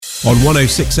On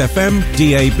 106 FM,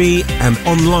 DAB and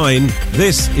online,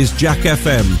 this is Jack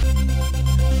FM.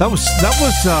 That was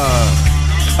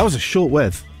a short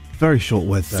with. Very short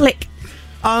with. Slick.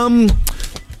 A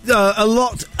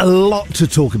lot to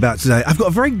talk about today. I've got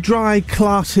a very dry,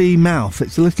 clarty mouth.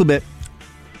 It's a little bit...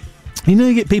 You know,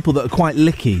 you get people that are quite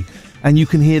licky and you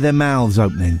can hear their mouths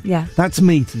opening. Yeah. That's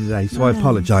me today, so I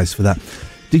apologise for that.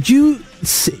 Did you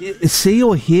see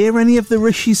or hear any of the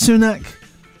Rishi Sunak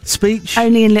speech?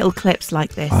 Only in little clips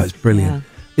like this. Oh, it's brilliant. Yeah.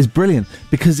 It's brilliant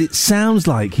because it sounds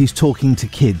like he's talking to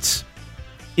kids.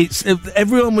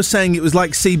 Everyone was saying it was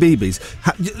like CBeebies.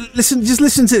 Just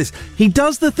listen to this. He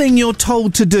does the thing you're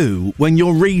told to do when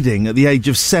you're reading at the age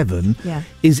of 7. Yeah.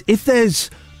 Is if there's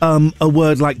a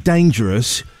word like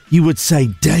dangerous, you would say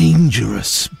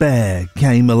dangerous bear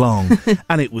came along,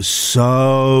 and it was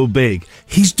so big.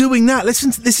 He's doing that.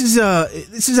 Listen, this is our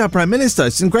Prime Minister.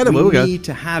 It's incredible. We need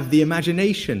to have the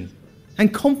imagination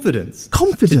and confidence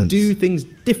to do things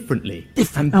differently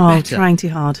and better. Trying too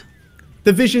hard.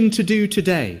 The vision to do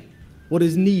today what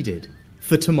is needed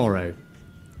for tomorrow.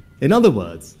 In other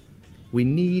words, we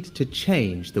need to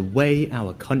change the way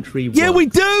our country works. Yeah, we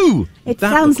do! It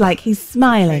sounds like he's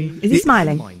smiling. Is he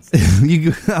smiling?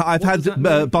 I've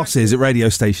had bosses at radio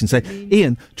stations say,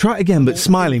 Ian, try it again, but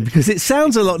smiling, because it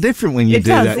sounds a lot different when you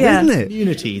do that, doesn't it?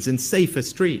 Communities and safer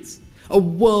streets. A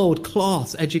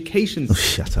world-class education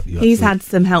system. Shut up, you. He's had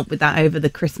some help with that over the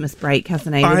Christmas break,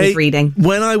 hasn't he, with his reading?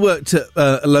 When I worked at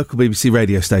a local BBC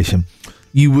radio station,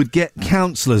 you would get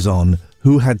counsellors on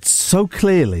who had so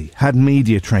clearly had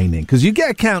media training. Because you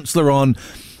get a counsellor on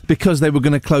because they were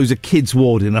going to close a kids'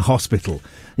 ward in a hospital.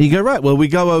 And you go, right, well, we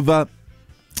go over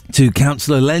to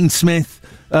Councillor Len Smith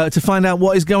to find out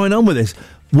what is going on with this.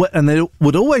 And they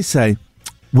would always say,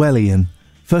 well, Ian,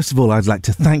 first of all, I'd like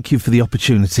to thank you for the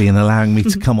opportunity and allowing me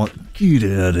to come on. Get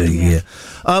out of here.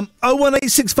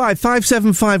 01865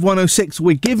 575 106.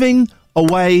 We're giving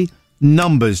away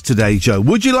numbers today, Joe.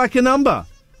 Would you like a number?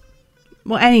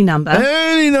 Well, any number.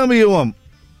 Any number you want.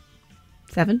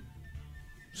 7.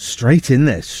 Straight in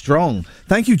there. Strong.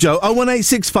 Thank you, Joe.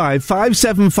 01865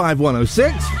 575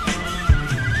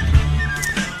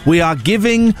 106. We are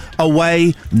giving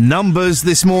away numbers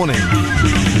this morning.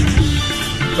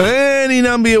 Any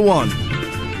number you want.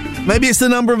 Maybe it's the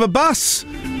number of a bus.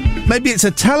 Maybe it's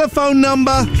a telephone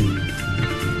number.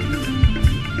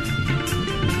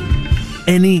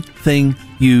 Anything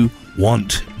you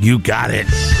want. You got it.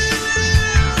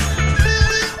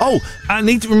 Oh,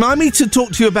 remind me to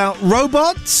talk to you about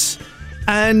robots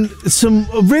and some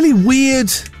really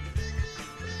weird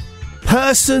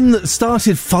person that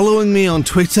started following me on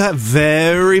Twitter.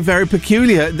 Very, very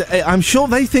peculiar. I'm sure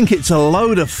they think it's a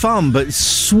load of fun, but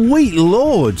sweet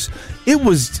Lord,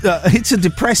 it's a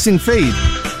depressing feed.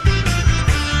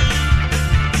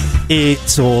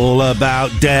 It's all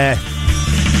about death.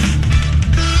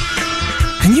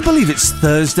 Can you believe it's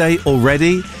Thursday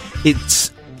already?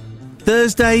 It's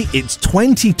Thursday, it's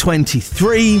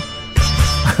 2023.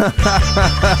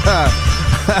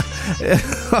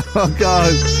 Oh,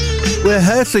 God. We're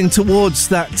hurtling towards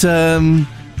that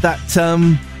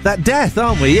death,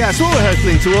 aren't we? Yeah, that's what we're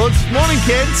hurtling towards. Morning,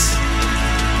 kids.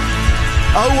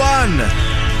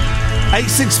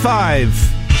 01865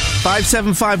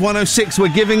 575 106. We're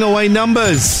giving away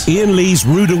numbers. Ian Lee's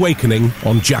Rude Awakening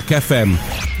on Jack FM.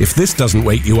 If this doesn't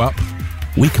wake you up,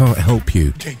 we can't help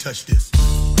you. Can't touch this.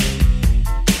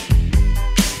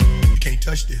 You can't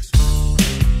touch this.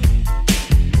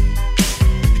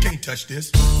 You can't touch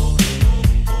this. You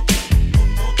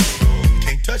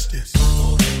can't touch this.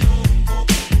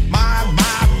 My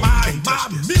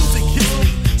music hits me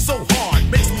so hard,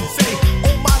 makes me say,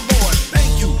 oh my Lord,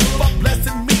 thank you for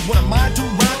blessing me. What am I to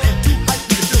rhyme and too hype?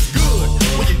 It feels good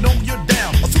when you know you're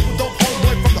down. A super dope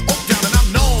homeboy from the Oak Town, and I'm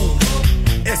known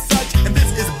as such. And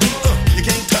this is a beat you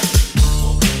can't touch.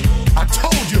 I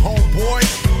told you, homeboy,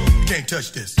 you can't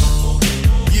touch this.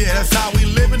 Yeah, that's how we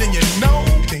living, and you know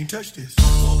you can't touch this.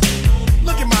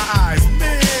 Look in my eyes,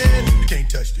 man, you can't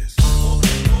touch this.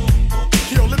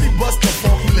 Yo, let me bust the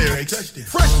funky lyrics.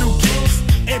 Fresh new kicks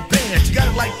and bands, you got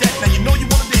it like that. Now you know you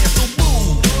wanna dance, so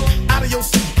move out of your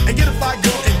seat and get a fire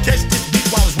girl and catch this beat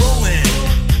while it's rolling.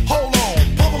 Hold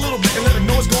on, pump a little bit and let them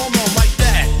know what's going on like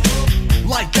that.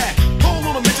 Like that. Hold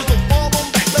on a minute, don't fall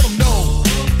on back. Let them know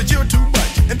that you're too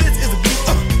much. And this is a beat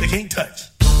they can't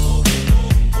touch.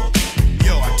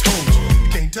 Yo, I told you, you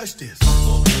can't touch this.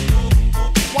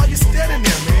 Why you standing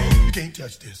there, man? You can't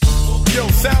touch this. Yo,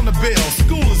 sound the bell,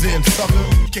 school is in, sucker.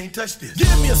 You can't touch this.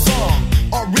 Give me a song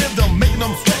or rhythm, making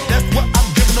them sweat. That's what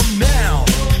I'm giving them now.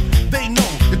 They know.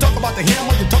 You talk about the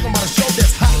hammer, you're talking about a show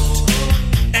that's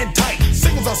hyped and tight.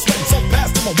 Singles are sweating so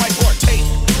fast, I'm a whiteboard tape.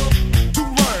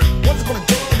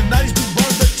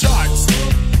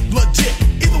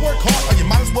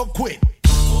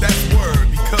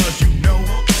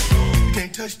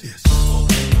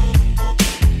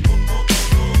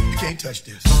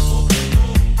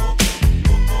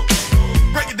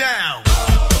 Break it down.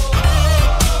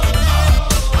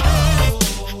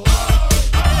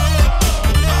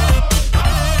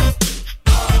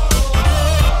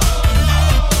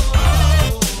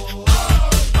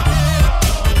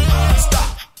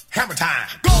 Stop. Hammer time.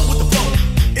 Go with the flow.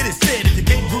 It is said if you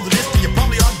can't groove the list, then you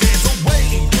probably are dead. So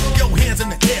wave your hands in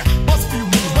the air. Bust a few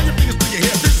moves. Run your fingers through your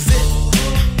hair. This is it.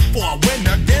 For a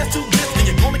winner, dance to this, and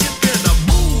you're gonna get there. The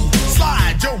move,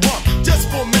 slide your rump. Just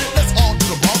for a minute, let's all do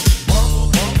the bump, bump,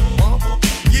 bump, bump.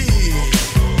 Yeah,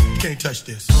 you can't touch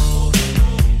this.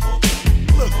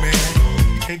 Look, man,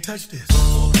 you can't touch this.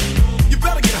 You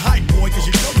better get a hype, boy, cause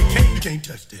you know you can't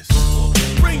touch this.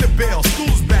 Ring the bell,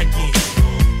 school's back in.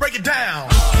 Break it down.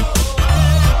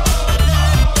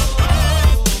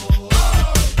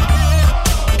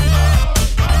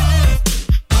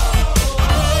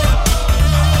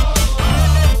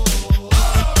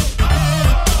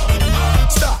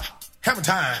 Stop. Hammer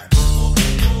time.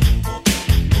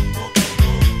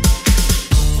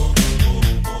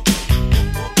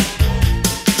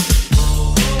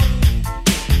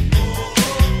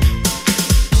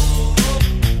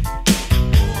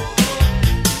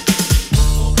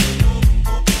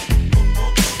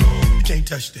 You can't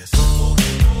touch this. You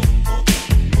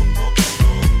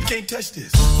can't touch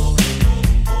this.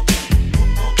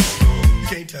 You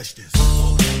can't touch this.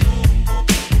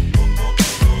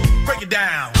 Break it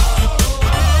down.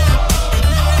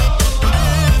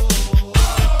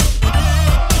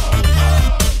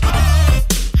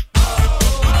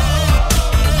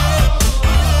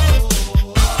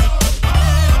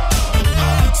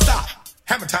 Stop.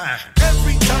 Hammer time.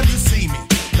 Every time you see me,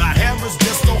 the hammer's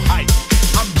just so hype.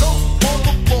 I'm dope on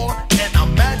the floor and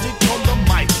I'm magic on the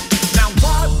mic. Now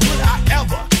why would I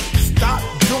ever stop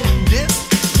doing this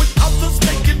with others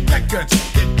making records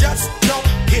that just don't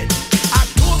hit? I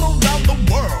tour around the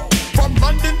world, from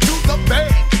London to the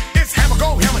Bay. It's hammer,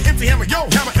 go hammer, empty hammer, yo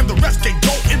hammer, and the rest can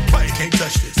go and play. You can't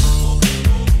touch this.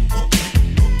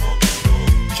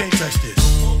 You can't touch this.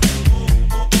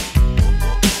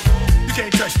 You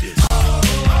can't touch this.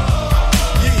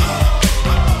 Yeah, you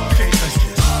can't touch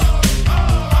this.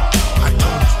 I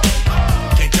told you, you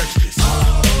can't touch this.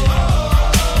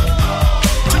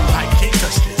 Too high, you can't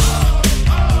touch this.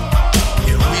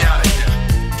 Yeah, we out of here.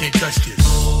 You can't touch this.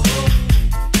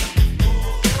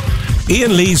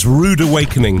 Ian Lee's Rude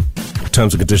Awakening.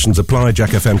 Terms and conditions apply. Jack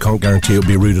FM can't guarantee it'll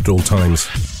be rude at all times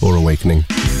or awakening.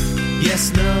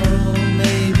 Yes, no,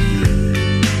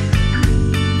 maybe.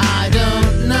 I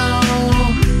don't know.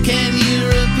 Can you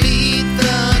repeat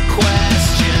the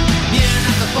question? You're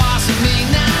not the boss of me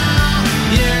now.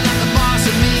 You're not the boss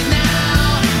of me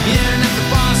now. You're not the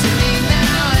boss of me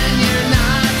now. And you're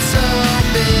not so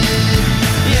big.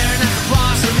 You're not the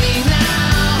boss of me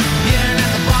now. You're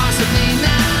not the boss of me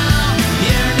now.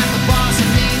 You're not the boss of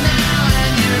me now.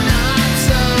 And you're not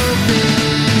so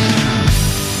big.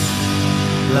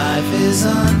 Life is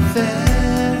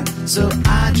unfair, so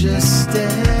I just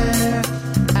stare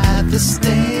at the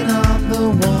stain on the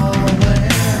wall where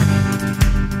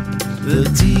the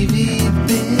TV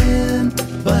been.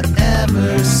 But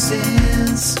ever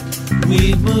since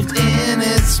we've moved in,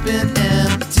 it's been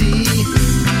empty.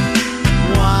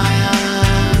 Why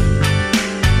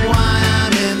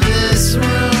I'm in this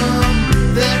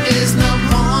room, there is no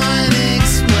point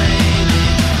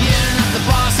explaining. You're not the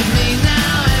boss of me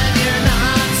now, and you're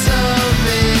not so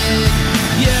big.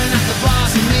 You're not the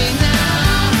boss of me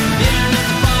now. You're not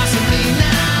the boss of me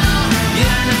now.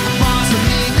 You're not the boss of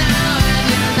me now, and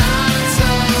you're not so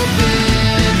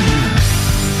big.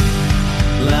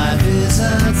 Life is a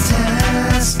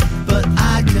test, but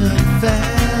I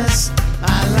confess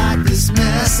I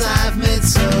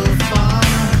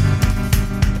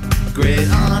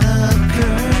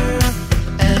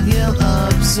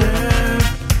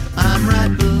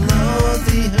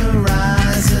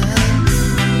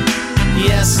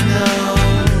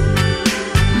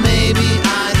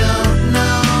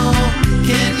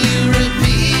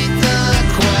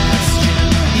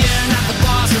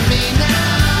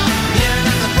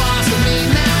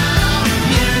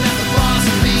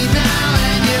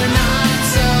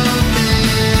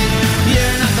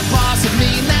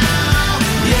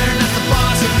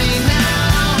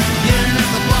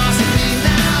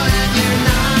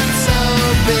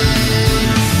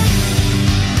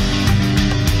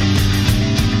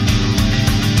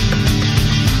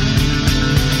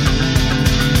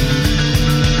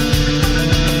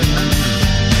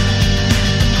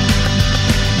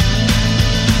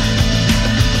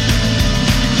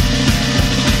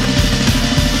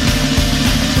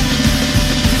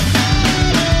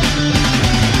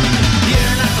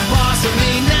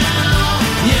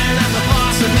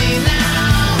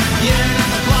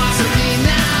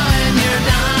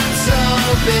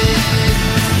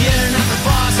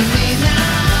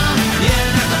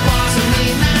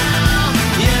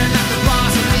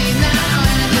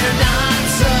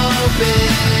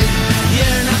big.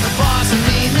 You're not the boss of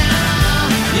me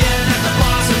now. You're not the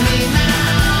boss of me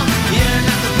now. You're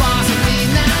not the boss of me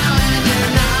now, and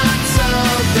you're not so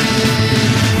big.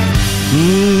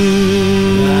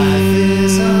 Life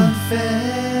is unfair.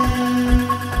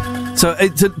 So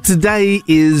today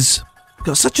is...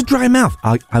 Got such a dry mouth.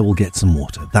 I will get some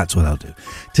water. That's what I'll do.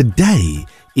 Today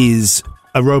is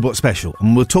a robot special,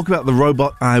 and we'll talk about the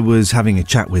robot I was having a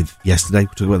chat with yesterday.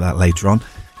 We'll talk about that later on.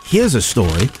 Here's a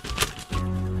story.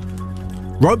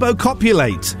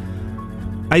 Robocopulate.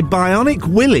 A bionic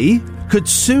willy could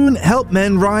soon help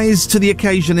men rise to the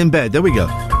occasion in bed. There we go.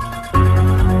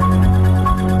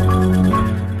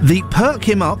 The Perk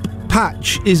Him Up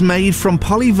patch is made from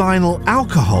polyvinyl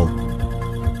alcohol.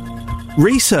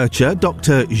 Researcher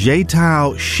Dr.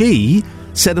 Zhetao Shi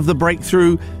said of the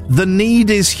breakthrough, "The need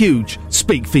is huge.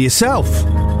 Speak for yourself."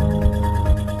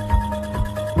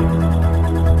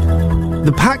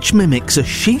 The patch mimics a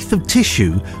sheath of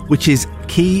tissue, which is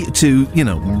key to,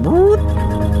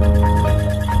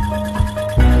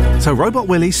 So robot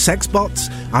willies, sex bots.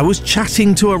 I was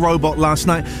chatting to a robot last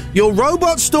night. Your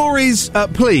robot stories,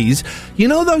 please. You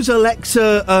know those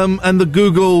Alexa and the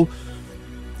Google...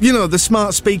 the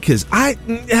smart speakers. I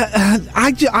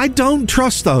don't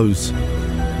trust those.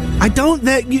 I don't.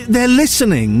 They're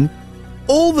listening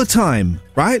all the time,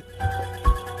 right?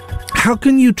 How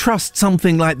can you trust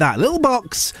something like that? Little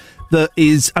box that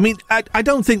is... I mean, I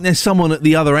don't think there's someone at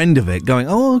the other end of it going,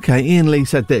 oh, okay, Ian Lee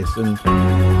said this. And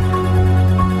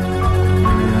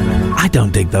I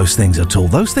don't dig those things at all.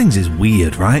 Those things is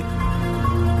weird, right?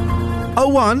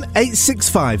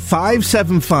 01865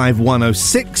 575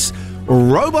 106.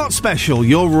 Robot special,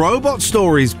 your robot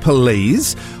stories,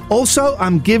 please. Also,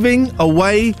 I'm giving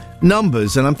away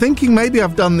numbers, and I'm thinking maybe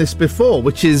I've done this before,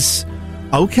 which is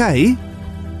okay,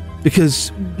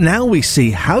 because now we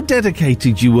see how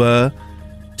dedicated you were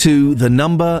to the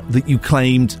number that you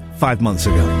claimed 5 months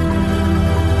ago.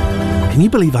 Can you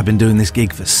believe I've been doing this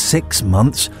gig for 6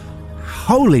 months?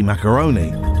 Holy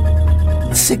macaroni.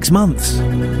 6 months.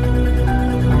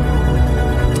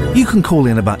 You can call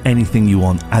in about anything you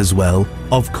want as well,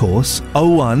 of course.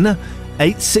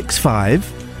 01865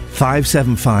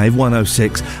 575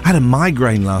 106. I had a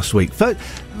migraine last week.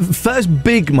 First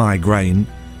big migraine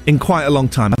in quite a long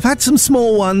time. I've had some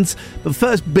small ones, but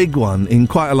first big one in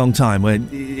quite a long time, where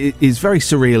it is very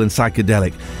surreal and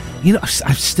psychedelic.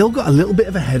 I've still got a little bit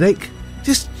of a headache,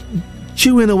 just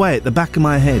chewing away at the back of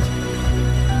my head.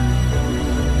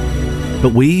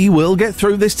 But we will get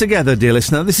through this together, dear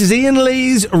listener. This is Ian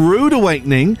Lee's Rude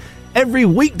Awakening, every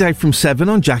weekday from 7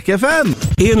 on Jack FM.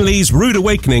 Ian Lee's Rude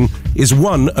Awakening is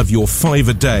one of your 5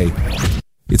 a day.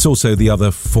 It's also the other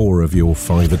 4 of your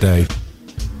 5 a day.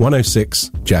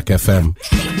 106 Jack FM.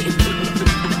 I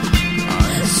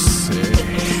say,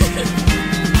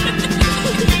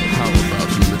 how about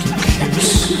a little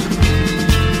kiss?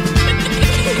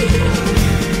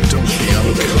 Don't be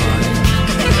unkind.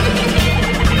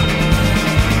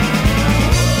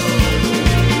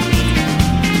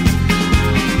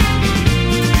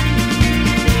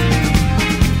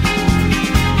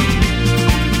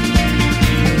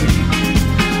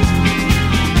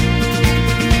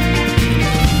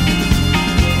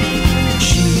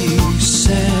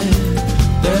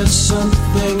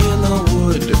 Something in the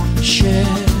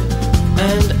woodshed,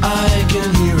 and I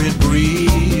can hear it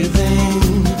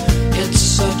breathing. It's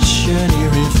such an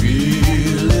eerie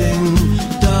feeling,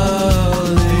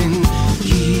 darling.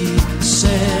 He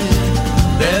said,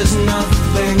 there's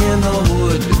nothing in the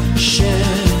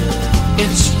woodshed.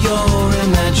 It's your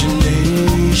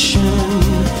imagination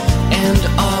and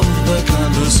of the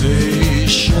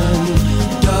conversation,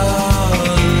 darling.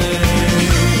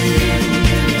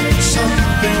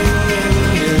 Something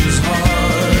is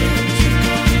hard,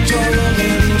 told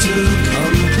him to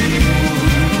come clean.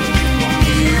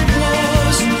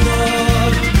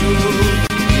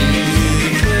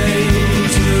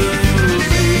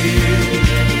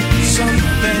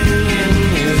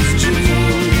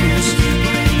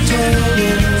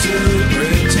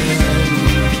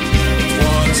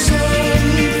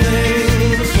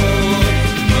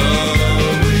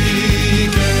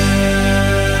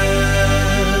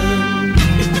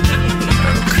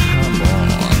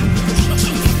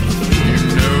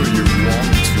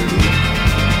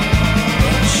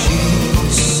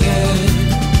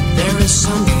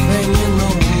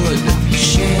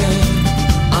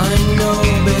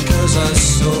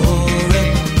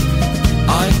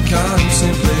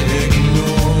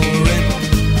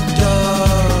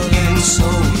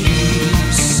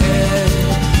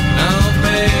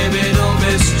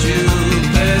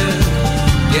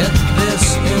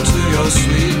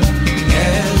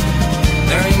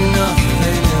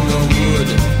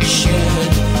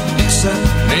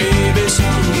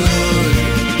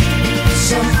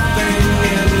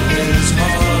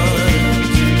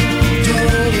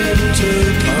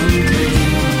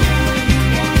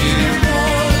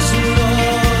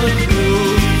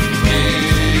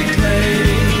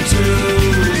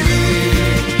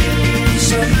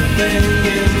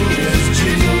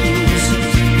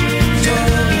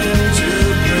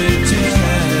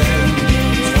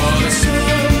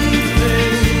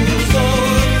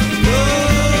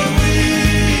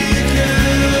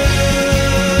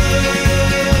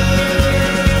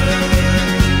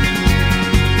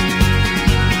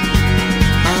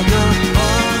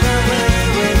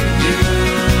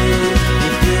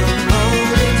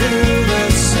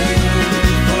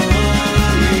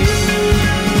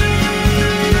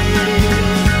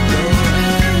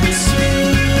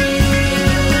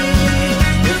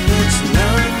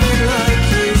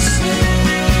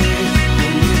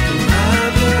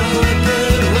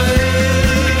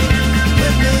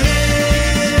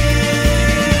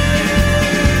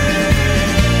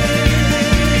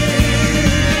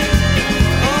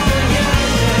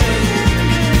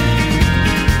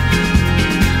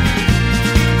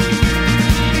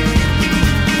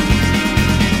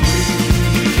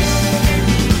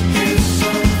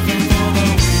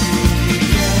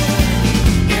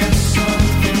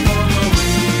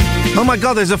 Oh my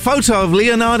God, there's a photo of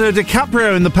Leonardo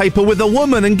DiCaprio in the paper with a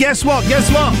woman, and guess what?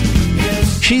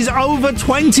 She's over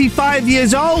 25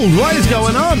 years old. What is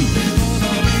going on?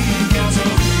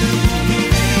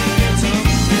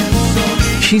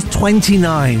 She's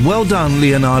 29. Well done,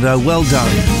 Leonardo. Well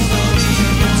done.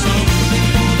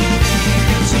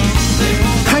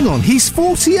 Hang on, he's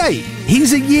 48.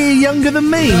 He's a year younger than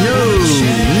me. No.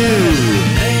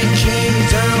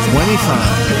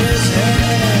 25.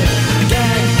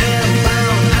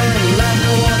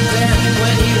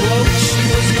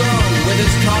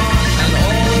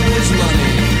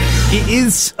 It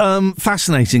is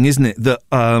fascinating, isn't it, that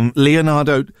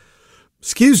Leonardo...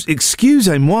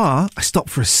 Excusez-moi, I stopped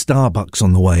for a Starbucks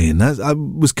on the way in. I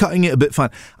was cutting it a bit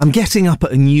fine. I'm getting up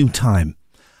at a new time,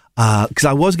 because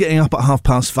I was getting up at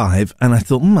 5:30, and I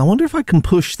thought, I wonder if I can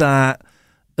push that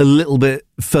a little bit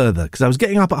further, because I was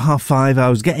getting up at 5:30, I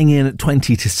was getting in at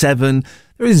 20 to 7.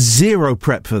 There is zero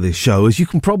prep for this show, as you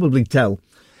can probably tell.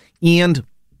 And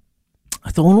I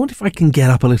thought, I wonder if I can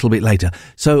get up a little bit later.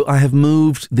 So I have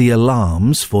moved the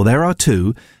alarms for There Are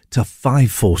Two to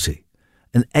 5:40.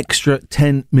 An extra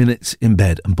 10 minutes in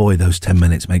bed. And boy, those 10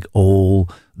 minutes make all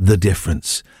the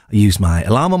difference. I use my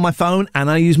alarm on my phone and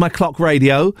I use my clock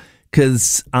radio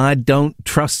because I don't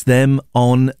trust them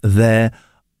on their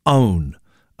own.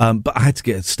 But I had to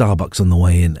get a Starbucks on the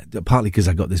way in, partly because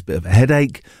I got this bit of a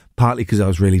headache, partly because I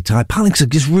was really tired, partly because I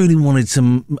just really wanted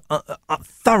some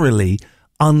thoroughly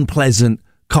unpleasant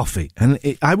coffee. And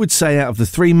I would say out of the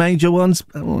three major ones,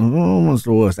 almost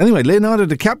the worst. Anyway, Leonardo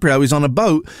DiCaprio is on a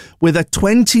boat with a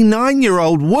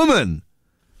 29-year-old woman.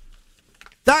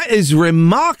 That is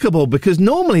remarkable, because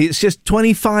normally it's just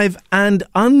 25 and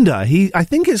under. I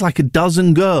think it's like a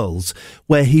dozen girls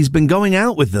where he's been going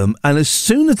out with them, and as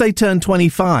soon as they turn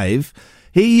 25,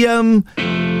 he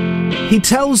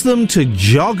tells them to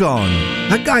jog on.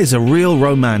 That guy's a real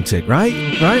romantic, right?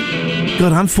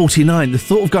 God, I'm 49. The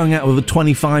thought of going out with a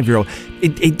 25-year-old,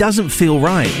 it doesn't feel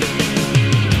right.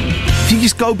 If you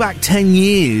just go back 10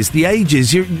 years, the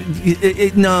ages,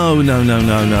 no.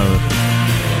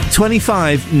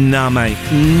 25, nah, mate.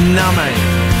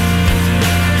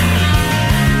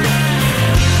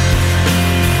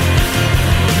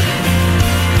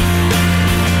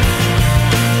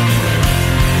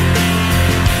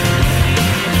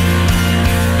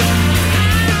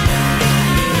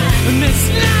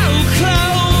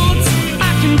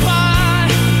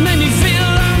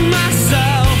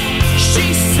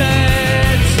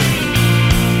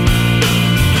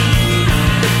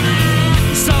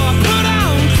 So I put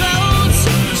on clothes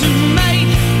to make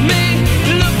me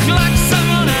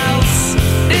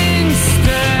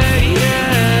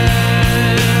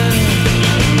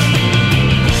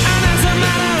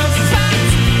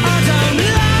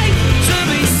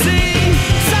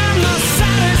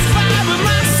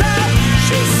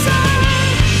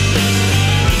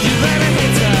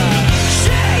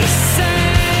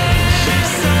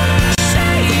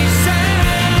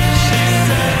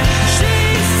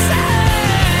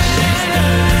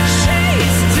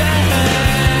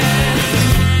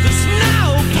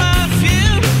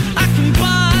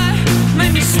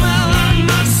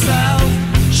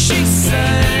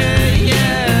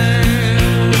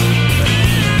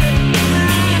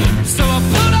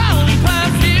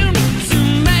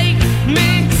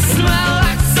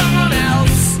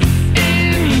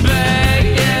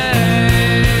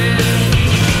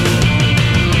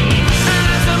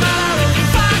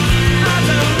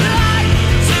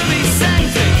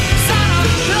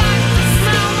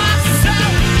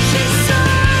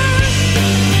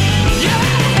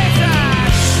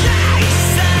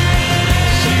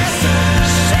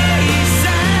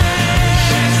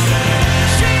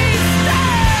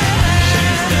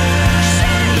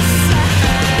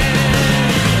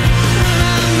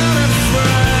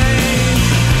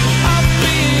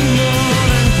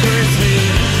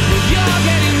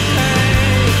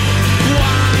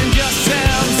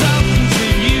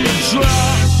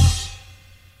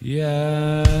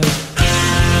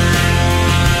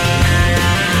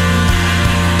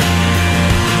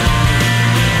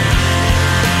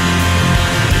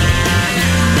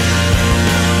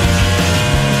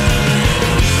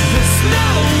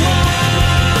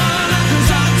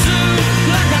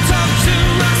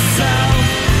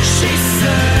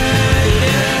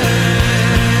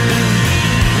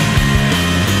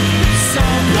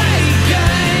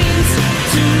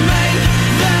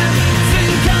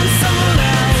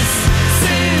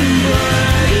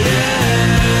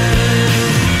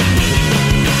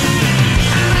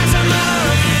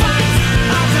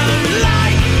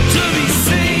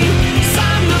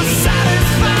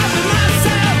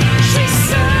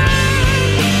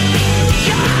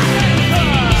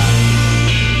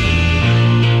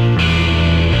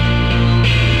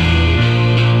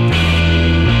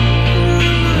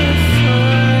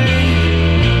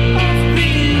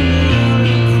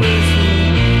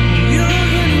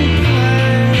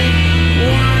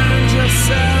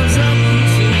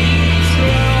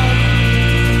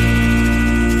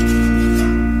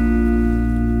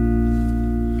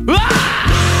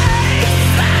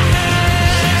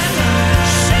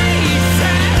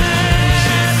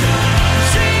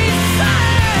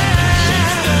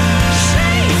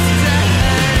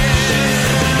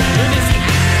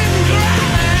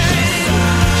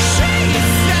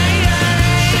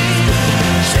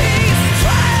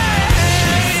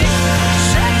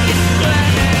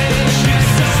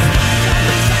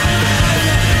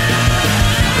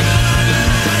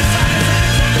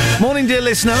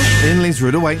listener. Ian Lee's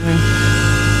Rude Awakening.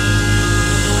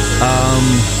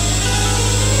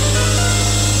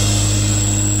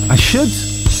 I should.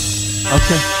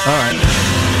 Okay, all right.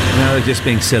 Now they're just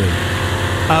being silly.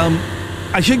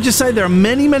 I should just say there are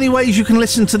many, many ways you can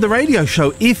listen to the radio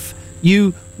show if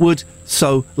you would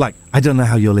so like. I don't know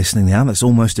how you're listening now. That's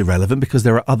almost irrelevant because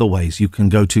there are other ways. You can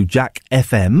go to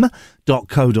jackfm.co.uk.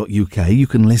 You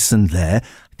can listen there.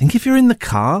 I think if you're in the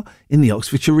car in the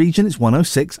Oxfordshire region, it's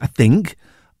 106, I think.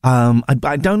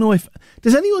 I don't know if...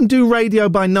 Does anyone do radio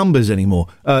by numbers anymore?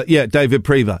 Yeah, David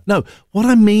Prever. No, what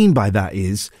I mean by that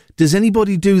is, does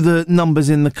anybody do the numbers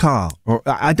in the car? Or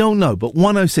I don't know, but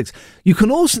 106. You can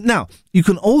also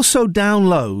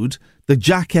download the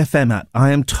Jack FM app. I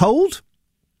am told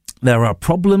there are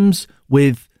problems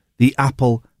with the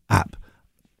Apple app.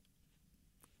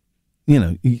 You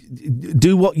know,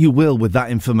 do what you will with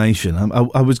that information.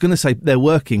 I was going to say they're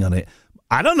working on it.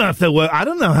 I don't know if they work. I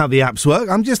don't know how the apps work.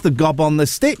 I'm just the gob on the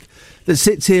stick that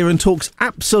sits here and talks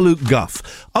absolute guff.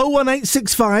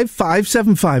 01865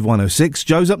 575 106.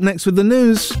 Joe's up next with the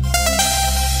news.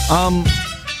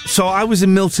 So I was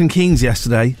in Milton Keynes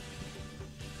yesterday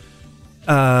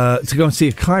to go and see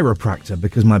a chiropractor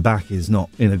because my back is not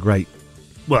in a great...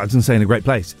 Well, I didn't say in a great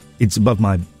place. It's above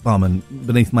my bum and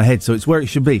beneath my head, so it's where it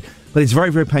should be. But it's very,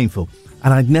 very painful.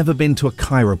 And I'd never been to a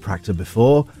chiropractor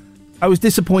before. I was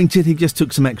disappointed. He just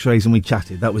took some x-rays and we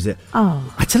chatted. That was it.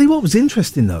 Oh. I tell you what was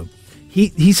interesting, though.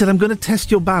 He said, I'm going to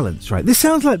test your balance, right? This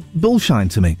sounds like bullshine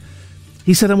to me.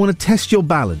 He said, I want to test your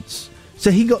balance. So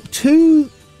he got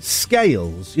 2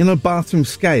 scales, you know, bathroom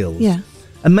scales. Yeah.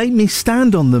 And made me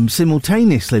stand on them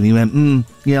simultaneously. And he went,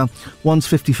 yeah, one's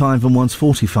 55 and one's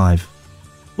 45.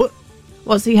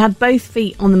 What, so you had both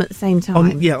feet on them at the same time?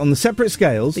 On the separate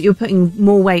scales. But you were putting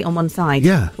more weight on one side?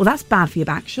 Yeah. Well, that's bad for your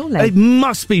back, surely. It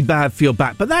must be bad for your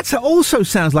back. But that also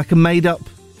sounds like a made-up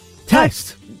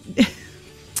test.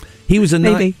 He was a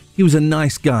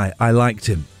nice guy. I liked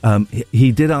him.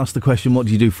 He did ask the question, what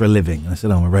do you do for a living? And I said,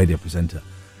 I'm a radio presenter.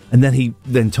 And then he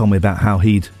told me about how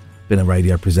he'd been a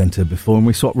radio presenter before, and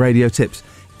we swapped radio tips.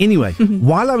 Anyway,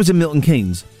 while I was in Milton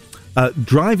Keynes,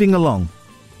 driving along,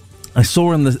 I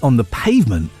saw on the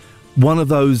pavement one of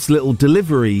those little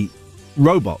delivery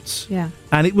robots. Yeah.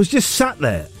 And it was just sat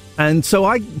there. And so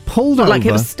I pulled over. Like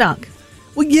it was stuck?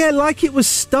 Well, yeah, like it was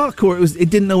stuck or it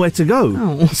didn't know where to go.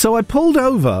 Oh. So I pulled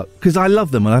over because I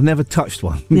love them and I've never touched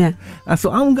one. Yeah. I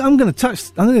thought I'm going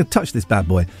to touch this bad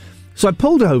boy. So I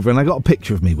pulled over and I got a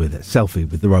picture of me with it, selfie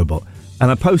with the robot,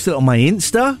 and I posted it on my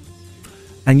Insta.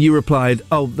 And you replied,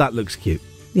 "Oh, that looks cute."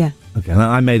 Yeah. Okay, and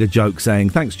I made a joke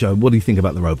saying, "Thanks, Joe. What do you think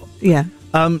about the robot?" Yeah.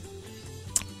 And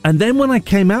then when I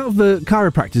came out of the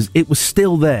chiropractors, it was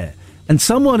still there. And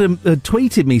someone had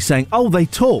tweeted me saying, "Oh, they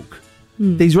talk.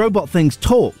 These robot things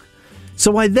talk."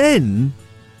 So I then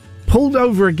pulled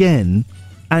over again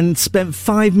and spent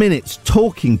 5 minutes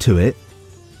talking to it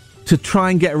to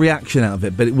try and get a reaction out of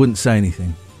it, but it wouldn't say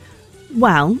anything.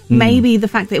 Well, maybe the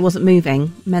fact that it wasn't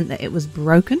moving meant that it was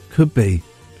broken. Could be.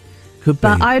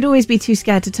 But I'd always be too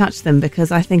scared to touch them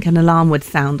because I think an alarm would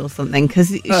sound or something.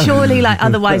 Because surely,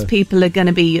 otherwise people are going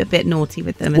to be a bit naughty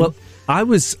with them. Well, I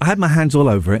had my hands all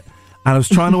over it, and I was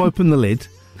trying to open the lid,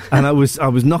 and I was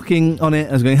knocking on it.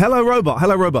 I was going, "Hello, robot!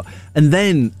 Hello, robot!" And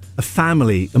then a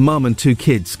family, a mum and 2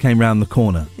 kids, came round the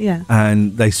corner. Yeah.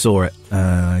 And they saw it.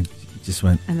 I just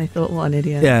went. And they thought, "What an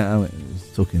idiot!" Yeah, I was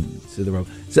talking to the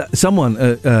robot. So, someone,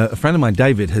 a friend of mine,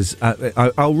 David, has.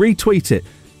 I'll retweet it.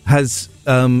 Has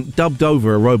dubbed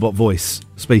over a robot voice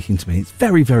speaking to me. It's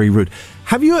very, very rude.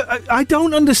 Have you... I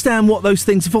don't understand what those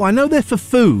things are for. I know they're for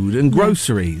food and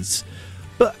groceries,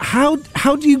 but how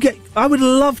do you get... I would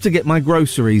love to get my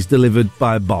groceries delivered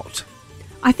by a bot.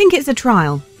 I think it's a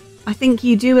trial. I think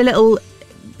you do a little...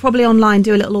 Probably online,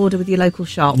 do a little order with your local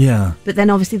shop. Yeah. But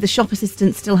then obviously the shop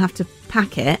assistants still have to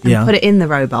pack it and Yeah. put it in the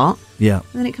robot. Yeah.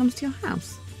 And then it comes to your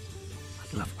house.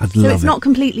 I'd So love it's it. not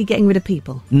completely getting rid of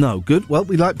people. No, good. Well,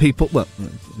 we like people. Well,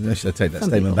 should I take that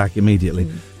statement back immediately?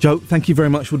 Joe, thank you very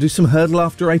much. We'll do some hurdle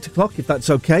after 8 o'clock, if that's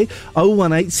okay.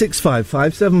 01865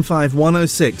 575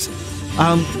 106.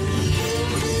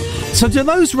 So do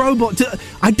those robots...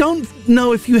 I don't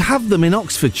know if you have them in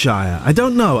Oxfordshire. I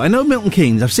don't know. I know Milton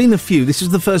Keynes. I've seen a few. This is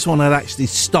the first one I'd actually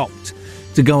stopped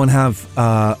to go and have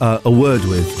a word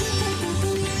with.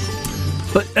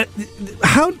 But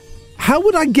how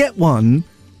would I get one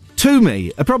to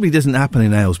me? It probably doesn't happen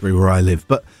in Aylesbury where I live,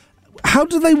 but how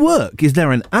do they work? Is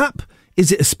there an app?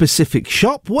 Is it a specific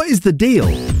shop? What is the deal?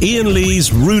 Ian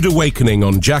Lee's Rude Awakening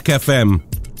on Jack FM.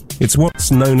 It's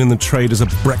what's known in the trade as a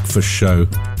breakfast show,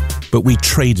 but we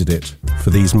traded it for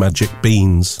these magic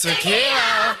beans.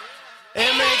 Tequila,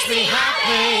 it makes me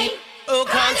happy. Oh,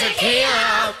 come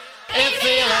tequila, it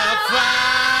feel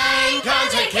fine. Come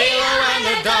tequila when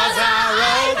the doors are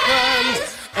opened.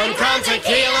 And come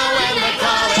tequila when the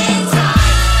calling time.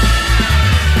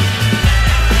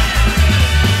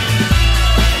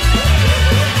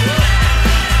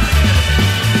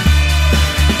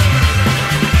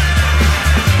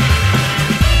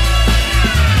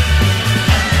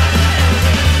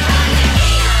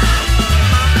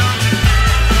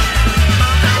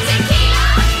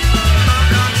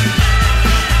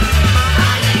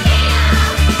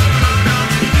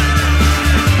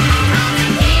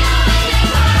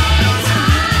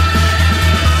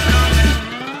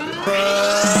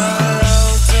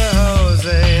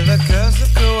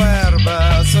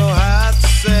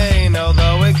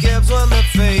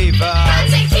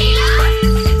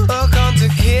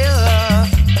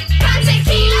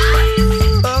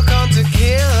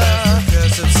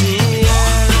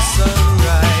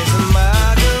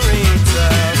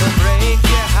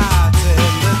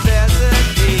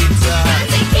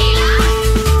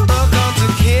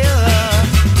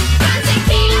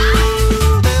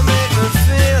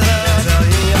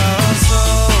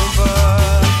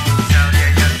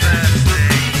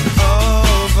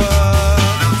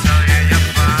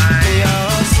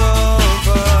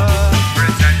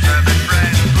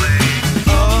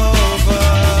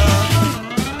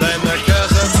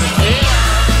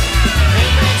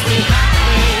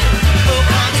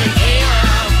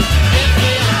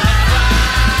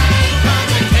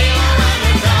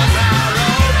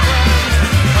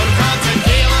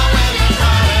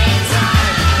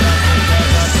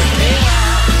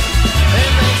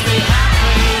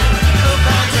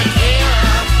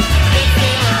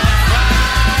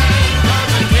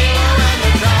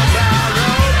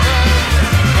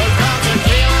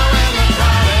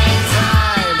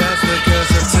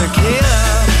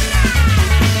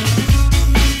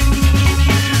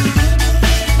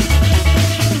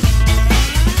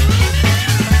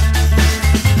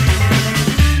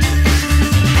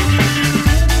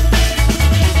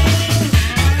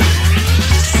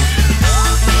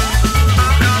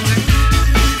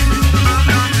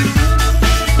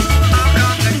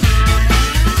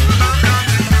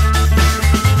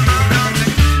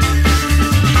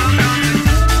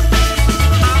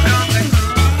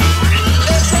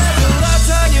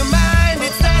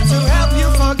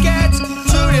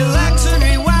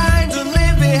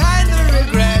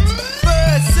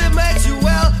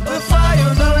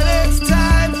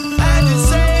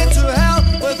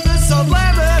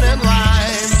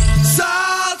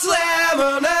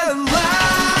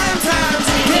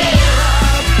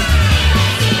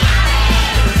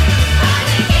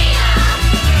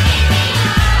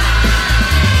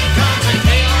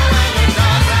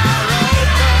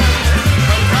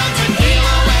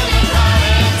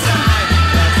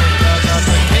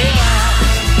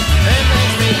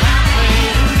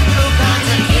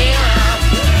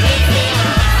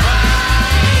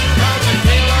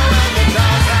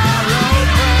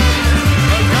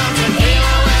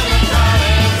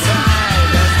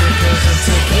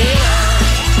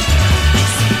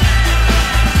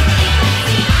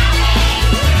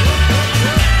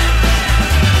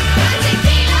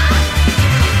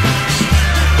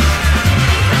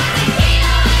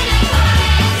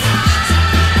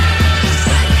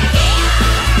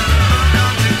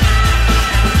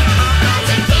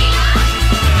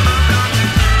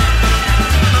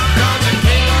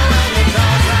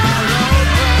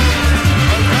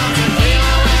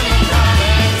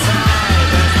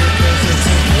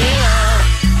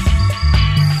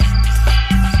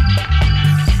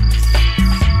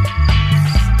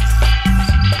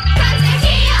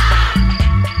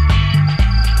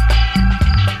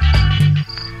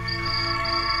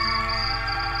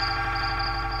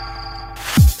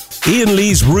 Ian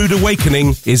Lee's Rude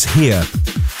Awakening is here.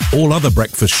 All other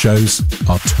breakfast shows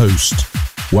are toast.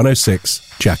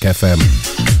 106 Jack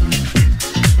FM.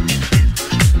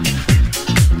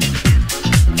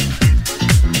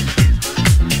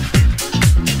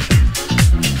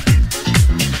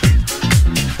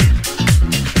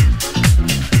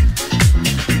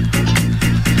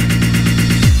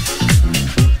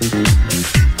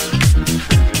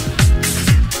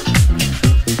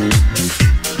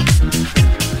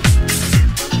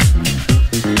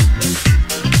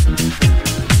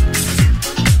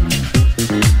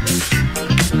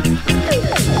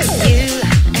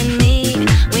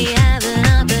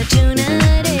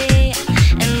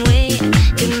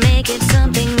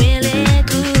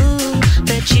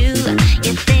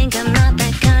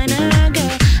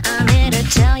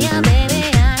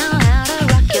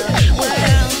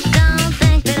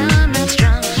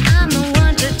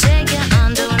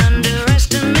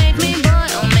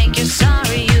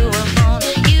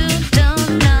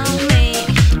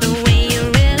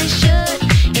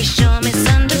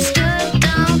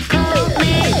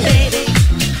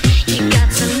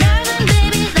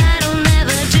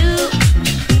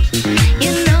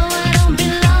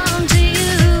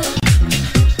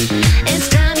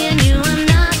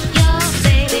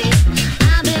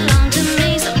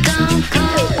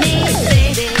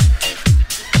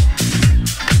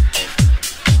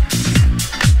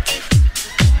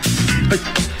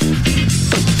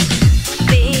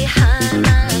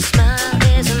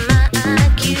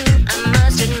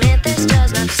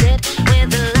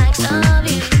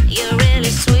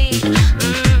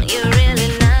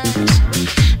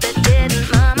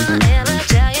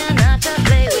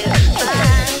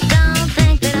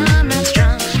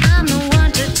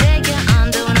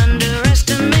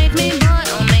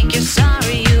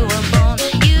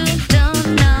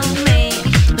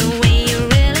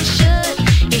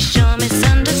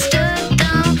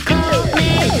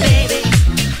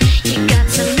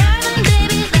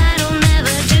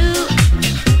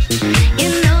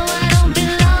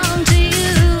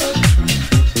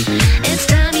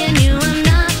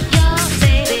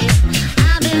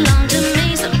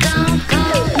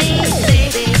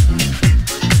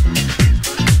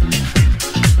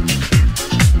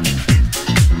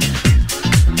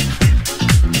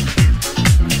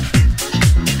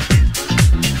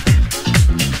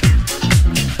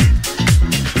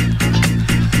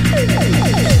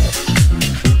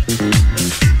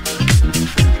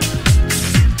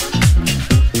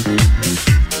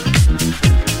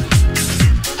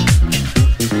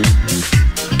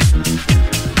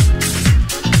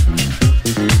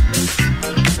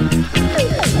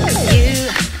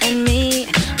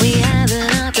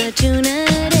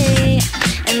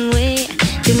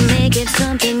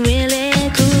 something really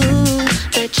cool.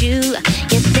 But you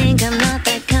think I'm not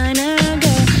that kind of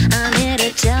girl. I'm here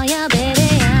to tell you, baby,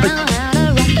 I know how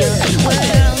to rock your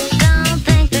world. Don't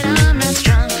think that I'm not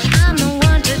strong. I'm the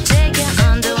one to take you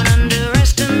on. Don't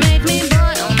underestimate me,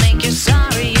 boy. I'll make you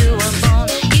sorry you were born.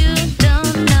 You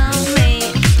don't know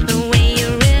me the way you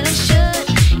really should.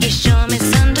 You sure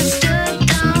misunderstood.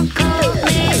 Don't call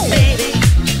me baby.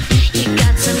 You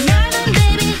got some nerve, and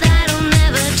baby, that'll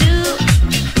never do.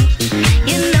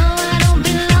 You know I don't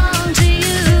belong to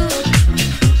you.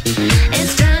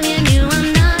 It's time you knew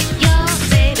I'm not your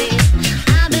baby.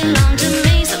 I belong to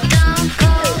me, so don't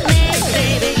call me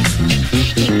baby.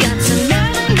 You got some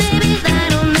nerve, and baby,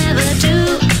 that'll never do.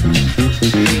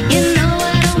 You know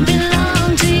I don't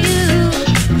belong to you.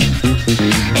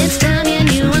 It's time you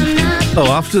knew I'm not.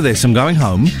 Oh, after this, I'm going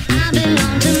home. I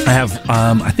belong to me. I have,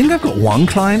 I think I've got one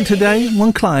client today, and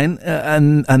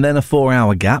then a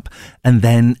 4-hour gap, and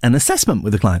then an assessment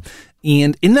with a client.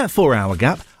 And in that 4-hour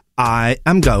gap, I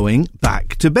am going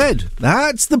back to bed.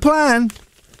 That's the plan.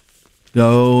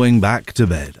 Going back to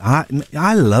bed.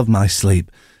 I love my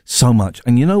sleep so much.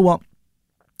 And you know what?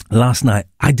 Last night,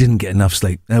 I didn't get enough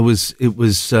sleep. It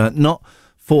was not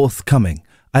forthcoming.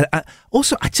 I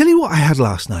tell you what I had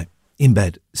last night in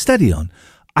bed. Steady on.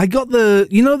 I got the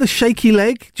shaky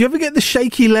leg. Do you ever get the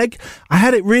shaky leg? I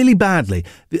had it really badly.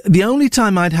 The only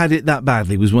time I'd had it that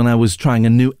badly was when I was trying a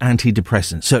new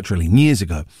antidepressant, sertraline, years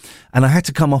ago. And I had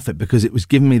to come off it because it was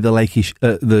giving me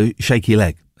the shaky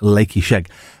leg, lakey sheg.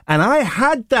 And I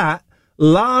had that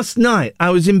last night.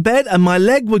 I was in bed and my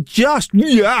leg would just,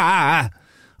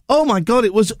 oh my God,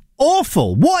 it was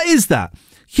awful. What is that?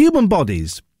 Human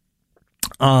bodies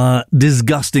are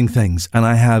disgusting things, and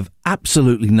I have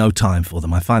absolutely no time for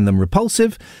them. I find them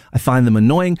repulsive. I find them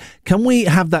annoying. Can we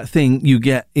have that thing you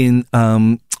get in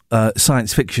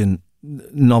science fiction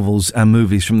novels and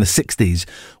movies from the 60s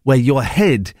where your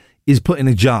head is put in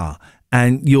a jar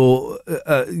and your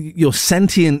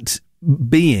sentient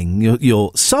being,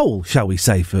 your soul, shall we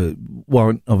say, for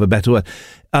warrant of a better word,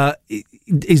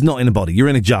 is not in a body. You're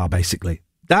in a jar, basically.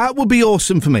 That would be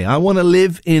awesome for me. I want to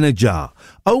live in a jar.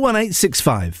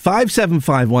 01865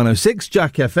 575 106,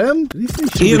 Jack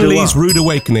FM. Ian Lee's Rude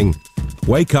Awakening.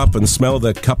 Wake up and smell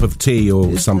the cup of tea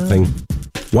or something.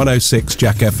 106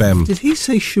 Jack FM. Did he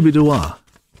say shubidua?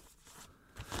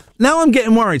 Now I'm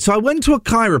getting worried. So I went to a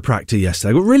chiropractor yesterday.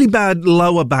 I got really bad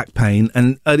lower back pain,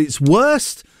 and at its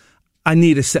worst, I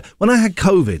need a set. When I had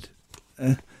COVID,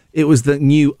 it was the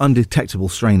new undetectable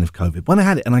strain of COVID. When I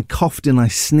had it and I coughed and I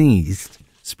sneezed,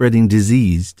 spreading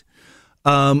disease,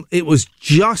 it was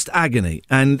just agony.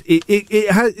 And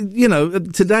it had,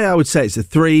 today I would say it's a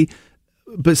 3,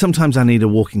 but sometimes I need a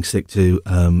walking stick to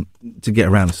get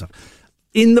around and stuff.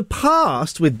 In the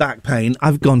past, with back pain,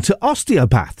 I've gone to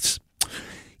osteopaths.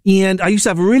 And I used to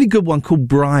have a really good one called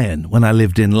Brian when I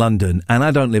lived in London. And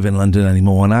I don't live in London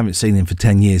anymore, and I haven't seen him for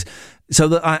 10 years. So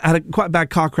that I had a quite bad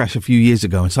car crash a few years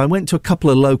ago. And so I went to a couple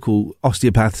of local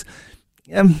osteopaths.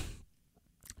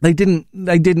 They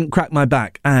didn't crack my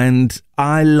back. And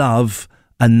I love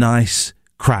a nice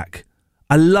crack.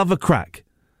 I love a crack.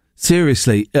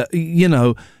 Seriously,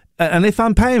 and if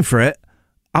I'm paying for it,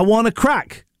 I want a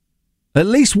crack. At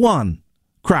least one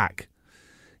crack.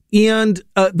 And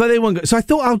but they won't go. So I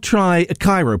thought I'll try a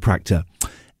chiropractor.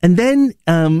 And then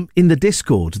in the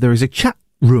Discord, there is a chat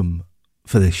room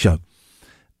for this show.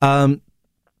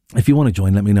 If you want to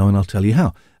join, let me know and I'll tell you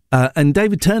how. And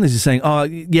David Turners is saying, "Oh,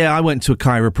 yeah, I went to a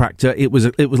chiropractor. It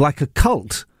was like a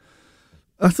cult."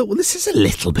 I thought, well, this is a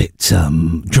little bit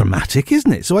dramatic,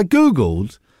 isn't it? So I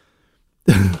Googled.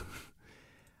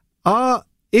 What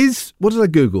did I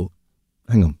Google?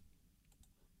 Hang on.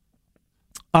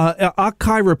 Are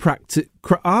chiropractors?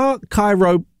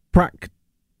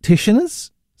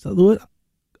 Is that the word?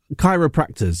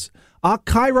 Chiropractors. Are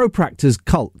chiropractors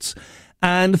cults?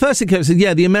 And the first thing came said,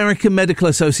 yeah, the American Medical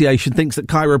Association thinks that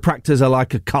chiropractors are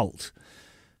like a cult.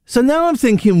 So now I'm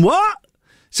thinking, what?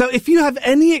 So if you have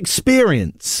any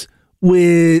experience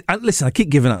with... listen, I keep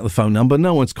giving out the phone number.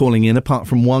 No one's calling in apart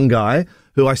from one guy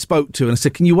who I spoke to. And I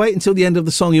said, can you wait until the end of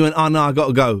the song? You went, oh, no, I got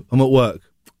to go. I'm at work.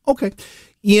 Okay.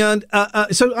 And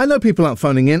so I know people aren't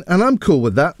phoning in, and I'm cool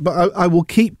with that, but I will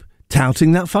keep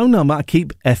touting that phone number. I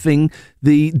keep effing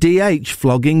the DH,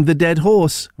 flogging the dead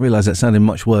horse. I realise that sounded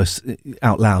much worse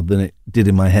out loud than it did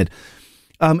in my head.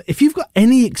 If you've got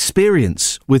any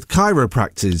experience with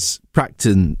chiropractors,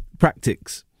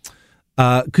 practics,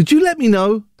 could you let me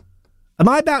know? Am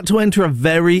I about to enter a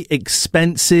very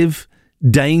expensive,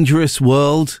 dangerous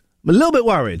world? I'm a little bit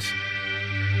worried.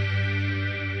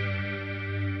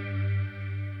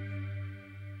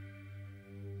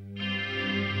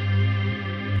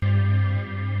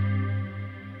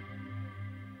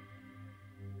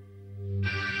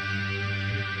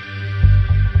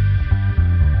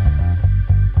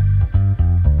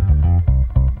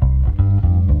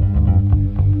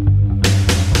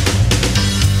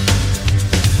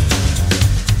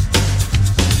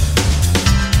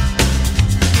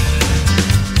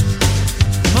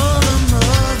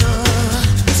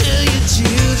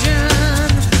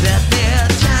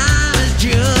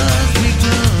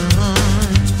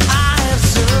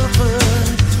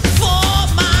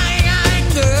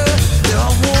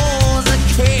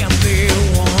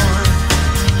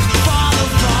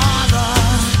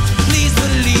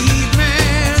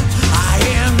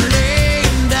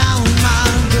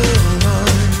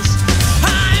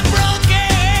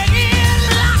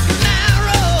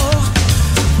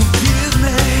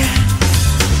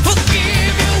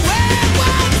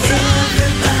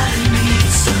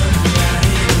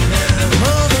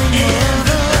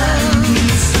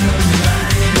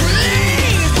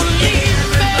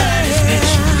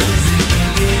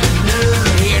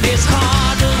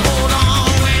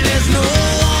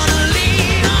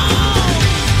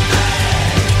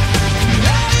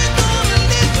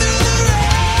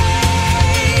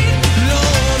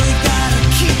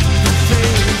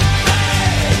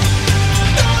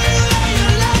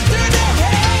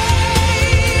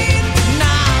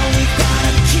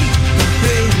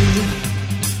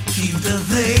 Keep the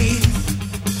faith.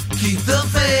 Keep the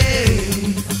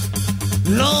faith.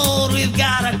 Lord, we've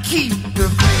gotta keep the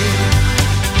faith.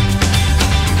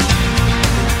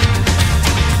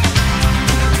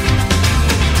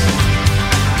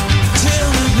 Tell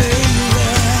me, baby,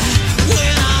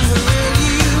 when I hurt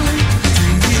you,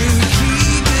 do you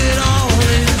keep it all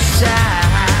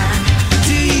inside?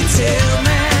 Do you tell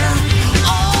me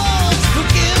all's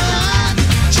forgiven?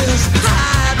 Just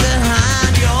hide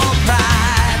behind your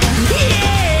pride.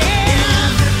 Yeah,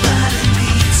 everybody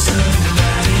needs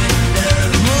somebody to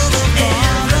love.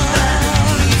 Everybody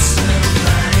needs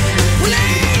somebody to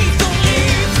please don't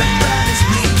leave me. Everybody's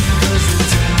bleeding 'cause the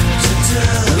times are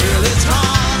tough. Well, it's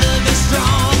hard to be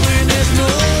strong when there's no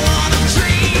one to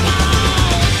dream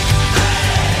on.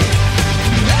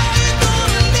 Now you're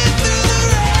gonna live through the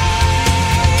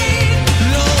rain.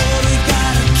 Lord, we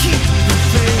gotta keep the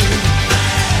faith.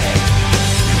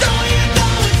 Don't you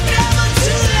know it's never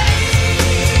too late?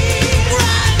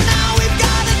 Right now we've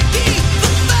gotta keep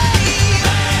the faith.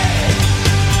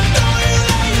 Don't you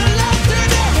lay your love to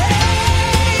the hate.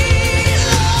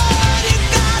 Lord, you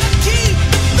gotta keep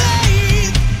the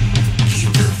faith.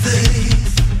 Keep the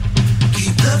faith.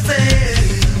 Keep the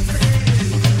faith.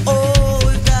 Oh,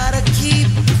 we gotta keep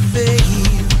the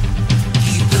faith.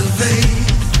 Keep the faith.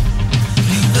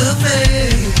 Keep the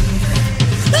faith.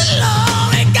 Lord,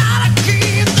 we gotta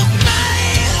keep the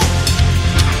faith.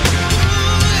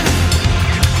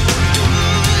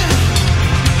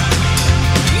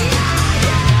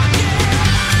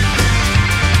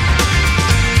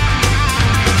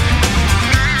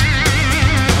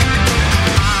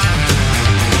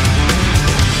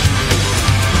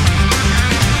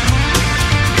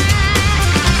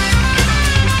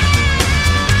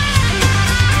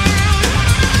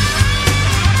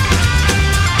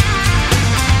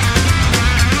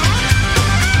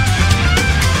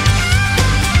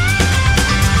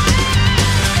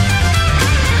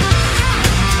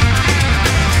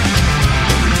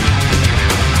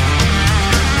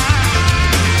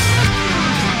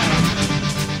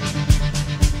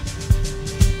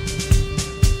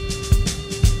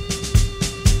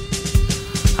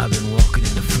 I've been walking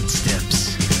in the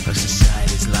footsteps of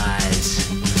society's lies.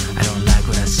 I don't like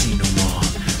what I see no more.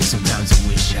 Sometimes I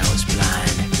wish I was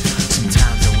blind.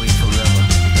 Sometimes I wait forever.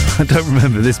 I don't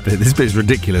remember this bit. This bit's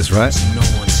ridiculous, right? So no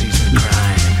one sees me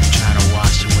crying, trying to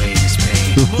wash away this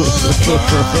pain.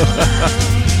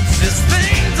 There's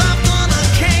things I'm gonna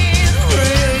can't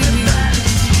break.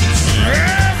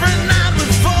 Every night we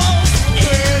fall.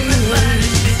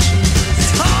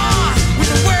 It's hard with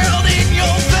the world in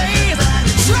your face.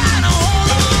 Trying to hold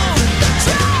on.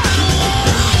 Trying to hold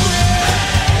on.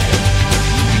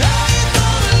 Now you're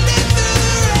gonna live through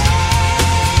the rain.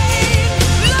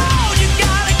 Lord, you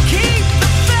gotta keep the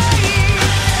faith.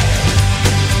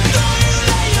 Don't you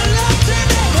lay your love to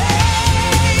the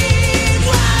hate.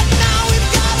 Right now we've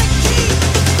gotta keep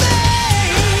the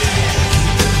faith.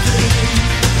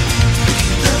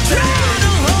 Trying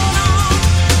to hold on.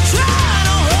 Trying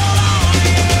to hold on.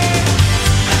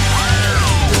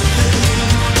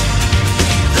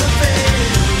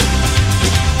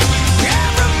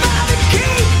 Everybody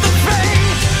keep the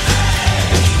faith.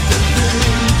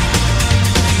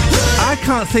 I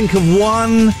can't think of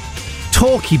one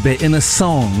talky bit in a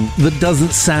song that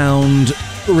doesn't sound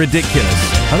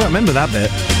ridiculous. I don't remember that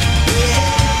bit.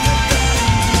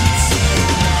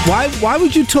 Why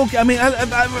would you talk? I mean,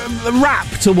 rap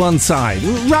to one side.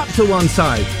 Rap to one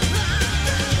side.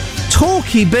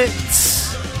 Talky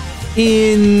bits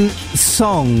in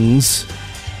songs.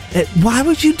 Why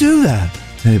would you do that?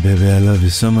 Hey, baby, I love you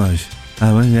so much.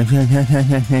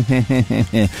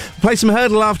 Play some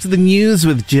Hurdle after the news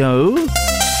with Joe.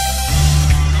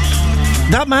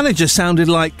 That manager sounded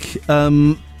like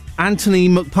Anthony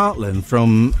McPartlin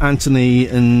from Anthony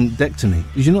and Dectony.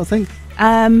 Did you not think?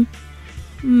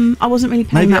 I wasn't really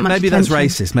paying that much Maybe that's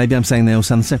attention. racist. Maybe I'm saying they all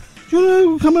sound the same. Do you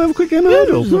want to come and have a quick game of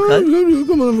Hurdle? Come and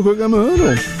have a quick game of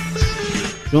Hurdle.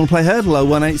 You want to play Hurdle?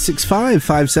 01865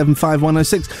 575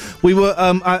 106. We were.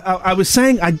 I was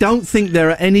saying I don't think there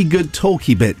are any good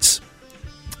talky bits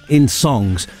in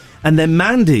songs, and then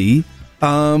Mandy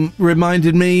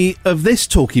reminded me of this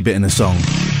talky bit in a song. So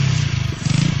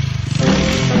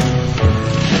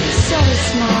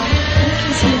small,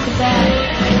 kissing goodbye.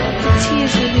 The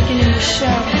tears were beginning to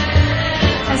show.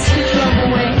 As he drove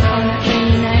away on that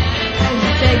rainy night, I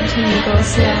begged him to go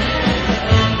slow.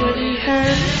 What he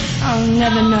heard, I'll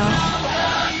never know.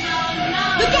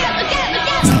 Look out, look out, look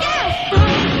out, look out!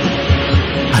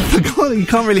 I forgot. You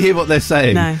can't really hear what they're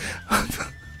saying. No.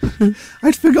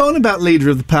 I'd forgotten about Leader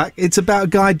of the Pack. It's about a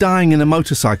guy dying in a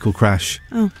motorcycle crash.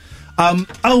 Oh.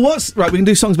 Right, we can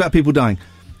do songs about people dying.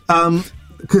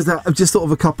 Because I've just thought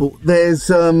of a couple. There's,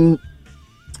 I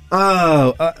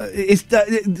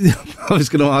was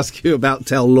going to ask you about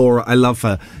Tell Laura I Love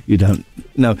Her. You don't.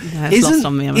 No. it's lost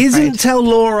on me, I'm afraid. Isn't Tell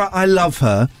Laura I Love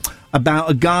Her about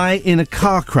a guy in a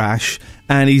car crash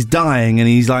and he's dying and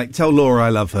he's like, tell Laura I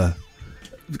love her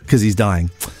because he's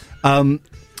dying. We'll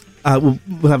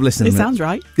have a listen. It sounds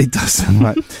right. It does sound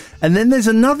right. And then there's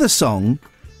another song,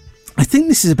 I think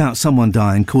this is about someone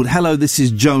dying, called Hello, This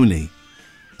Is Joni.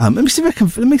 Let me see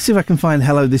if I can find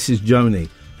Hello, This Is Joni,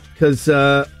 because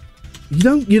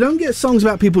you don't get songs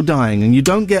about people dying, and you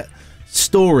don't get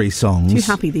story songs. Too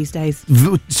happy these days.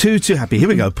 Too happy. Here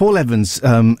we go. Paul Evans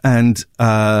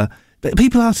but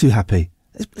people are too happy.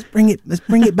 Let's bring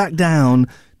it back down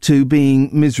to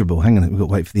being miserable. Hang on, we've got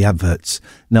to wait for the adverts.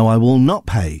 No, I will not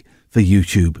pay for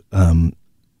YouTube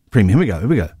Premium. Here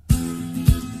we go.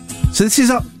 So this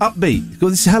is upbeat.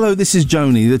 This is Hello, This Is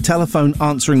Joni, the telephone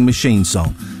answering machine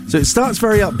song. So it starts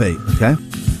very upbeat, okay?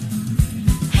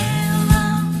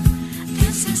 Hello,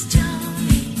 this is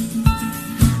Joni.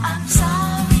 I'm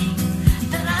sorry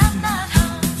that I'm not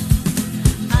home.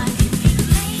 But if you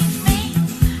leave me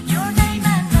your name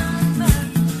and number,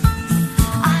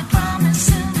 I promise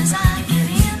soon as I get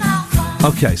in I'll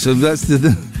phone. Okay, so that's the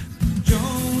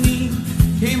Joni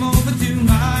came over to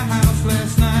my house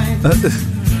last night. I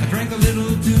drank a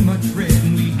little too much red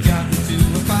and we got into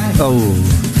a fight. Oh.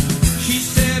 She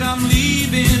said I'm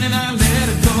leaving and I let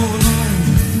her go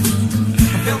alone.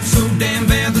 I felt so damn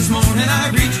bad this morning I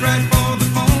reached right for the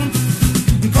phone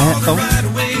and called her right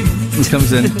away. It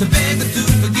comes in. To beg her to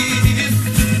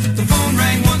forgive. The phone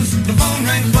rang once, the phone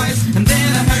rang twice, and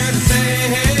then I heard her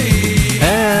say, hey.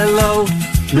 Hello.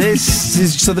 This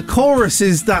is so the chorus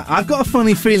is that. I've got a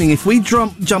funny feeling if we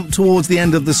jump towards the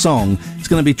end of the song, it's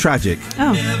going to be tragic.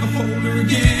 Oh.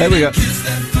 There we go.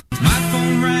 My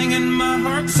phone rang and my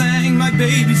heart sang. My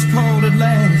baby's called at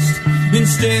last.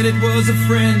 Instead, it was a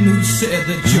friend who said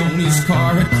that Joni's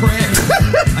car had crashed.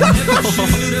 I never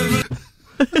should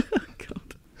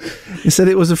have. He said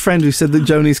it was a friend who said that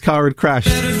Joni's car had crashed.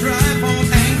 Better drive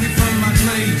home angry from my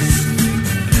place.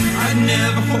 I'd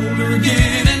never hold her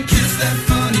again and kiss that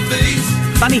funny face.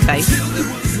 Funny face. Till there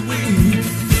was a way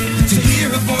to hear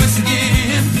her voice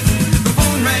again. The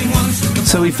phone rang once.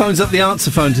 So he phones up the answer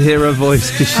phone to hear her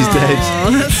voice because she's dead.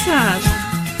 Oh, that's sad.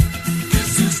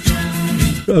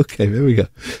 Okay, there we go.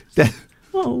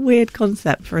 What a weird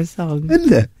concept for a song.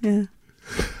 Isn't it? Yeah.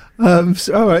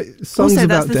 All right. Songs Also, about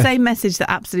that's the death. same message that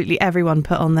absolutely everyone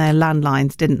put on their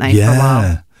landlines, didn't they? Yeah. For a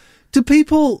while. Do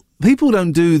people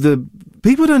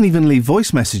don't even leave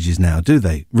voice messages now, do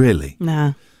they? Really?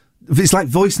 Nah. It's like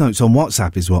voice notes on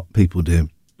WhatsApp is what people do.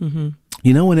 Mm-hmm.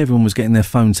 You know when everyone was getting their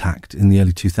phones hacked in the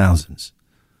early 2000s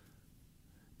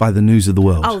by the News of the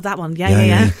World? Oh, that one. Yeah.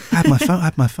 I had my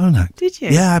phone hacked. Did you?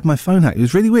 Yeah, I had my phone hacked. It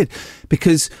was really weird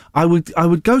because I would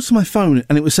go to my phone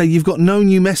and it would say you've got no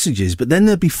new messages, but then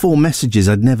there'd be 4 messages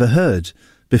I'd never heard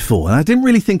before, and I didn't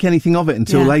really think anything of it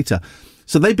until later.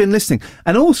 So they've been listening,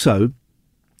 and also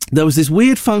there was this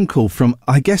weird phone call from,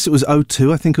 I guess it was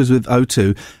O2. I think it was with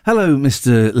O2. Hello,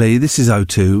 Mr. Lee. This is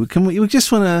O2. We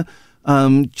just want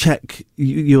to check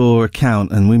your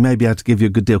account, and we may be able to give you a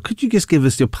good deal. Could you just give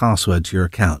us your password to your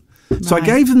account? Right. So I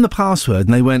gave them the password,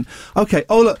 and they went, okay,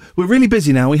 oh, look, we're really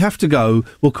busy now. We have to go.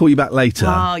 We'll call you back later.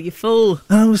 Oh, you fool.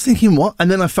 And I was thinking, what? And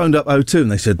then I phoned up O2,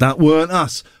 and they said, that weren't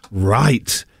us.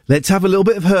 Right. Let's have a little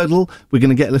bit of hurdle. We're going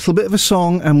to get a little bit of a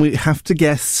song, and we have to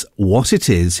guess what it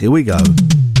is. Here we go.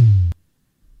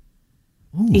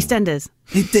 Ooh. EastEnders.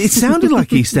 It sounded like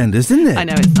EastEnders, didn't it? I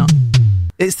know it's not.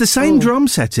 It's the same drum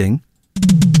setting.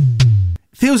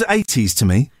 Feels 80s to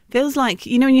me. Feels like,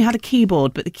 you know when you had a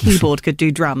keyboard, but the keyboard could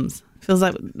do drums? Feels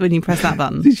like when you press that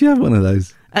button. Did you have one of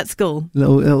those? At school.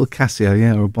 Little Casio,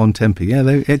 yeah, or a Bon Tempi. Yeah,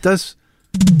 it does.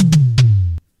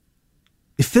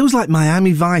 It feels like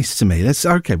Miami Vice to me. We'll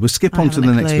skip on to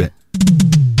the next bit.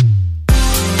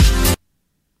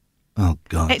 Oh,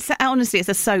 God. Honestly, it's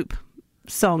a soap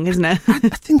song, isn't it? I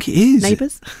think it is.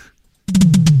 Neighbours?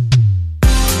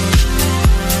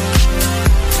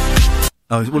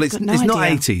 Oh, well, it's not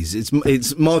 80s.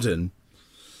 It's modern.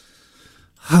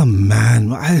 Oh,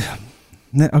 man.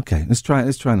 Okay, let's try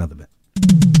another bit.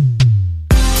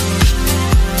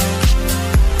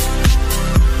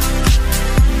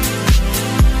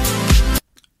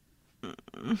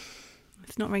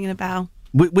 It's not ringing a bell.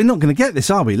 We're not going to get this,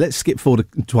 are we? Let's skip forward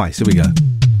twice. Here we go.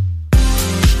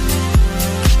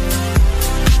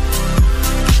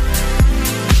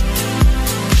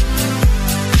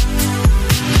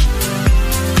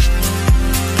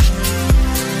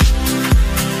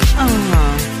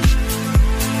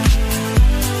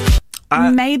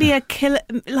 Maybe a killer.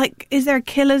 Like, is there a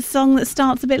Killers song that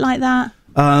starts a bit like that?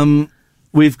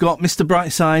 We've got Mr.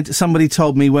 Brightside. Somebody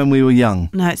told me when we were young.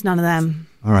 No, it's none of them.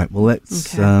 All right. Well,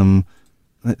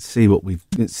 let's see what we've.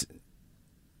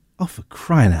 Oh, for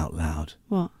crying out loud!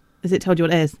 What? Has it told you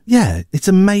what it is? Yeah, it's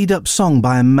a made-up song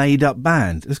by a made-up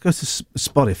band. Let's go to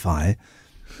Spotify.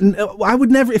 I would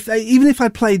never, even if I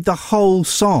played the whole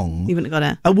song, you wouldn't have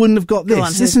got it. I wouldn't have got this. Go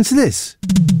on, Listen to this.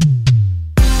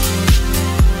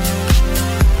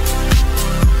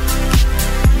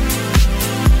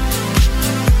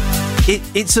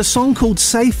 It's a song called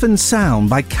Safe and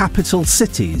Sound by Capital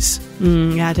Cities.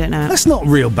 Yeah, I don't know. That's not a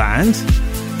real band.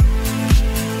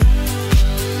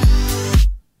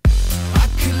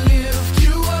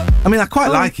 I mean, I quite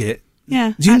like it.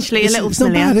 Yeah, actually, a little it's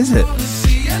familiar. Not bad, is it?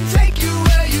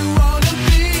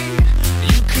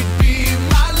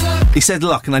 He said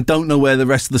luck, and I don't know where the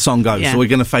rest of the song goes, so we're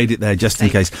going to fade it there just in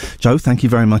case. Joe, thank you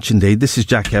very much indeed. This is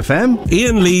Jack FM.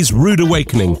 Ian Lee's Rude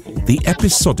Awakening, the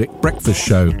episodic breakfast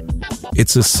show.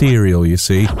 It's a serial, you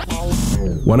see.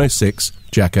 106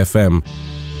 Jack FM.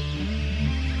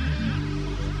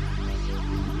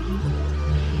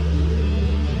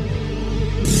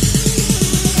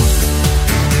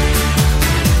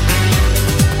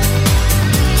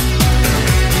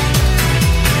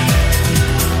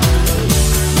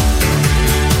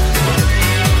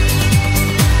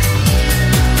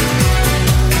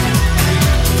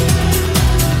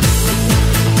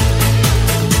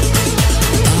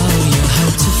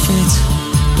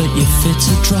 Fit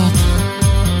to drop.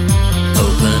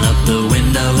 Open up the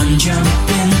window and jump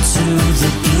into the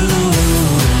blue.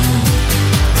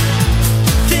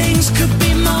 Things could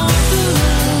be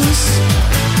marvelous.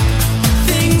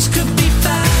 Things could be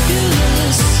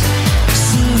fabulous.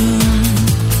 Soon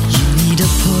you need a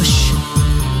push.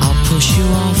 I'll push you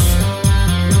off.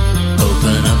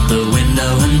 Open up the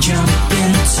window and jump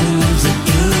into the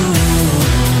blue.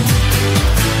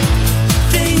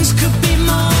 Things could be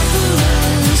marvelous.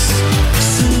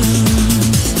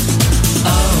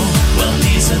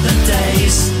 These are the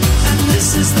days, and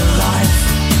this is the life.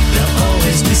 There'll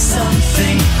always be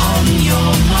something on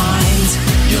your mind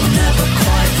you'll never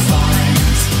quite find.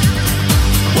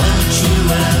 Won't you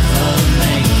ever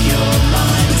make your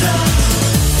mind up?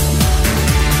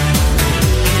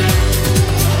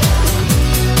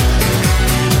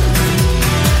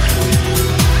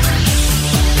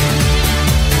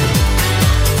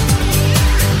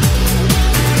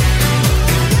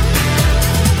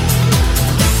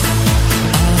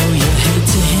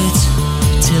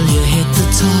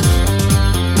 Top.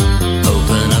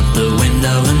 Open up the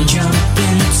window and jump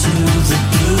into the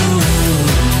blue.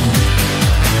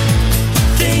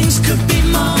 Things could be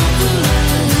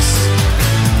marvelous.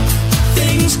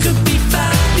 Things could be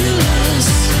fabulous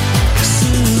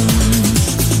soon.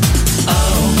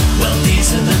 Oh, well,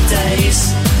 these are the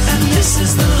days, and this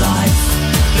is the life.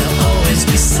 There'll always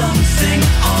be something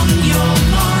on your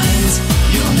mind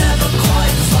you'll never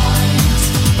quite find.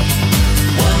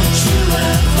 Won't you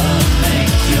ever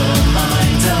make your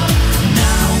mind up?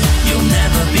 Now you'll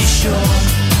never be sure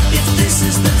if this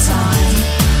is the time,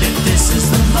 if this is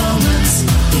the moment,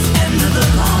 the end of the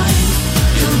line.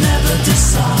 You'll never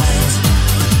decide.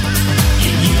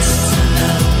 You used to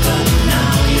know, but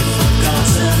now you've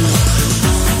forgotten.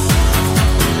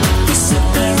 You sit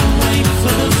there and wait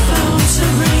for the phone to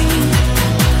ring.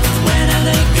 When are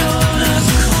they gonna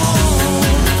call?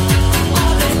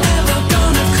 Are they ever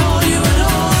gonna call you at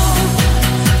all?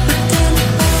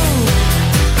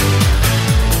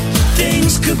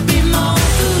 Things could be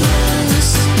marvelous.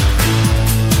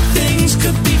 Things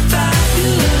could be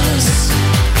fabulous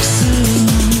soon.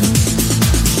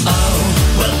 Oh,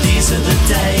 well, these are the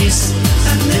days,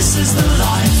 and this is the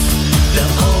life.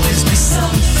 There'll always be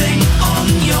something on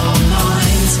your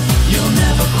mind you'll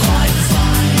never quite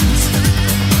find.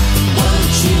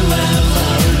 Won't you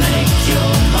ever make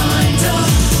your mind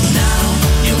up? Now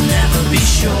you'll never be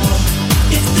sure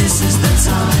if this is the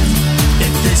time,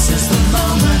 if this is the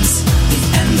moment, the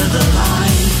end of the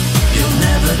line. You'll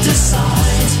never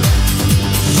decide.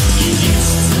 You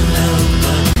used to know,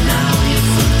 but now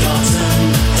you've forgotten.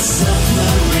 A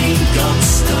submarine got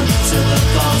stuck to the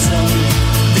bottom.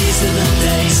 These are the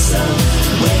days, so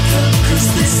wake up, 'cause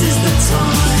this is the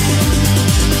time.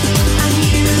 And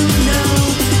you know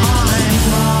I'm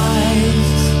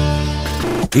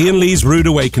right. Ian Lee's Rude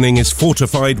Awakening is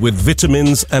fortified with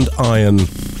vitamins and iron.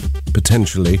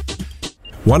 Potentially.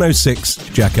 106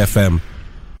 Jack FM.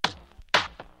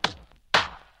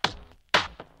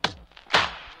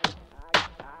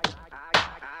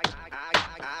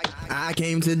 I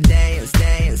came to dance,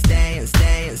 dance, dance,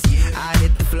 dance. I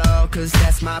hit the floor, cause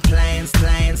that's my plans.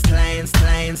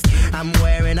 I'm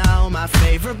wearing all my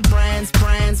favorite brands.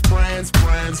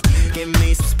 Give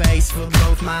me some space for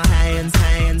both my hands.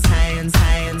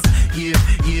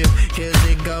 Yeah, cause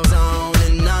it goes on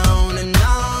and on and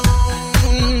on.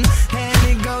 And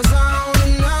it goes on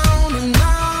and on and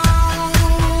on.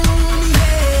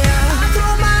 Yeah, I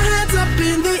throw my hands up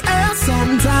in the air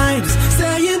sometimes,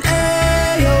 saying,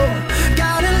 ayo,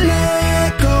 gotta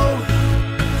let go.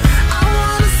 I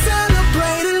wanna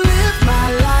celebrate and live my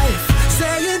life,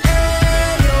 saying,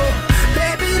 ayo,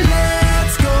 baby,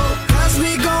 let's go. Cause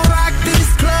we gon' rock this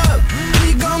club,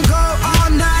 we gon' go all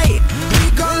night, we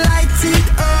gon' light it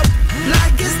up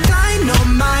like it's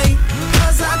dynamite.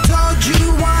 Cause I told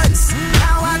you once,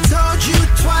 now I told you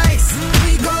twice,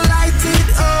 we gon' light it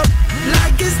up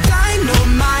like it's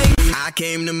dynamite. I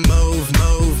came to move.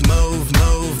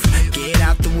 Get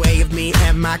out the way of me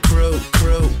and my crew.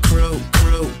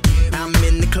 I'm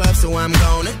in the club, so I'm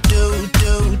gonna do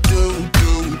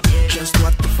just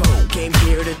what the folk came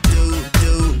here to do.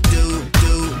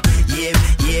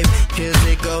 Yeah, cause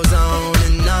it goes on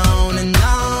and on and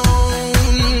on.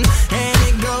 And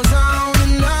it goes on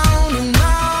and on and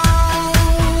on.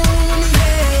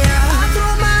 Yeah, I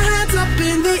throw my hands up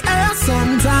in the air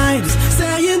sometimes,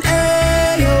 saying,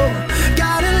 ayo,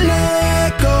 gotta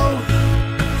let go.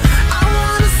 I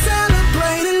wanna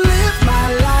celebrate and live my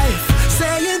life,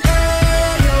 saying,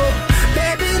 ayo,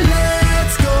 baby,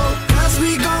 let's go. Cause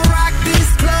we gon' rock this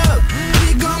club,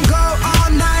 we gon' go all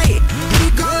night, we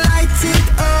gon' light it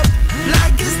up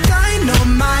like it's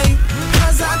dynamite.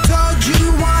 Cause I told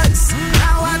you once,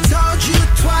 now I told you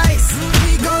twice,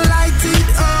 we gon' light it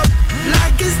up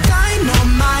like it's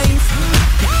dynamite.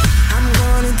 I'm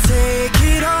gonna take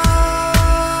it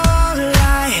all,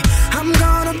 I'm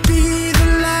gonna be the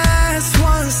last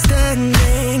one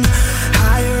standing,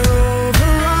 higher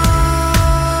overall,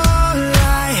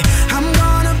 I'm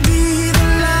gonna be the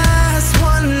last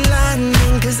one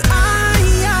landing. Cause I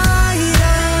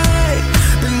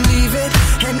believe it,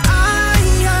 and I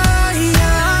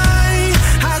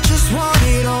just want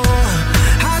it all,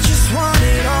 I just want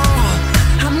it all.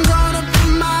 I'm gonna put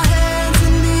my hands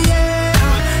in the air,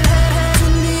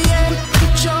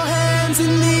 put your hands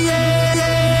in the air.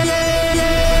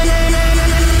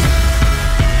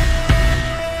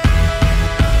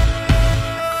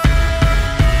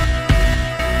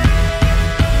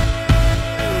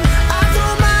 I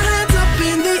throw my hands up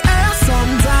in the air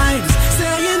sometimes,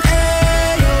 saying,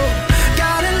 ayo,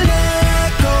 gotta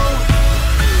let go.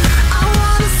 I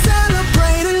wanna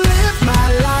celebrate and live my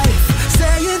life,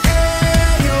 saying,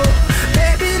 ayo,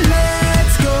 baby,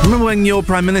 let's go. Remember when your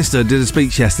Prime Minister did a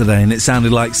speech yesterday and it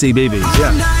sounded like CBeebies?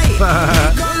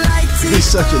 He's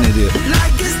such an idiot.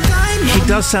 He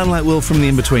does sound like Will from The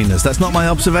Inbetweeners. That's not my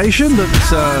observation, but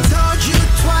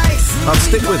I'll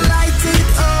stick with it.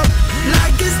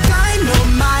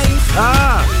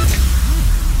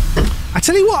 I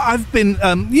tell you what, I've been,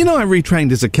 I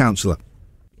retrained as a counsellor.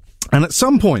 And at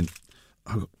some point,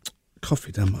 I've got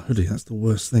coffee down my hoodie. That's the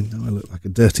worst thing. Now I look like a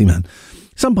dirty man.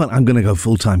 At some point, I'm going to go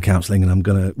full-time counselling and I'm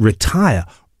going to retire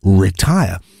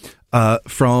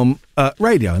from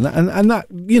radio. And that,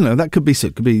 that could be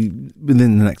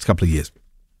within the next couple of years.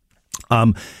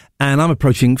 And I'm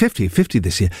approaching 50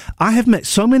 this year. I have met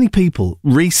so many people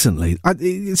recently,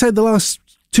 say the last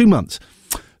 2 months,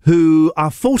 who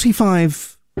are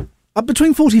 45,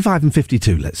 between 45 and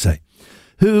 52, let's say,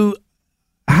 who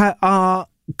are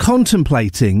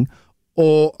contemplating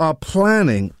or are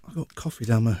planning, I've got coffee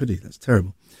down my hoodie, that's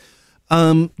terrible,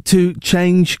 to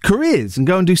change careers and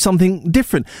go and do something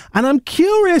different. And I'm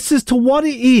curious as to what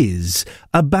it is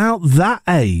about that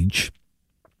age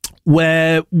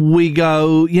where we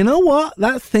go, you know what,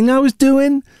 that thing I was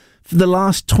doing for the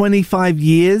last 25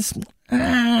 years,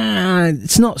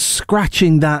 it's not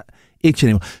scratching that itch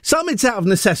anymore. Some it's out of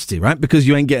necessity, right? Because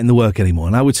you ain't getting the work anymore.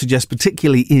 And I would suggest,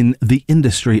 particularly in the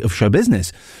industry of show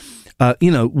business,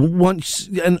 once,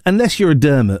 unless you're a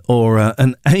Dermot or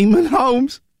an Eamon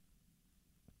Holmes,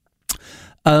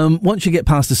 once you get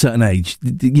past a certain age,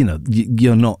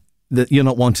 you're not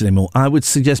wanted anymore. I would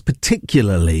suggest,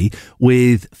 particularly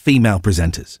with female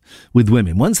presenters, with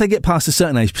women, once they get past a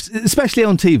certain age, especially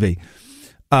on TV,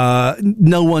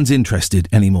 no one's interested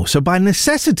anymore. So by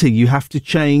necessity, you have to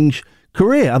change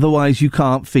career. Otherwise, you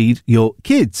can't feed your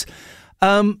kids.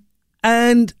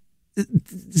 And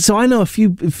so I know a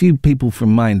few people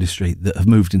from my industry that have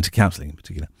moved into counselling in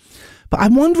particular. But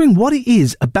I'm wondering what it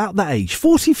is about that age,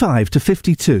 45 to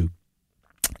 52.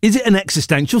 Is it an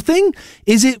existential thing?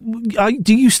 Is it?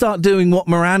 Do you start doing what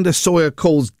Miranda Sawyer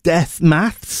calls death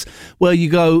maths, where you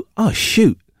go, oh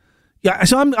shoot, yeah.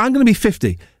 So I'm going to be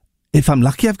 50. If I'm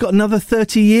lucky, I've got another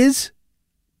 30 years.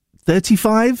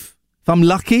 35, if I'm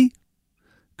lucky.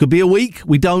 Could be a week,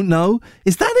 we don't know.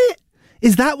 Is that it?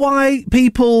 Is that why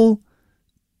people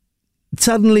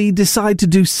suddenly decide to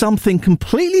do something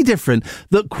completely different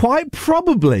that quite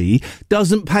probably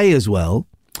doesn't pay as well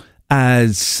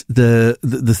as the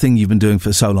thing you've been doing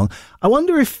for so long? I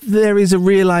wonder if there is a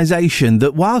realisation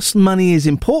that whilst money is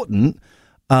important,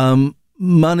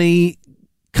 money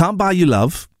can't buy you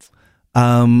love.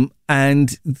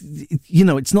 And, you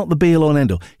know, it's not the be-all and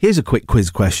end-all. Here's a quick quiz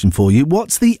question for you.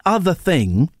 What's the other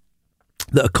thing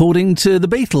that, according to the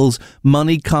Beatles,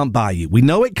 money can't buy you? We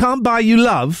know it can't buy you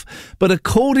love, but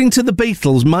according to the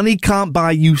Beatles, money can't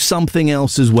buy you something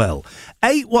else as well.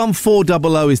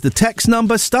 81400 is the text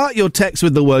number. Start your text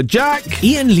with the word Jack.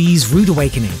 Ian Lee's Rude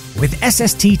Awakening with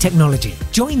SST Technology.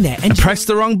 Join their... And press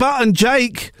the wrong button,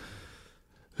 Jake,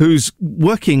 who's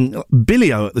working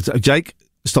Billio at the... Jake...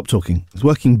 Stop talking. He's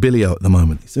working Billio at the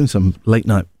moment. He's doing some late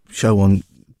night show on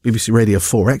BBC Radio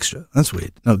 4 Extra. That's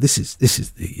weird. No, this is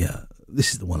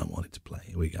the one I wanted to play.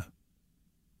 Here we go.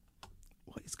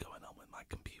 What is going on with my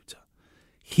computer?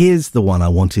 Here's the one I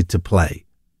wanted to play.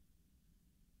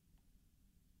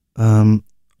 Oh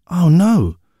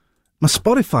no, my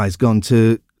Spotify's gone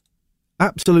to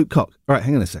absolute cock. All right,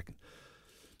 hang on a second.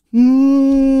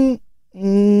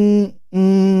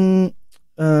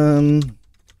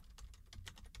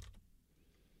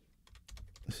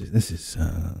 This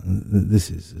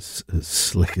is as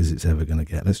slick as it's ever going to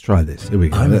get. Let's try this. Here we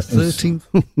go. I'm a 13.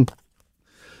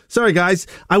 Sorry, guys.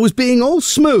 I was being all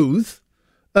smooth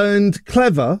and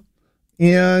clever,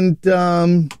 and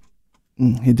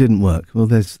it didn't work. Well,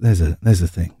 there's a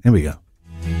thing. Here we go.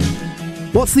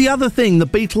 What's the other thing the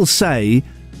Beatles say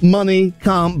money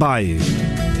can't buy you?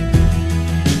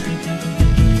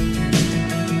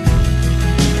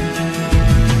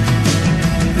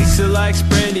 Lisa likes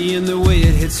brandy and the way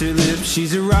it hits her lips.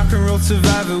 She's a rock and roll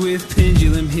survivor with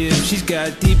pendulum hips. She's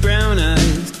got deep brown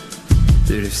eyes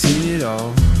that have seen it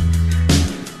all.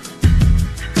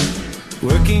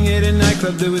 Working at a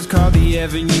nightclub that was called the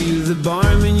Avenue. The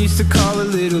barman used to call her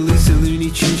Little Lisa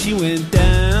Looney Tunes. She went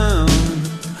down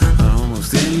on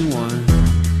almost anyone.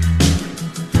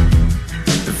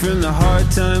 From the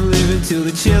hard time living till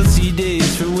the Chelsea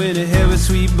days. From when her hair was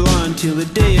sweet blonde till the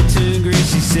day it turned grey.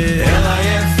 She said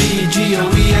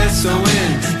Lifegoeson.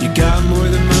 You got more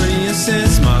than money and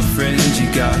sense, my friend. You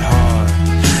got heart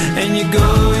and you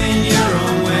go in your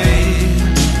own way.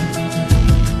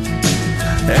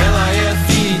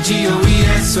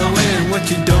 Lifegoeson. What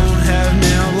you don't have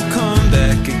now will come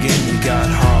back again. You got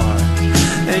heart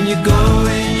and you go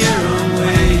in your own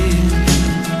way.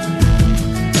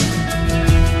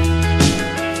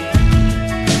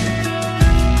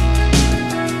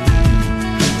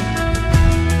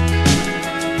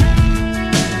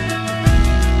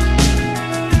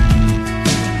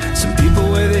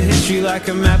 Like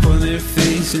a map on their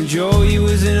face. And Joey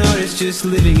was an artist just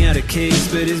living out a case.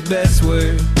 But his best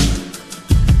work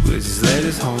was his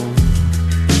letters home.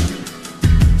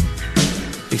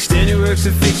 Extended works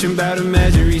of fiction about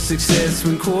imaginary success.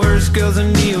 When chorus girls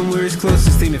and neon were his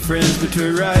closest thing to friends. But to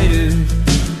a writer,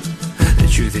 the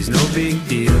truth is no big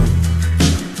deal.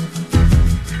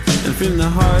 And from the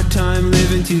hard time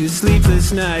living to the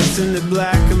sleepless nights and the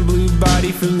black and blue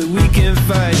body from the weekend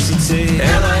fights, he'd say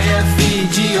Lifegoeson.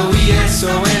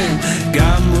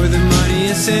 Got more than money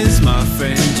and sense, my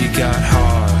friend. You got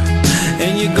heart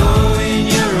and you go in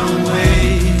your own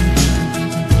way.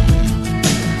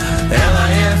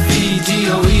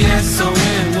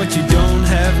 Lifegoeson. What you don't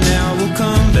have now will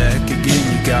come back again.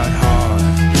 You got heart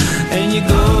and you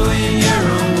go in your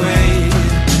own way.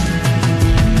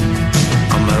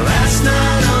 On my last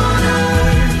night on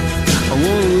earth, I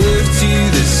won't look to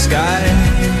the sky.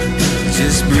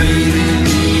 Just breathe in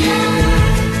the air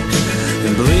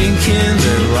and blink in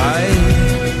the light.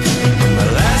 On my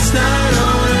last night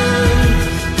on earth,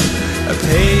 I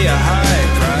pay a high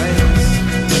price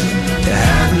to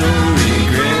have no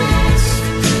regrets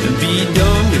and be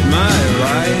done with my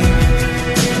life.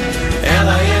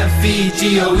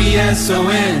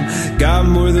 Lifegoeson. Got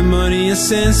more than money and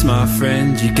sense, my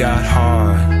friend. You got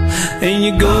heart and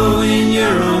you go in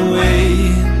your own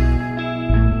way.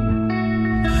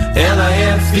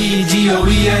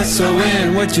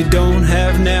 Lifegoeson. What you don't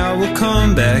have now will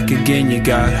come back again. You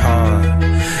got heart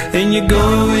and you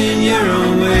go in your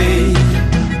own way.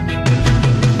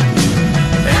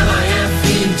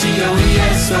 Lifegoeson.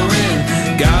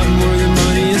 Got more than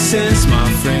money and sense, my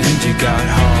friend. You got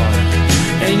heart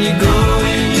and you go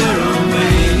in your own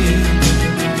way.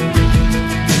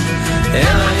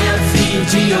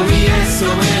 Lifegoeson.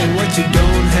 What you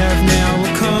don't have now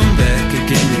will come back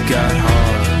again. You got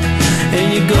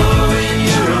you're going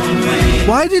your own way.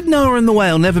 Why did Noah and the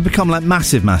Whale never become like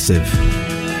massive?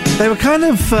 They were kind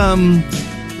of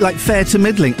like fair to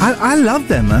middling. I love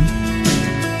them,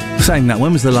 man. Saying that,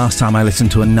 when was the last time I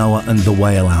listened to a Noah and the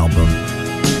Whale album?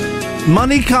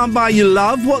 Money can't buy you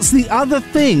love. What's the other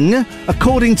thing,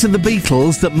 according to the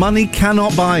Beatles, that money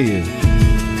cannot buy you?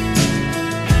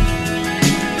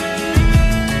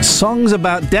 Songs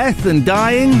about death and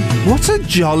dying. What a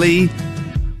jolly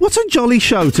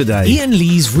show today. Ian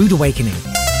Lee's Rude Awakening.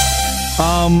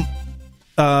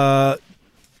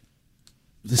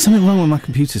 There's something wrong with my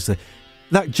computer today.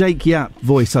 That Jake Yap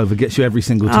voiceover gets you every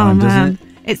single time, doesn't it?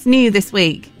 It's new this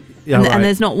week. Yeah, and, right. and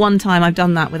there's not one time I've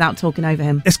done that without talking over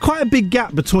him. It's quite a big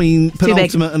gap between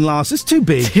penultimate and last. It's too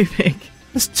big. Too big.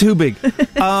 It's too big.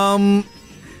 I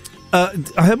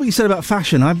heard what you said about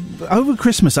fashion. Over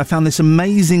Christmas, I found this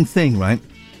amazing thing, right?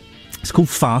 It's called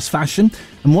fast fashion.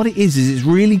 And what it is it's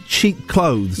really cheap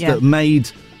clothes that are made,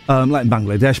 like in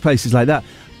Bangladesh, places like that.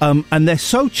 And they're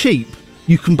so cheap,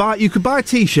 you could buy a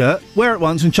T-shirt, wear it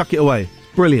once and chuck it away.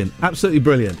 Brilliant. Absolutely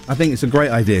brilliant. I think it's a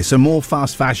great idea. So more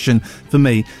fast fashion for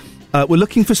me. We're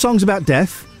looking for songs about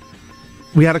death.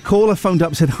 We had a caller phoned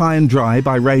up, said High and Dry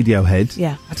by Radiohead.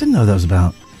 Yeah. I didn't know that was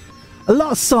about. A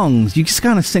lot of songs you just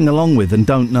kind of sing along with and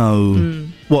don't know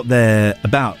what they're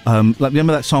about. Like,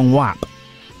 remember that song WAP?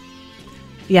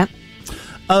 Yeah.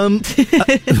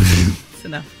 It's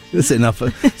enough. It's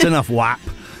enough WAP.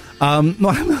 I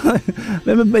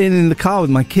remember being in the car with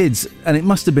my kids, and it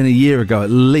must have been a year ago at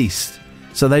least.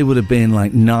 So they would have been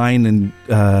like 9 and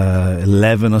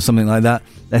 11 or something like that.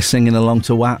 They're singing along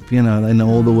to WAP, they know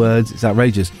all the words. It's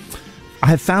outrageous. I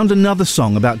have found another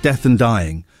song about death and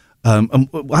dying. And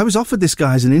I was offered this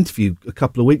guy as an interview a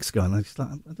couple of weeks ago, and I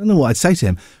don't know what I'd say to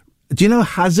him. Do you know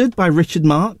Hazard by Richard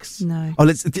Marx? No. Oh,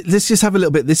 let's just have a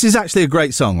little bit. This is actually a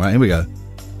great song, right? Here we go.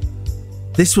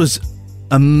 This was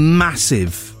a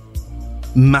massive,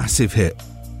 massive hit.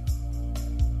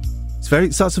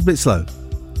 It starts a bit slow.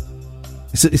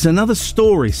 It's another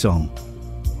story song.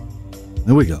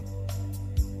 There we go.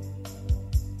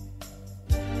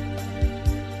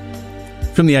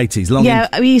 From the 80s.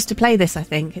 We used to play this, I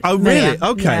think. It's really? familiar.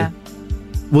 Okay. Yeah.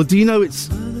 Well, do you know it's...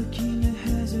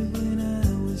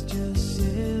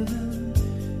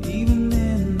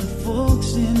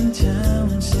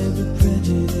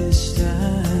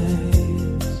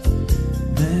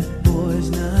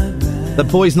 That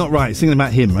boy's not right. Singing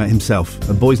about him, right? Himself.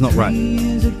 The boy's not right.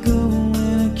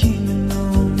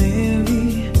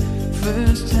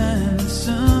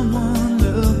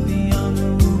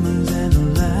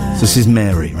 So this is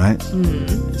Mary, right?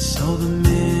 So the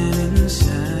man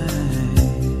inside,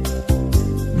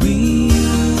 we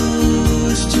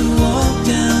used to walk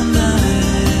down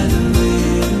that river.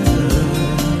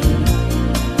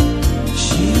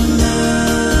 She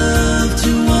loved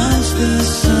to watch the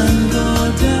sun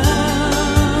go down.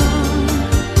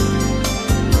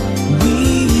 We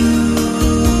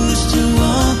used to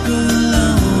walk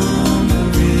along the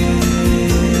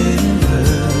river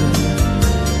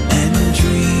and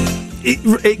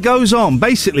dream. It goes on.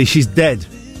 Basically, she's dead.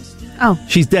 Oh.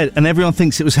 She's dead, and everyone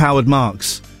thinks it was Howard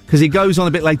Marks. Because he goes on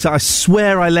a bit later, I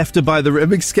swear I left her by the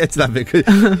river. I'm scared to that bit, because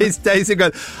it's days ago.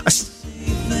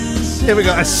 Here we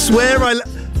go. I swear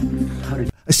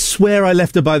I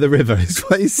left her by the river, is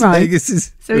what he's saying. This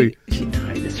is... So she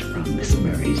tied this from Miss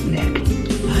Mary's neck.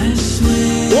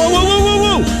 Whoa, whoa, whoa,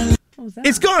 whoa, whoa!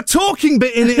 It's got a talking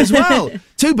bit in it as well.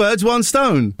 2 birds, 1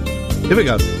 stone. Here we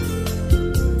go.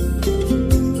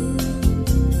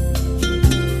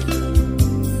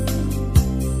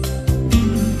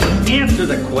 Answer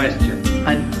the question.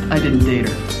 I didn't date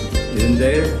her. You didn't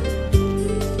date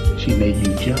her? She made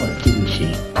you jealous, didn't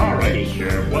she? All right,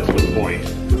 Sheriff, what's the point?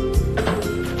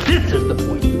 This is the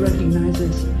point. You recognize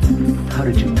this? How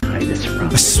did you tie this from?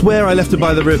 I swear I left her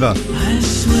by the river. I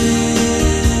swear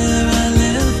I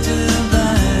left her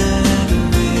by the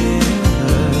river.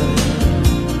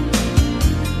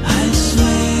 I swear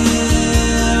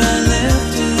I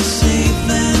left her safe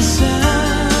and sound.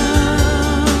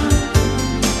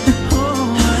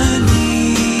 Oh, I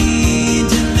need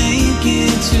to make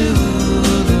it to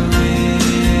the river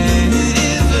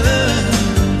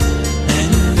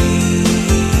and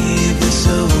leave this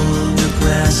old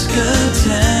Nebraska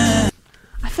town.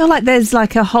 I feel like there's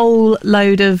like a whole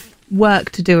load of work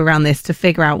to do around this to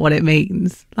figure out what it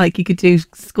means. Like you could do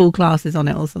school classes on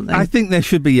it or something. I think there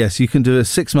should be, yes. You can do a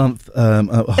 6-month, a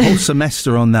whole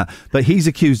semester on that. But he's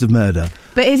accused of murder.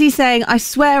 But is he saying, I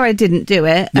swear I didn't do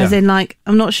it? As Yeah. in, like,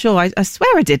 I'm not sure. I swear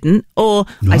I didn't. Or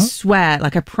I What? swear,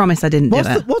 like, I promise I didn't do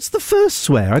it. What's the first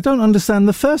swear? I don't understand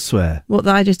the first swear. What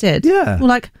that I just did? Yeah. Well,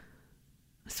 like,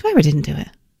 I swear I didn't do it.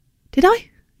 Did I?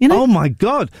 You know? Oh my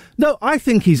God! No, I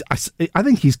think he's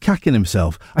cacking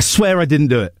himself. I swear I didn't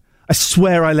do it. I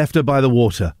swear I left her by the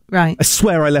water. Right. I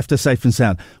swear I left her safe and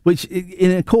sound. Which,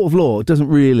 in a court of law, doesn't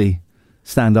really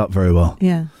stand up very well.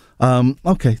 Yeah.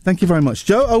 Okay, thank you very much,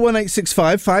 Joe.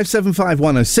 01865 575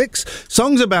 106.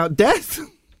 Songs about death.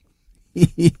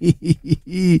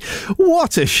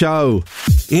 What a show!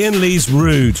 Ian Lee's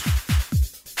Rude.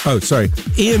 Oh, sorry.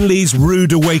 Ian Lee's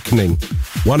Rude Awakening.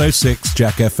 106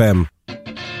 Jack FM.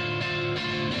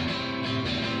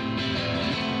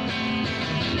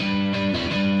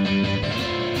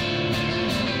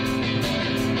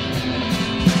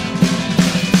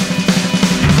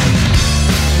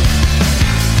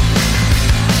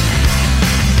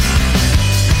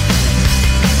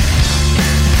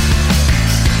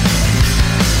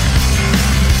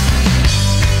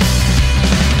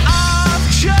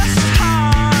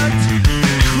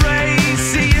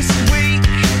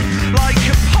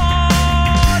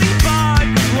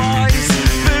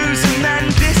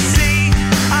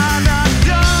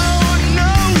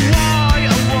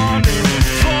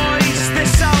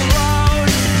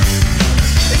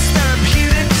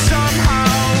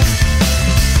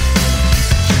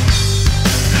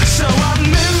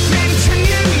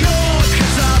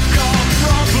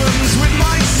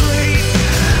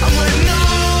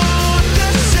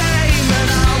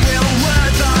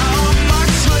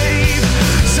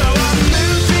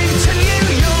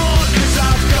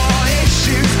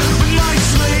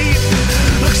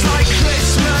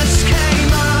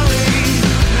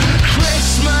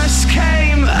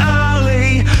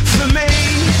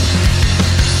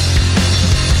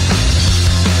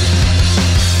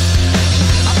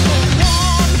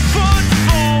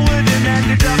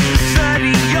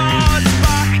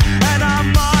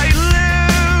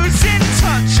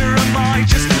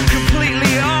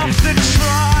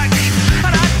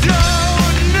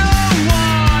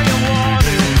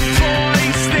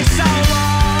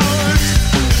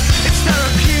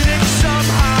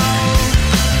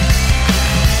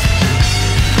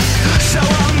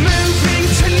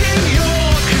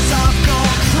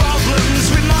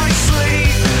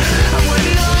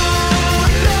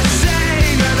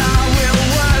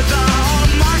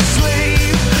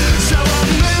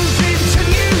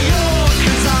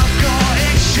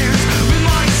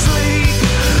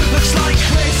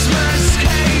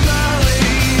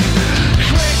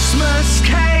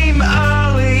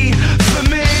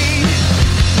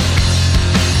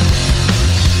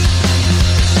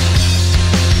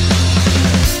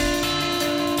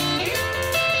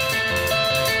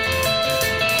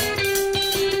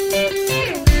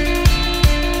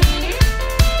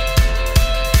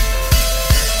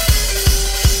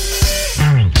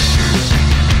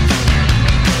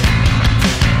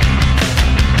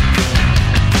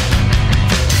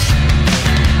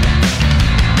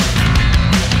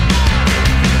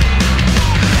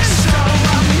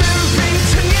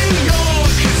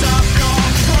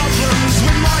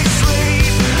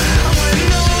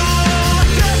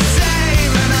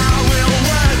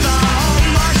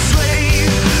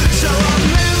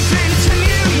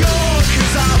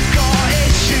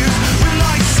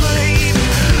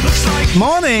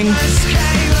 Morning.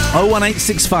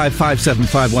 01865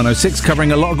 575 106,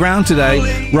 covering a lot of ground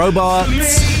today.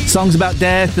 Robots, songs about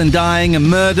death and dying and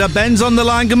murder. Ben's on the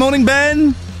line. Good morning,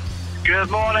 Ben.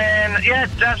 Good morning. Yeah,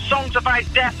 songs about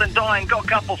death and dying. Got a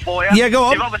couple for you. Yeah, go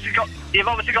on. You've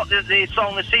obviously got the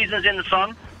song "The Seasons in the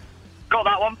Sun." Got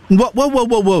that one?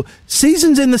 Whoa.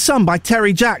 Seasons in the Sun by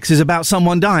Terry Jacks is about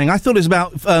someone dying. I thought it was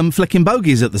about flicking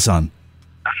bogies at the sun.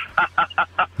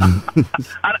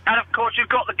 and of course, you've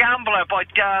got The Gambler by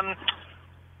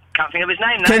can't think of his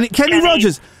name now. Kenny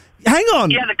Rogers. Hang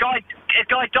on. Yeah, the guy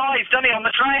dies, doesn't he, on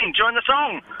the train during the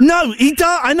song? No, he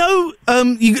died. I know.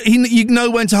 You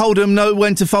know when to hold him, know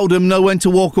when to fold him, know when to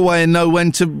walk away, and know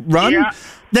when to run. Yeah.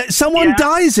 Someone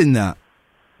dies in that.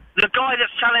 The guy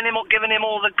that's telling him or giving him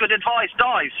all the good advice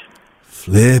dies.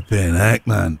 Flipping heck,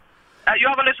 man. You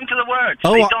haven't listened to the words.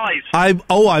 He dies.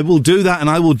 I will do that, and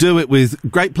I will do it with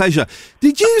great pleasure.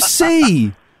 Did you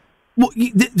see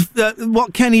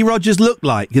what Kenny Rogers looked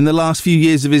like in the last few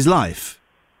years of his life?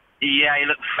 Yeah, he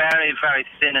looked very, very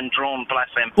thin and drawn, bless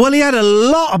him. Well, he had a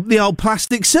lot of the old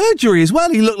plastic surgery as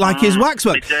well. He looked like his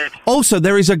waxwork. He did. Also,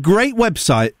 there is a great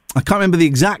website. I can't remember the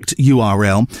exact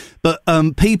URL, but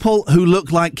people who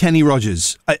look like Kenny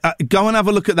Rogers. Go and have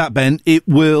a look at that, Ben. It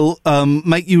will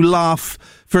make you laugh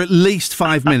for at least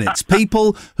 5 minutes.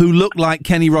 People who look like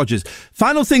Kenny Rogers.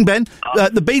 Final thing, Ben.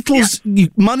 The Beatles,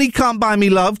 money can't buy me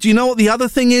love. Do you know what the other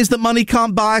thing is that money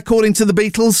can't buy, according to the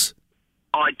Beatles?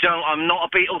 I don't. I'm not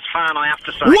a Beatles fan, I have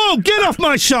to say. Whoa, get off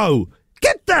my show!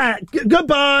 Get that!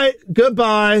 Goodbye!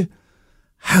 Goodbye!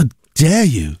 How dare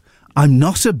you? I'm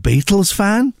not a Beatles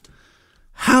fan.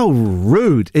 How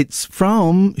rude. It's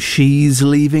from She's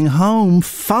Leaving Home.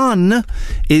 Fun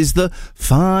is the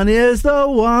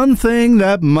one thing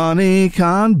that money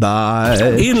can't buy.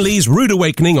 Ian Lee's Rude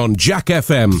Awakening on Jack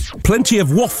FM. Plenty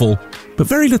of waffle, but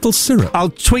very little syrup. I'll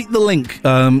tweet the link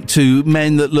to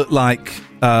men that look like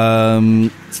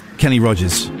Kenny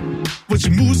Rogers. But she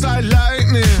moves like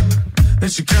lightning,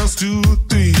 and she counts to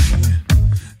 3.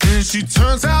 And she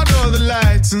turns out all the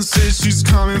lights and says she's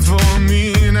coming for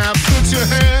me. Now put your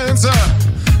hands up,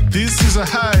 this is a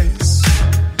heist.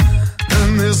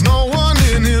 And there's no one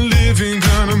in here living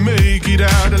gonna make it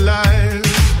out alive.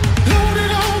 Load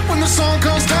it up when the sun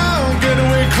comes down,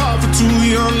 getaway car for 2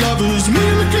 young lovers. Me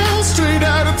and the girl straight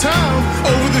out of town,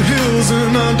 over the hills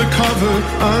and undercover,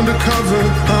 undercover,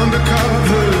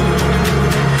 undercover.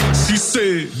 She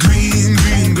said, green,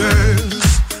 green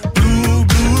girls, blue,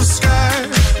 blue sky.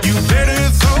 You better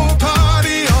throw a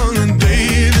party on the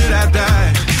day that I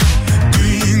die.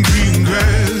 Green, green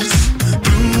grass,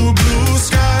 blue, blue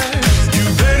sky. You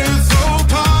better throw a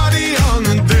party on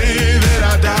the day that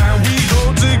I die. We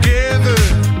go together,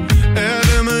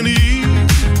 Adam and Eve.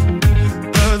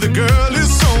 But the girl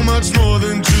is so much more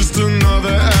than just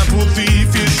another apple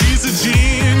thief. Yeah, she's a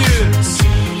genius.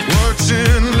 Watch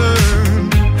and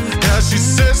learn. How she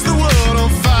sets the world on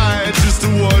fire just to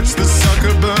watch the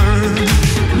sucker burn.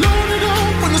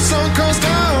 When the sun comes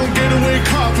down, getaway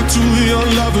car for 2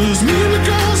 young lovers. Me and the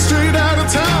girl straight out of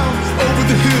town, over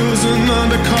the hills and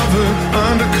undercover,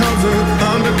 undercover,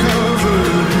 undercover.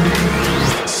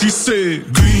 She said,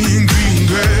 green, green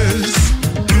grass,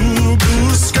 blue,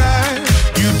 blue sky.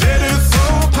 You better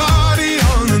throw a party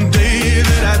on the day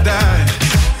that I die.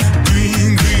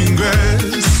 Green, green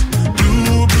grass,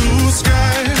 blue, blue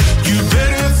sky. You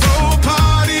better throw a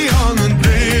party on the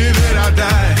day that I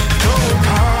die. Throw a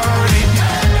party.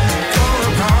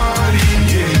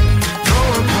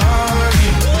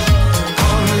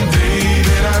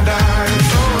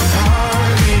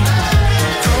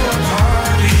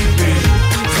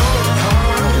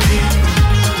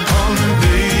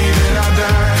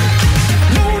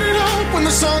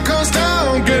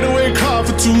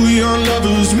 Young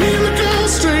lovers, me and the girl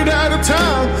straight out of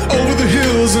town, over the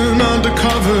hills and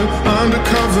undercover,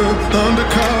 undercover,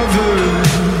 undercover.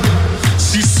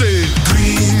 She said,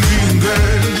 green, green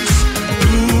grass,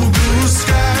 blue, blue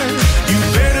sky. You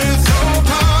better throw a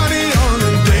party on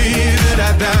the day that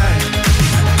I die.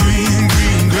 Green,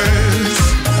 green grass,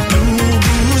 blue,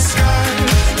 blue sky.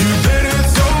 You better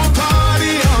throw a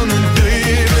party on the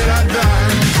day that I die.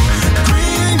 Green,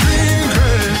 green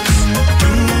grass,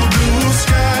 blue, blue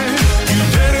sky.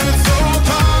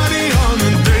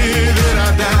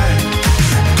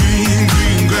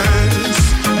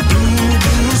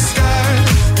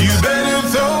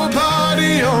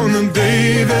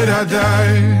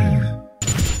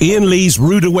 Ian Lee's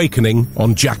Rude Awakening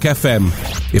on Jack FM.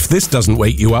 If this doesn't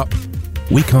wake you up,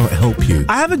 we can't help you.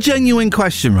 I have a genuine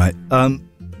question, right?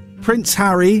 Prince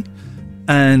Harry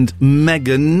and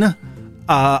Meghan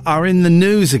are in the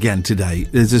news again today.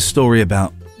 There's a story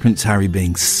about Prince Harry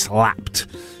being slapped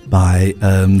by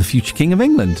the future King of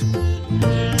England.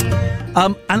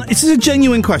 And this is a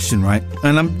genuine question, right?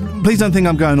 And please don't think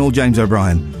I'm going all James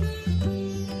O'Brien,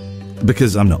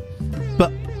 because I'm not.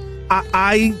 But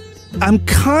I'm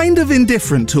kind of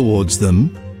indifferent towards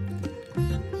them,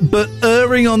 but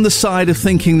erring on the side of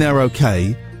thinking they're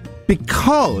okay,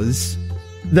 because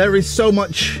there is so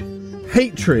much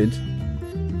hatred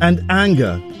and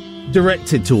anger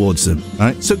directed towards them,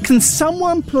 right? So can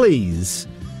someone please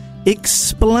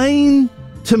explain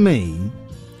to me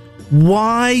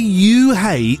why you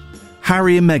hate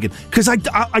Harry and Meghan? Because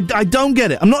I don't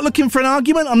get it. I'm not looking for an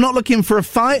argument. I'm not looking for a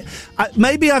fight.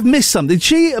 Maybe I've missed something. Did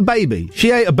she eat a baby? She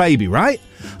ate a baby, right?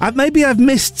 Maybe I've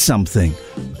missed something.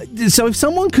 So if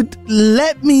someone could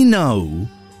let me know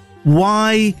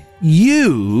why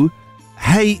you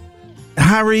hate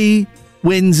Harry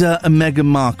Windsor and Meghan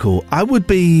Markle, I would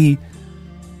be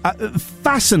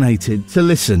fascinated to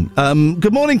listen.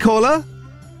 Good morning, caller.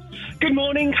 Good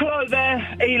morning. Hello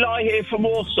there. Eli here from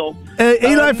Warsaw.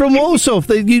 Eli from Warsaw.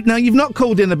 Now, you've not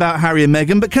called in about Harry and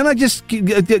Meghan, but can I just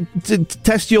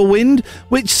test your wind?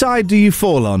 Which side do you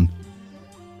fall on?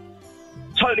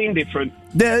 Totally indifferent.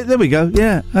 There we go.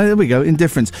 Yeah, there we go.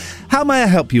 Indifference. How may I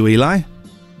help you, Eli?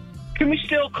 Can we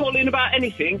still call in about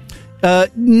anything?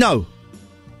 No.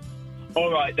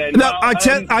 All right then. No, well,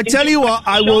 I tell you what.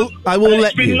 I will let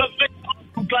it's been you. Lovely.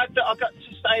 I'm glad that I got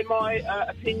to say my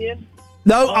opinion.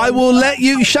 No, I will let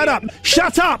you. Shut up!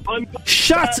 Shut up!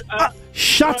 Shut up!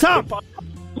 Shut up!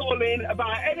 call in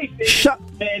about anything,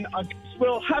 then I guess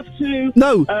we'll have to...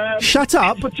 No, shut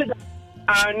up. For today,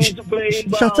 and we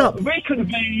will Shut up.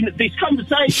 reconvene this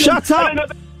conversation. Shut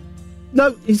up.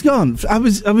 No, he's gone. I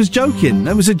was joking.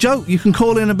 That was a joke. You can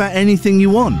call in about anything you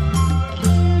want.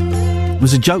 It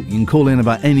was a joke. You can call in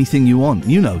about anything you want.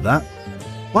 You know that.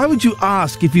 Why would you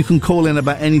ask if you can call in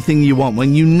about anything you want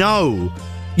when you know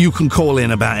you can call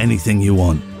in about anything you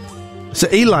want? So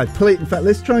Eli, please, in fact,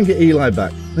 let's try and get Eli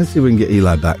back. Let's see if we can get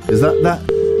Eli back. Because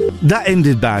that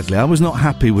ended badly. I was not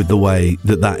happy with the way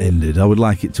that ended. I would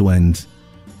like it to end.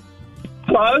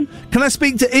 Hello? Can I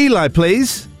speak to Eli,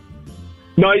 please?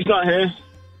 No, he's not here.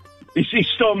 He's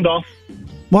stormed off.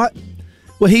 What?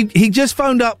 Well, he just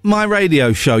phoned up my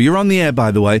radio show. You're on the air,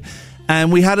 by the way.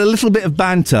 And we had a little bit of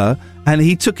banter, and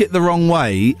he took it the wrong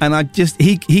way, and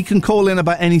he can call in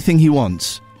about anything he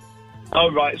wants. Oh,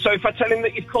 right. So if I tell him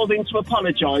that you've called in to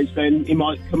apologise, then he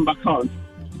might come back on.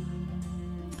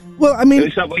 Well, I mean...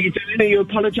 Is that what you're doing? Are you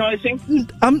apologising?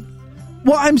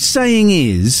 What I'm saying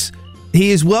is,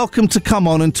 he is welcome to come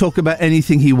on and talk about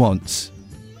anything he wants.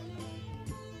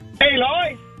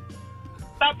 Eli,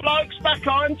 that bloke's back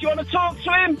on. Do you want to talk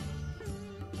to him?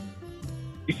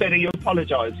 He said, are you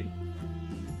apologising?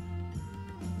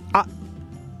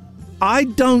 I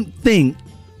don't think...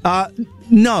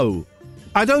 no.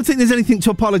 I don't think there's anything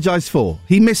to apologise for.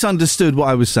 He misunderstood what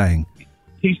I was saying.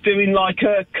 He's doing like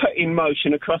a cutting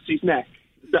motion across his neck.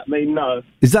 Does that mean no?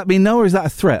 Does that mean no, or is that a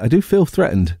threat? I do feel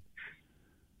threatened.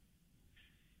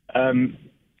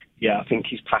 Yeah, I think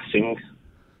he's passing.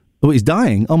 Oh, he's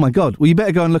dying? Oh, my God. Well, you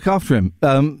better go and look after him.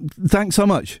 Thanks so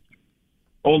much.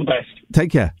 All the best.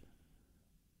 Take care.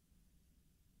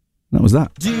 That was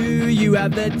that. Do you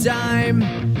have the time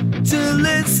to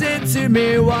listen to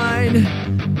me whine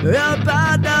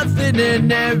about nothing and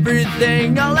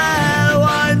everything all at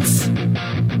once?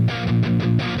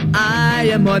 I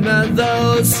am one of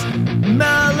those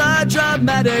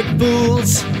melodramatic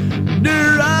fools,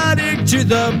 neurotic to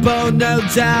the bone, no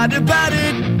doubt about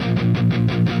it.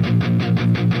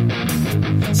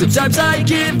 Sometimes I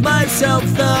give myself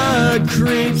the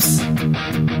creeps.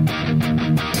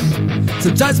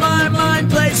 Sometimes my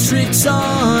mind plays tricks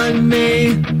on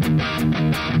me.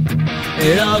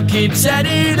 It all keeps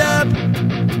adding up.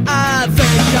 I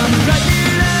think I'm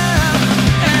cracking up.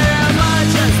 Am I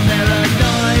just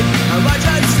paranoid? Am I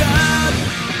just up?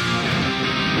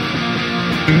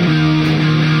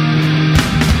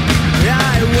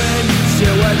 I went to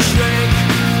a shrink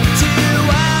to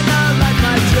analyze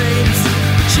my dreams.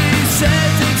 She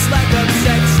says it's like a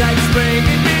sex that's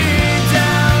bringing me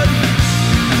down.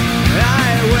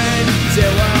 I went to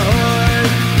a whore.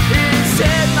 He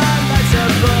said my life's a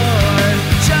bore.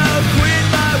 Choke with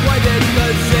my whited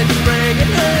goods and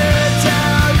bringing her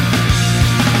down.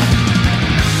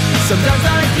 Sometimes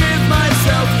I give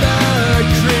myself the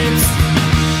creeps.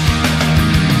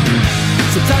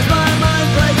 Sometimes my mind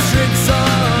plays tricks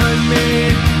on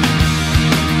me.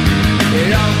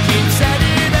 It all keeps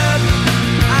adding up.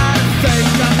 I think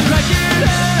I'm cracking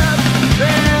up.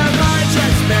 Am I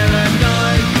just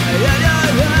paranoid?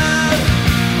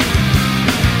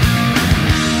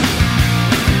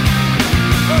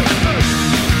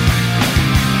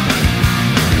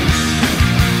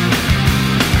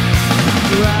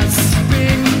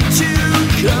 Grasping to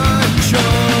control,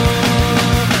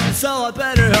 so I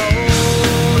better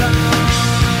hold on.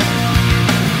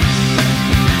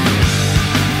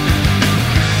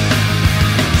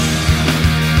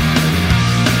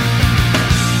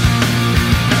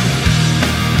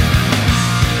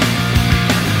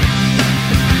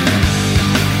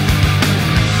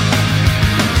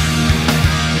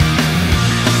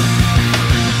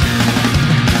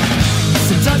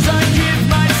 Sometimes I give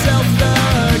myself the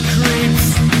creeps.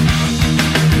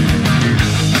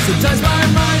 Sometimes my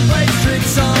mind plays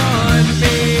tricks on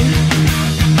me.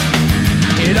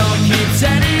 It all keeps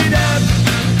adding up.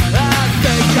 I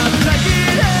think I'm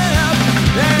cracking up.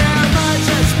 Am I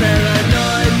just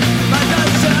paranoid? Am I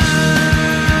just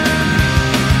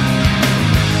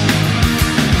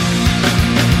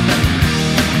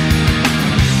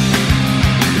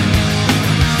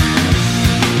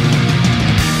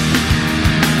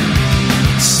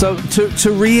So,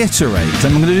 to reiterate,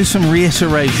 I'm going to do some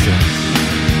reiteration.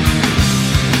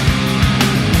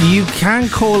 You can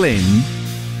call in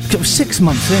 6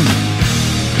 months in.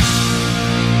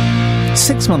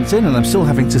 6 months in, and I'm still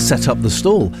having to set up the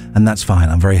stall, and that's fine.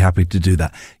 I'm very happy to do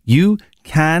that. You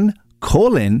can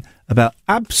call in about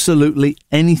absolutely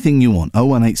anything you want.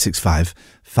 01865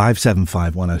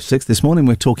 575 106. This morning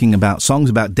we're talking about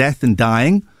songs about death and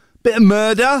dying. Bit of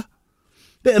murder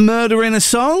in a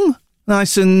song.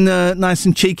 Nice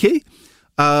and cheeky.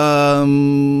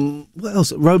 What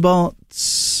else?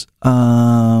 Robots.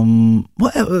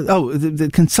 What?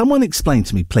 Can someone explain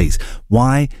to me, please,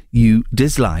 why you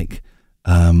dislike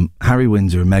Harry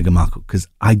Windsor and Meghan Markle? Because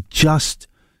I just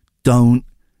don't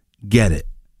get it.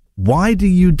 Why do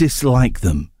you dislike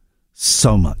them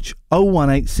so much?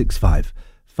 01865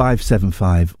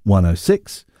 575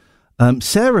 106.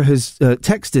 Sarah has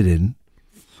texted in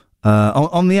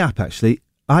on the app, actually.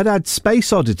 I'd add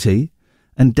Space Oddity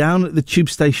and Down at the Tube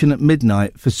Station at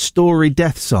Midnight for story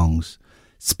death songs.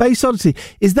 Space Oddity.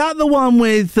 Is that the one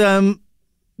with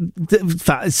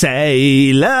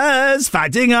sailors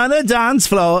fighting on a dance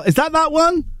floor? Is that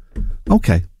one?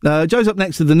 Okay. Joe's up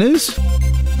next to the news.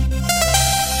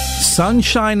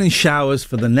 Sunshine and showers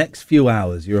for the next few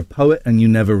hours. You're a poet and you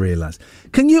never realise.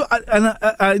 Can you...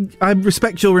 I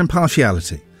respect your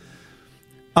impartiality.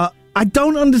 I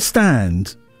don't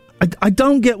understand... I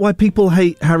don't get why people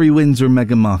hate Harry Windsor and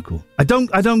Meghan Markle. I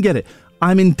don't get it.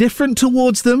 I'm indifferent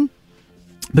towards them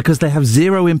because they have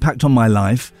zero impact on my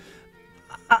life.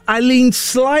 I lean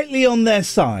slightly on their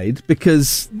side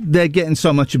because they're getting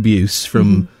so much abuse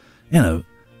from,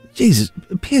 Jesus,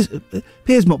 Piers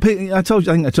Morgan. I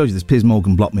think I told you this. Piers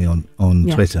Morgan blocked me on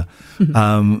Twitter.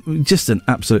 Just an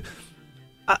absolute.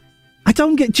 I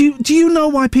don't get. Do you know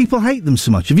why people hate them so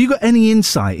much? Have you got any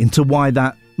insight into why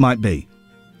that might be?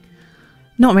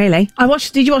 Not really.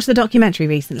 Did you watch the documentary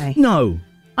recently? No.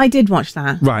 I did watch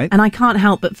that. Right. And I can't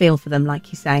help but feel for them,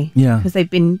 like you say. Yeah. Because they've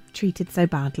been treated so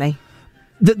badly.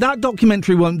 That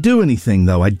documentary won't do anything,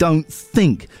 though, I don't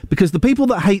think. Because the people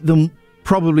that hate them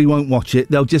probably won't watch it.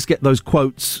 They'll just get those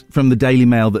quotes from the Daily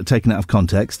Mail that are taken out of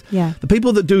context. Yeah. The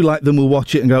people that do like them will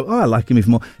watch it and go, I like him even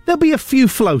more. There'll be a few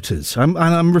floaters.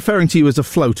 I'm referring to you as a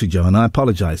floater, Joe, and I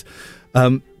apologise.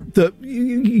 That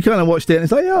you kind of watched it and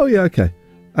it's like, oh, yeah, okay.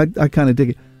 I kind of dig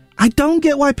it. I don't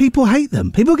get why people hate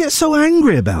them. People get so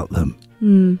angry about them.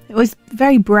 It was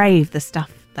very brave, the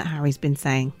stuff that Harry's been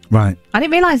saying. Right. I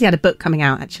didn't realise he had a book coming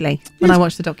out, actually, when I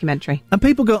watched the documentary. And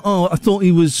people go, I thought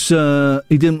he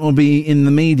didn't want to be in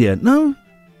the media. No,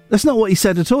 that's not what he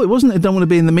said at all. It wasn't I don't want to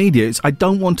be in the media. It's I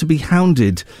don't want to be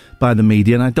hounded by the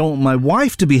media, and I don't want my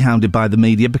wife to be hounded by the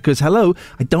media because, hello,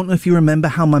 I don't know if you remember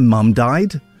how my mum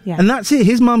died. Yeah. And that's it.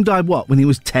 His mum died, when he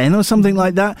was 10 or something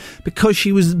like that? Because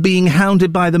she was being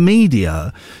hounded by the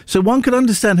media. So one could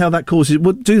understand how that causes...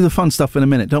 We'll do the fun stuff in a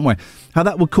minute, don't worry. How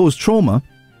that would cause trauma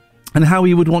and how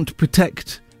he would want to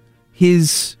protect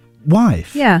his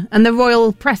wife. Yeah, and the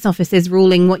Royal Press Office is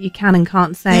ruling what you can and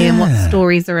can't say and what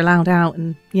stories are allowed out.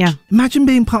 And yeah. Imagine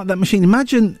being part of that machine.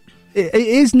 Imagine... It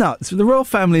is nuts. The royal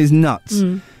family is nuts.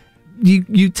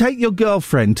 You take your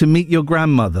girlfriend to meet your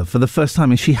grandmother for the first time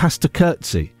and she has to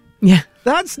curtsy. Yeah.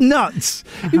 That's nuts.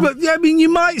 I mean, you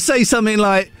might say something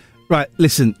like, right,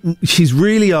 listen, she's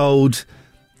really old.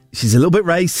 She's a little bit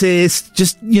racist.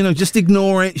 Just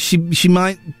ignore it. She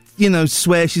might,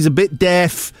 swear she's a bit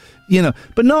deaf,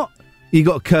 but not, you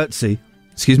got a curtsy.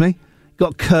 Excuse me?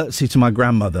 Got a curtsy to my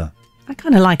grandmother. I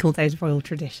kind of like all those royal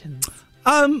traditions.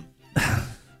 I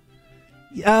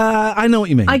know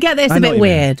what you mean. I get this a bit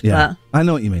weird, but I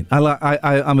know what you mean.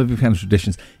 I'm a big fan of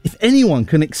traditions. If anyone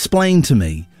can explain to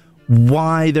me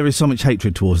why there is so much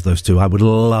hatred towards those two, I would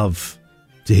love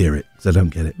to hear it because I don't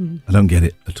get it. I don't get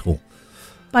it at all.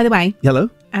 By the way, hello.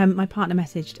 My partner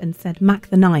messaged and said "Mac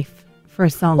the Knife" for a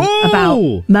song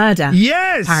about murder.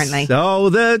 Yes, apparently. Oh,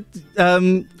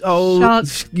 Shark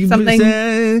something.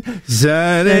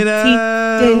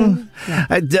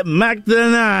 Mac the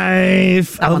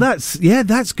Knife.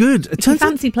 That's good. If you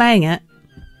fancy playing it.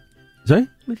 Sorry?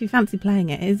 If you fancy playing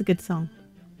it, it is a good song.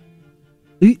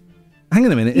 Hang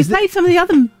on a minute. You played some of the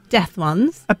other death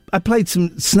ones. I played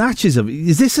some snatches of it.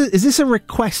 Is this a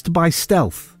request by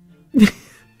stealth?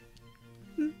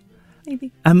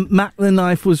 Maybe. Mac the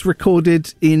Knife was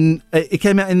recorded in. It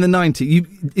came out in the 90s.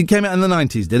 It came out in the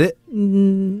 90s, did it?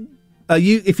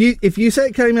 If you say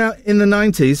it came out in the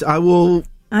 90s, I will.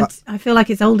 I feel like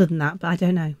it's older than that, but I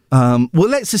don't know. Well,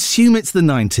 let's assume it's the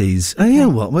 90s. Okay. You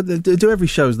know what? Do every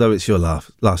show as though it's your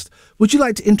last. Would you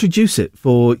like to introduce it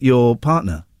for your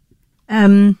partner?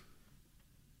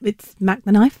 It's Mac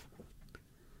the Knife.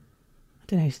 I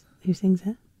don't know who sings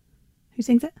it. Who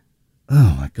sings it?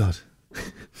 Oh my God,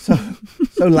 so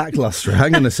lacklustre.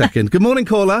 Hang on a second. Good morning,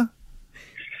 caller.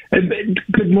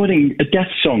 Good morning. Death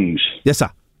songs. Yes, sir.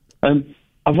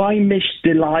 Have I missed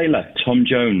Delilah, Tom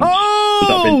Jones?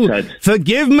 Oh,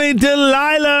 forgive me,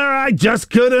 Delilah. I just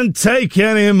couldn't take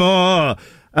anymore.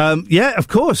 Yeah, of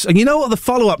course. And you know what the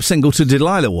follow-up single to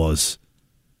Delilah was?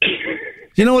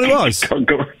 Do you know what it was?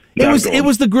 It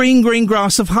was the green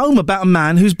grass of home about a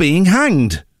man who's being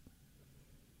hanged.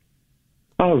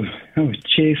 Oh, it's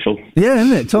cheerful. Yeah,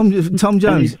 isn't it? Tom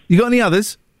Jones. You got any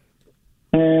others?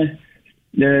 Welcome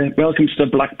to the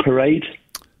Black Parade.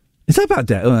 Is that about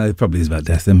death? Oh, it probably is about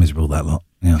death. They're miserable, that lot.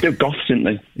 Yeah. They're goths, aren't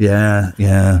they? Yeah.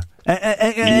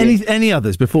 Any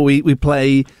others before we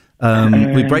play?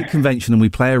 We break convention and we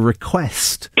play a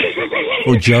request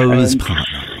for Joe's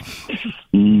partner.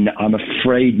 No, I'm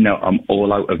afraid I'm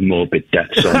all out of morbid death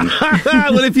songs.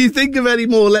 Well, if you think of any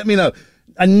more, let me know.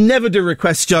 I never do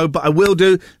requests, Joe, but I will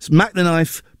do. It's Mac the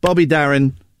Knife, Bobby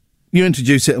Darin. You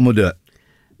introduce it and we'll do it.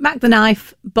 Mac the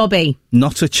Knife, Bobby.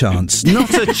 Not a chance.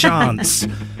 Not a chance.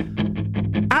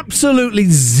 Absolutely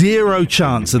zero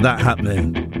chance of that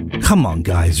happening. Come on,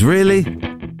 guys, really? She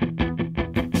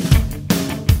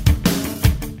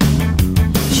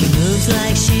moves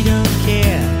like she don't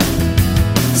care.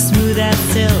 Smooth as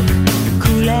silk,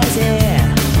 cool as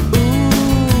air.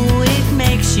 Ooh, it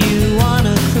makes you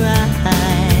wanna cry.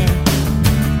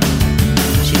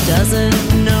 She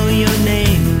doesn't know your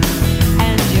name,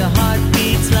 and your heart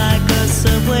beats like a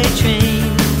subway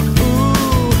train.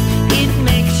 Ooh, it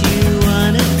makes you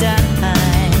wanna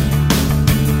die.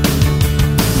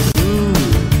 Ooh,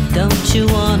 don't you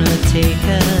wanna take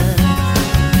her?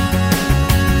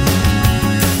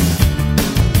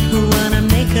 Wanna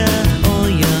make her all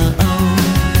your own.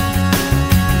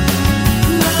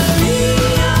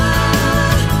 Maria,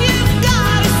 you've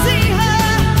gotta see her.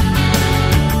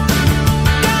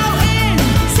 Go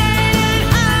insane and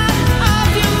out of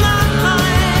your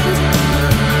mind.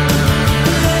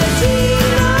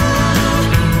 Regina,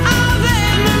 Ave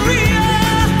Maria.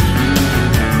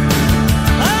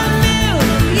 A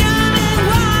million and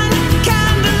one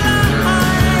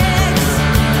candlelights.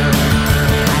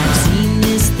 I've seen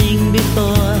this thing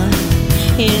before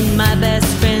in my best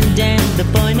friend and the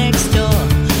boy next door.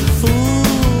 Fool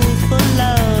for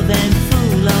love and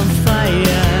fool on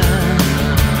fire.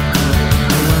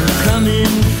 One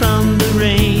coming from the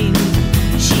rain.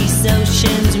 She's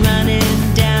oceans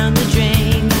running down the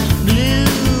drain. Blue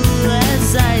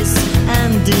as ice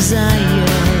and desire.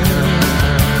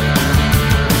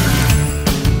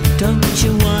 Don't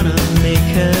you wanna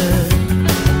make her?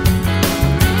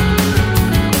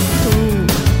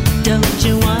 Don't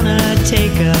you wanna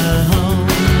take her home?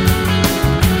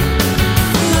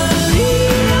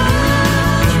 Maria,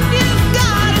 you've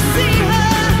gotta see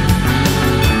her.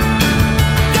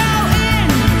 Go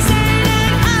insane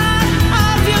and out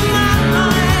of your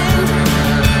mind.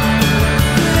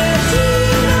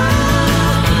 Regina,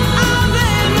 Ave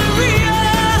Maria.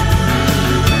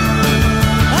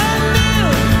 A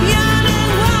million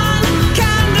and one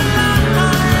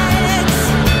candlelights.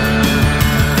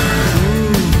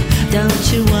 Don't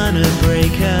you wanna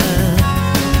break her?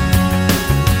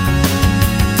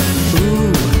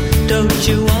 Ooh, don't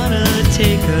you wanna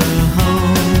take her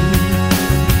home?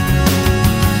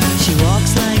 She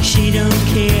walks like she don't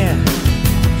care,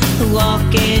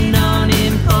 walking on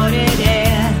imported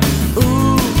air.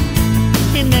 Ooh,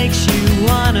 it makes you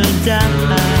wanna die.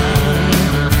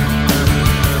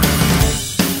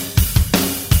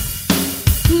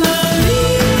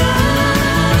 Maria,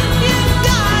 you've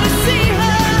gotta see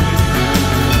her.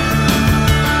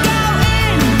 Go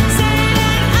insane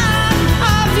and out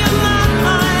of your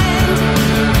mind.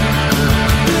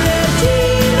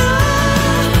 Regina,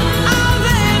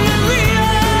 Ave Maria.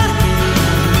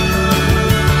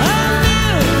 A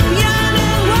million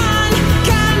and one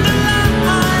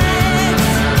candlelights.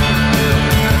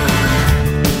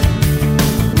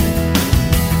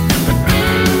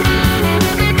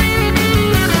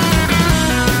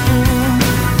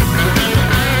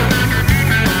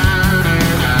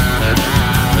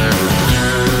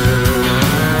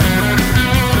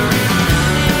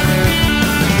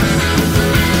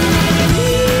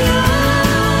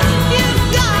 You've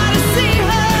gotta see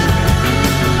her.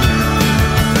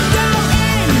 Go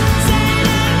insane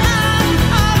and out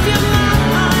of your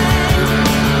mind.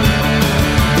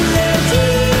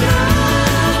 Regina,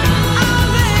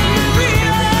 Ave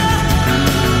Maria.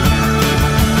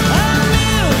 A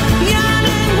million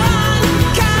and one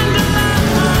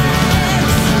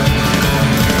candlelights.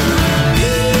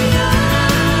 Maria,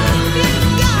 you've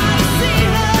gotta see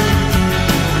her.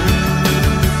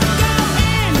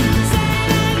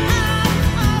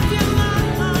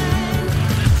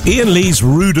 Ian Lee's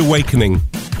Rude Awakening.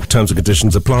 Terms and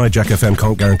conditions apply. Jack FM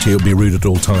can't guarantee it'll be rude at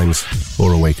all times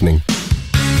or awakening.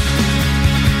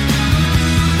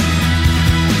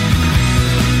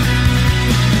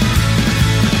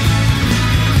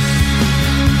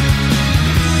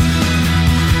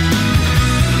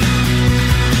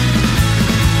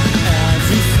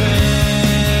 Every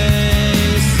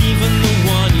face, even the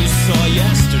one you saw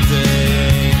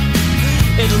yesterday,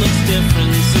 it looks different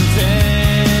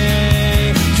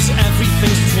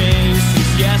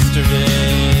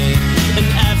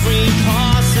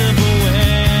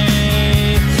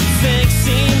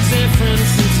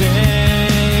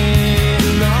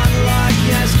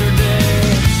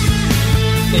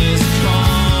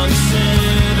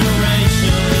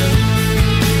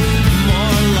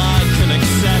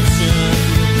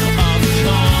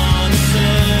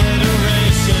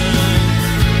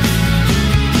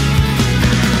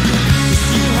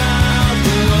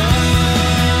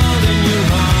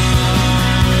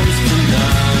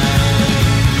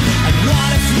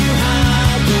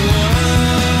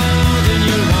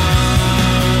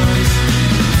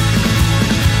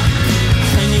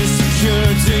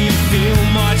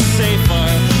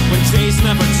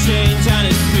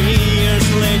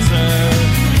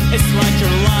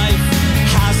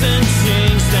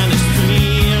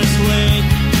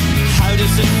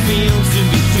feels to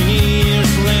be 3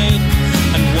 years late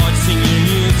and watching your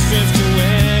youth drift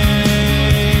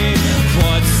away.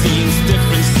 What seems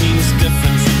different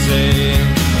today.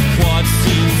 What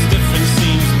seems different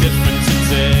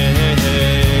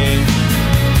today.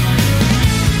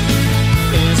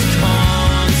 Is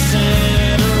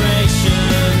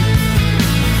consideration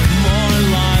more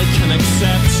like an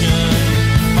exception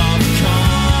of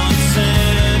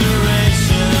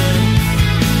consideration?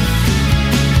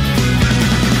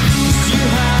 'Cause you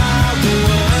have the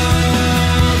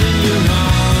world in your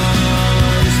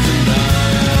arms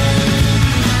tonight.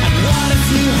 And what if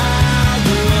you have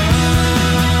the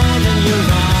world in your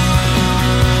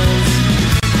arms?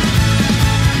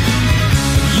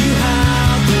 You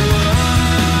have the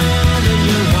world in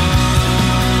your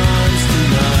arms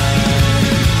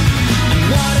tonight. And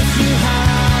what if you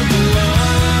have the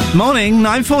world? Morning,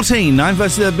 9:14.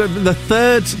 The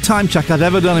third time check I've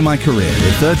ever done in my career.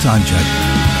 The third time check.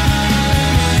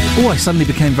 Oh, I suddenly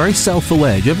became very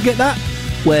self-aware. Do you ever get that?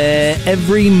 Where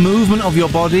every movement of your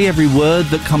body, every word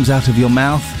that comes out of your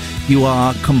mouth, you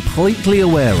are completely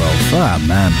aware of. Ah,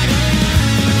 man.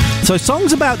 So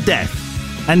songs about death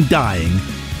and dying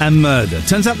and murder.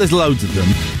 Turns out there's loads of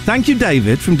them. Thank you,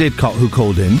 David from Didcot, who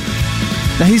called in.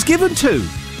 Now, he's given two.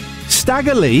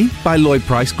 Stagger Lee by Lloyd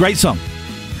Price. Great song.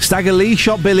 Stagger Lee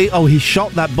shot Billy. Oh, he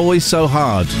shot that boy so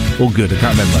hard. All good, I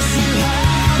can't remember.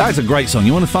 That's a great song.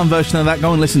 You want a fun version of that?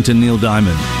 Go and listen to Neil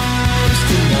Diamond.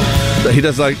 But he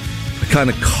does like a kind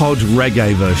of cod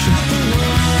reggae version.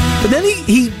 But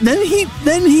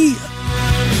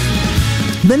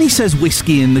then he says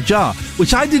whiskey in the jar,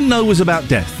 which I didn't know was about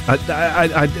death.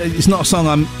 It's not a song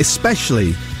I'm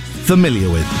especially familiar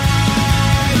with.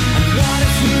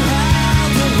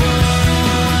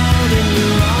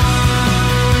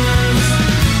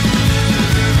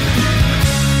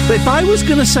 But if I was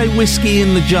going to say whiskey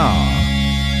in the jar,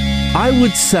 I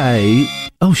would say...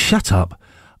 Oh, shut up.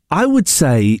 I would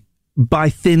say by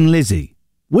Thin Lizzy.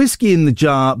 Whiskey in the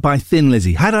Jar by Thin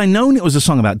Lizzy. Had I known it was a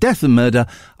song about death and murder,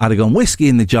 I'd have gone Whiskey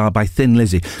in the Jar by Thin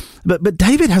Lizzy. But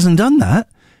David hasn't done that.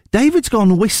 David's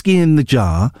gone Whiskey in the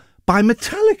Jar by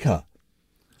Metallica.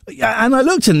 And I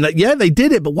looked and yeah, they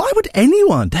did it, but why would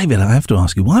anyone... David, I have to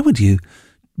ask you, why would you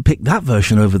pick that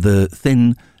version over the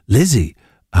Thin Lizzy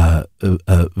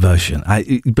version?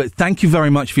 But thank you very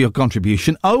much for your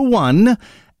contribution. 018...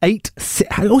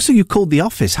 Also, you called the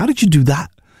office. How did you do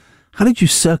that? How did you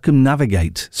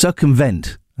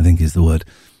circumvent, I think is the word.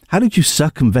 How did you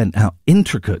circumvent our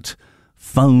intricate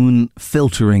phone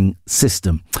filtering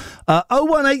system?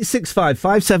 01865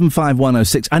 575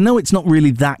 106. I know it's not really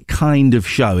that kind of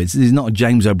show. It's not a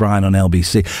James O'Brien on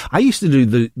LBC. I used to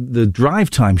do the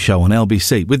drive time show on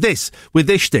LBC with this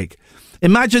shtick.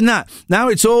 Imagine that. Now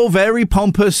it's all very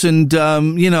pompous and, I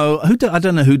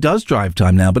don't know who does drive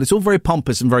time now, but it's all very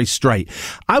pompous and very straight.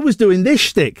 I was doing this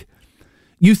shtick.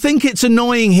 You think it's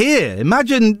annoying here.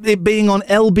 Imagine it being on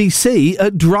LBC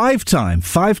at drive time.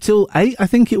 5 till 8, I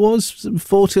think it was.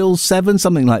 4 till 7,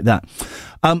 something like that.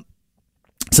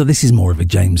 So this is more of a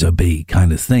James O.B.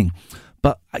 kind of thing.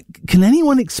 But can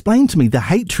anyone explain to me the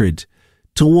hatred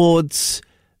towards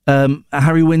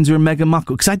Harry Windsor and Meghan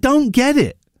Markle? Because I don't get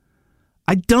it.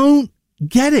 I don't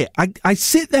get it. I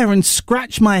sit there and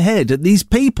scratch my head at these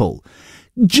people.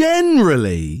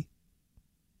 Generally,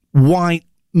 white,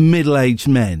 middle-aged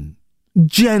men.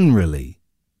 Generally.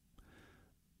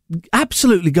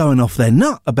 Absolutely going off their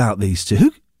nut about these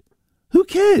two. Who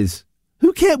cares?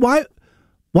 Who cares? Why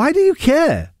do you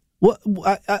care?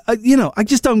 I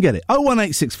just don't get it.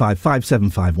 01865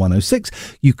 575 106.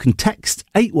 You can text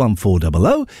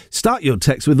 81400. Start your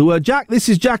text with the word Jack. This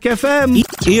is Jack FM.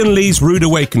 Ian Lee's Rude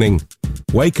Awakening.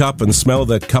 Wake up and smell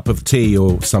the cup of tea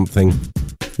or something.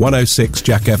 106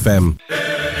 Jack FM.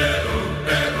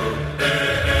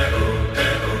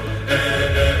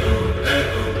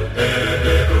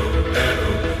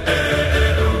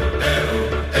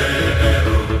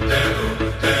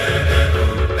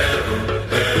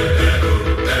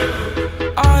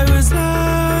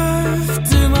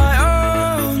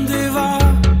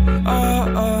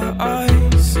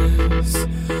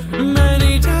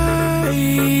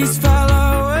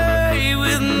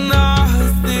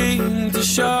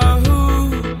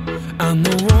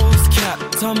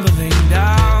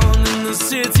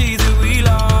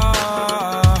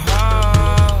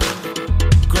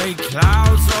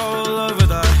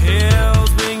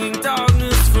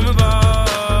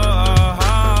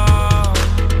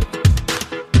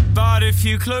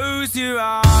 Close your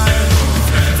eyes.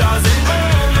 Does it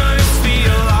almost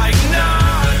feel like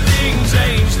nothing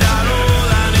changed at all?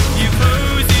 And if you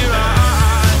close your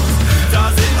eyes,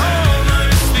 does it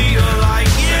almost feel like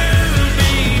you've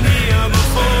been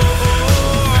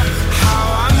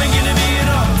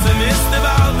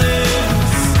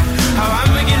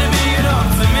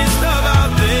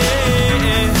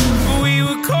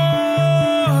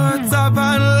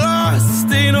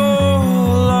involved in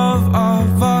all of our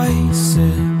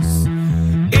vices.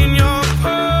 In your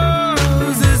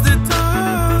pose as the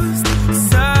dust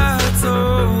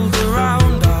settled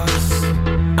around us,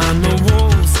 and the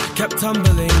walls kept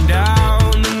tumbling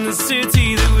down in the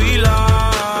city that we love.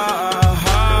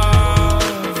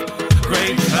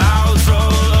 Great clouds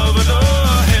roll over the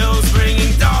hills,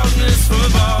 bringing darkness from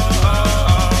above.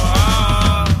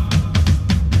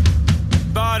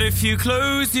 But if you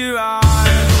close your eyes,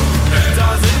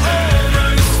 does it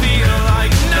almost feel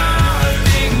like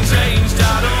nothing changed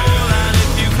at all? And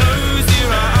if you close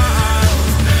your eyes,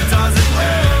 does it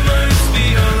almost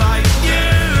feel like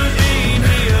you've been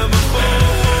here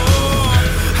before?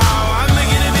 How am I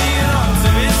gonna be an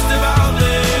optimist about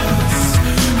this?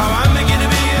 How am I gonna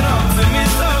be an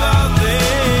optimist about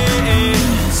this?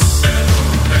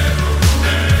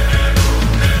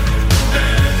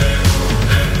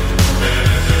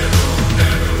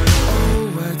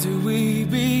 Oh, where do we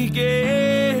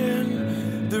begin?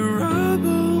 The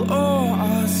rubble or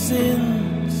our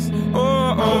sins?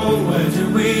 Oh, where do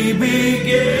we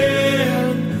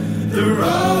begin? The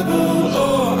rubble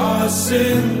or our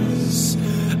sins?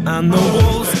 And the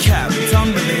walls kept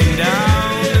tumbling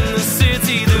down in the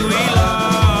city that we love.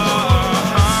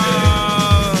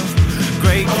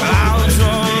 Great clouds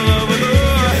roll over the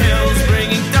hills,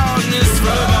 bringing darkness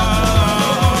from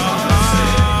above.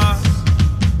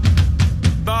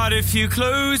 But if you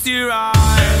close your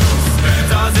eyes,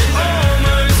 does it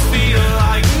almost feel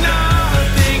like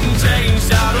nothing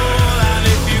changed at all? And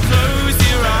if you close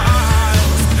your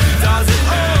eyes, does it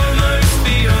almost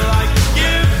feel like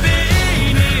you've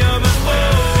been here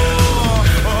before?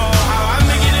 Oh, how am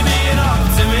I gonna be an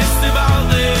optimist about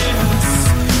this?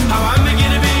 How am I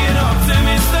gonna be an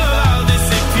optimist about this?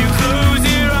 If you close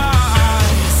your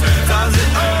eyes, does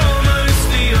it almost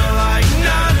feel like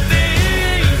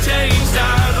nothing changed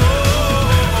at all?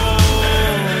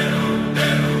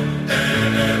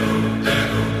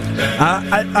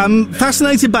 I'm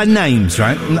fascinated by names,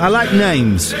 right? I like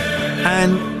names.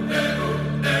 And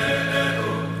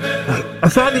I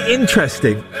find it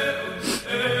interesting.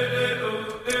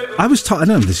 I was told, I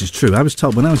don't know if this is true, I was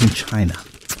told when I was in China,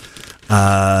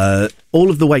 all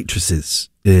of the waitresses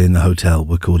in the hotel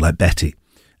were called like Betty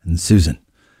and Susan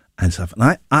and stuff.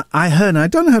 And I heard, and I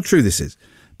don't know how true this is,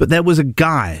 but there was a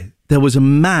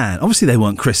man, obviously they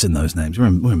weren't christened those names, we're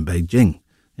in Beijing.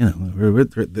 You know,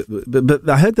 but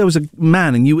I heard there was a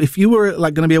man, and if you were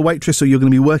like going to be a waitress or you're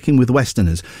going to be working with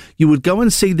Westerners, you would go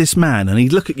and see this man, and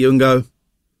he'd look at you and go,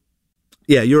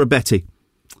 "Yeah, you're a Betty."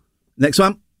 Next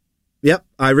one, yep,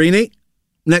 Irene.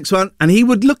 Next one, and he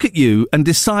would look at you and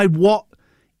decide what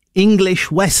English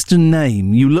Western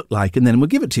name you look like, and then we'll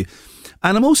give it to you.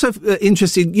 And I'm also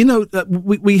interested. You know,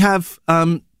 we have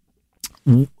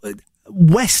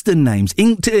Western names,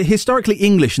 historically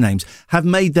English names, have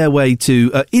made their way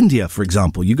to India, for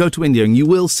example. You go to India and you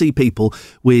will see people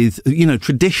with, you know,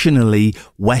 traditionally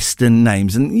Western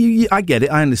names. And I get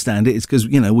it, I understand it. It's because,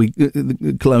 you know, we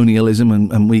colonialism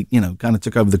and we, you know, kind of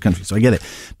took over the country. So I get it.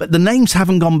 But the names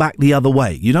haven't gone back the other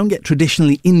way. You don't get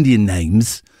traditionally Indian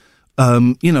names,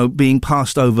 you know, being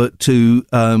passed over to,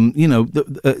 you know,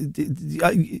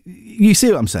 you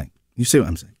see what I'm saying? You see what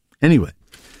I'm saying? Anyway.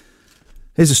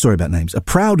 Here's a story about names. A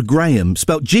proud Graham,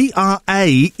 spelt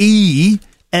Graeme,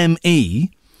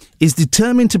 is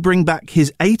determined to bring back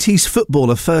his 80s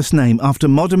footballer first name after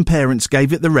modern parents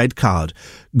gave it the red card.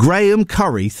 Graham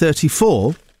Curry,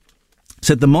 34,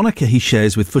 said the moniker he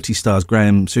shares with footy stars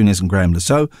Graham Souness and Graham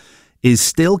Lasso is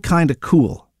still kind of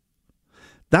cool.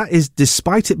 That is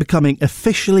despite it becoming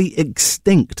officially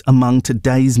extinct among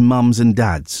today's mums and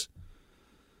dads.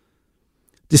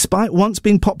 Despite once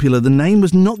being popular, the name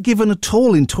was not given at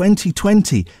all in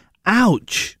 2020.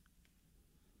 Ouch!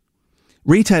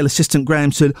 Retail assistant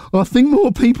Graham said, "I think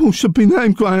more people should be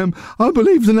named Graham. I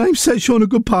believe the name sets you on a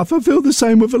good path. I feel the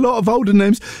same with a lot of older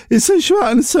names. It sets you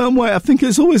out in a certain way. I think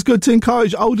it's always good to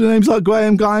encourage older names like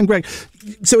Graham, Guy and Greg."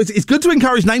 So it's good to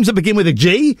encourage names that begin with a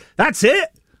G? That's it?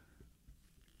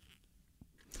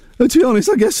 To be honest,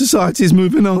 I guess society is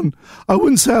moving on. I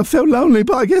wouldn't say I felt lonely,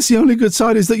 but I guess the only good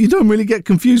side is that you don't really get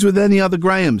confused with any other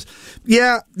Grahams.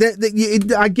 Yeah,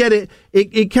 I get it.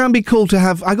 It can be cool to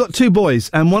have... I got two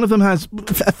boys, and one of them has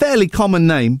a fairly common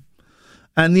name,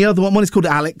 and the other one is called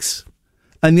Alex,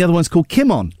 and the other one's called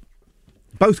Kimon.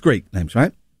 Both Greek names,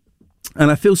 right? And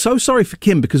I feel so sorry for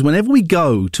Kim, because whenever we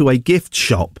go to a gift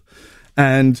shop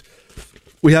and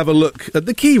we have a look at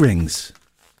the key rings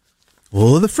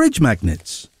or the fridge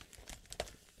magnets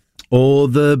or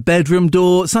the bedroom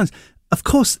door signs, of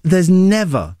course, there's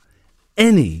never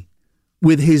any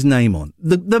with his name on.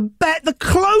 The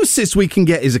closest we can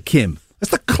get is a Kim.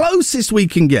 That's the closest we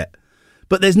can get.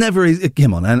 But there's never...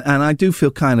 Come on, and I do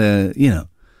feel kind of,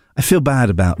 I feel bad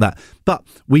about that. But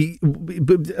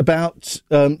about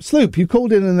Sloop, you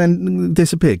called in and then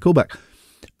disappeared. Call back.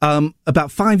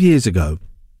 About 5 years ago,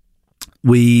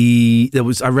 I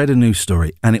read a news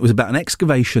story, and it was about an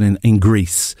excavation in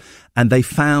Greece, and they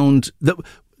found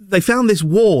this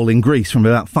wall in Greece from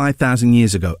about 5,000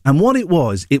 years ago. And what it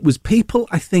was people,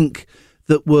 I think,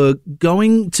 that were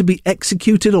going to be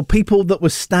executed, or people that were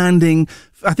standing.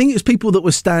 I think it was people that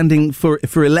were standing for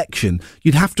election.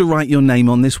 You'd have to write your name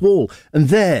on this wall. And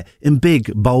there, in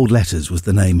big, bold letters, was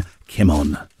the name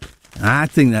Kimon. I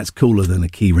think that's cooler than a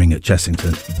key ring at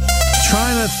Chessington.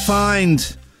 Trying to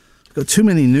find... I've got too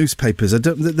many newspapers.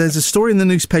 There's a story in the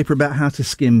newspaper about how to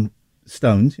skim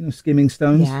stones, skimming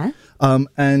stones. Yeah.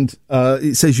 And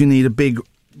it says you need a big,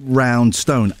 round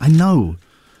stone. I know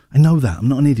that. I'm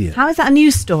not an idiot. How is that a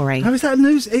news story? How is that a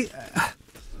news?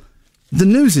 The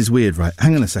news is weird, right?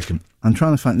 Hang on a second. I'm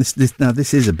trying to find this. Now,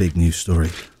 this is a big news story.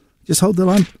 Just hold the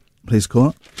line, please,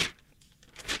 caller.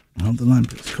 Hold the line,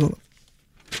 please, caller.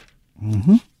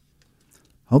 Mm-hmm.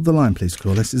 Hold the line, please,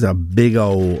 caller. This is a big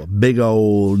old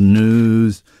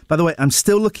news. By the way, I'm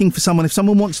still looking for someone. If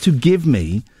someone wants to give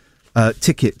me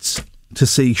tickets to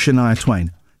see Shania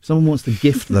Twain, if someone wants to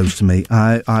gift those to me,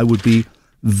 I would be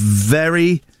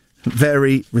very,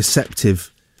 very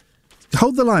receptive.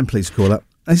 Hold the line, please, caller.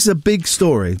 This is a big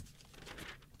story.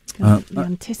 The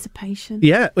anticipation.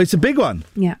 Yeah, it's a big one.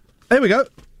 Yeah. There we go.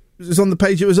 It was on the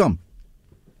page it was on.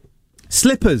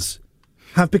 Slippers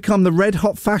have become the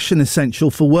red-hot fashion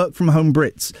essential for work-from-home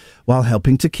Brits, while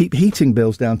helping to keep heating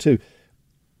bills down too.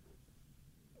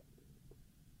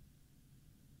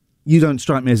 You don't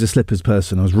strike me as a slippers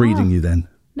person. I was reading you then.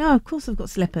 No, of course I've got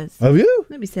slippers. Have you?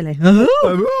 Don't be silly.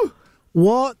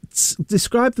 What?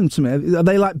 Describe them to me. Are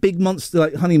they like big monster,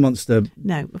 like Honey Monster?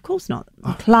 No, of course not.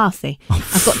 They're classy.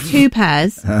 I've got two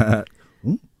pairs.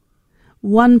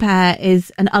 One pair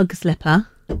is an Ugg slipper.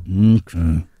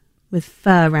 Okay. With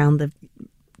fur around the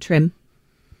trim.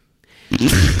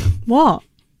 What?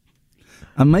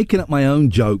 I'm making up my own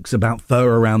jokes about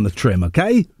fur around the trim,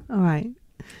 okay? All right.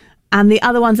 And the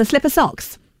other ones are slipper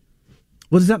socks.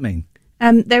 What does that mean?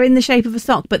 They're in the shape of a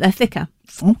sock, but they're thicker.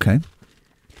 Okay.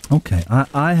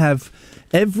 I have,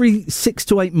 every 6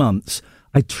 to 8 months,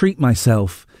 I treat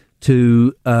myself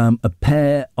to a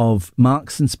pair of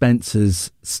Marks and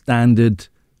Spencer's standard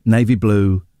navy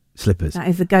blue slippers. That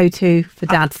is the go-to for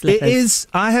dad's slippers. It is.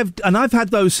 I've had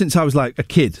those since I was like a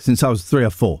kid, since I was 3 or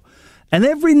 4. And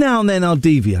every now and then I'll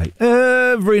deviate.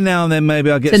 Every now and then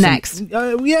maybe I'll get next.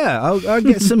 I'll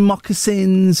get some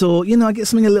moccasins, or, I get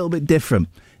something a little bit different.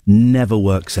 Never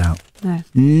works out. No.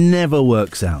 Never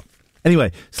works out.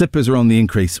 Anyway, slippers are on the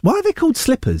increase. Why are they called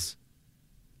slippers?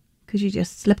 Because you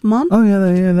just slip them on? Oh,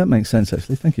 yeah, that makes sense,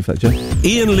 actually. Thank you for that, Joe.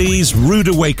 Ian Lee's Rude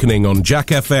Awakening on Jack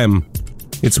FM.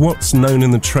 It's what's known in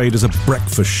the trade as a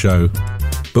breakfast show,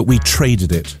 but we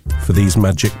traded it for these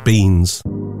magic beans.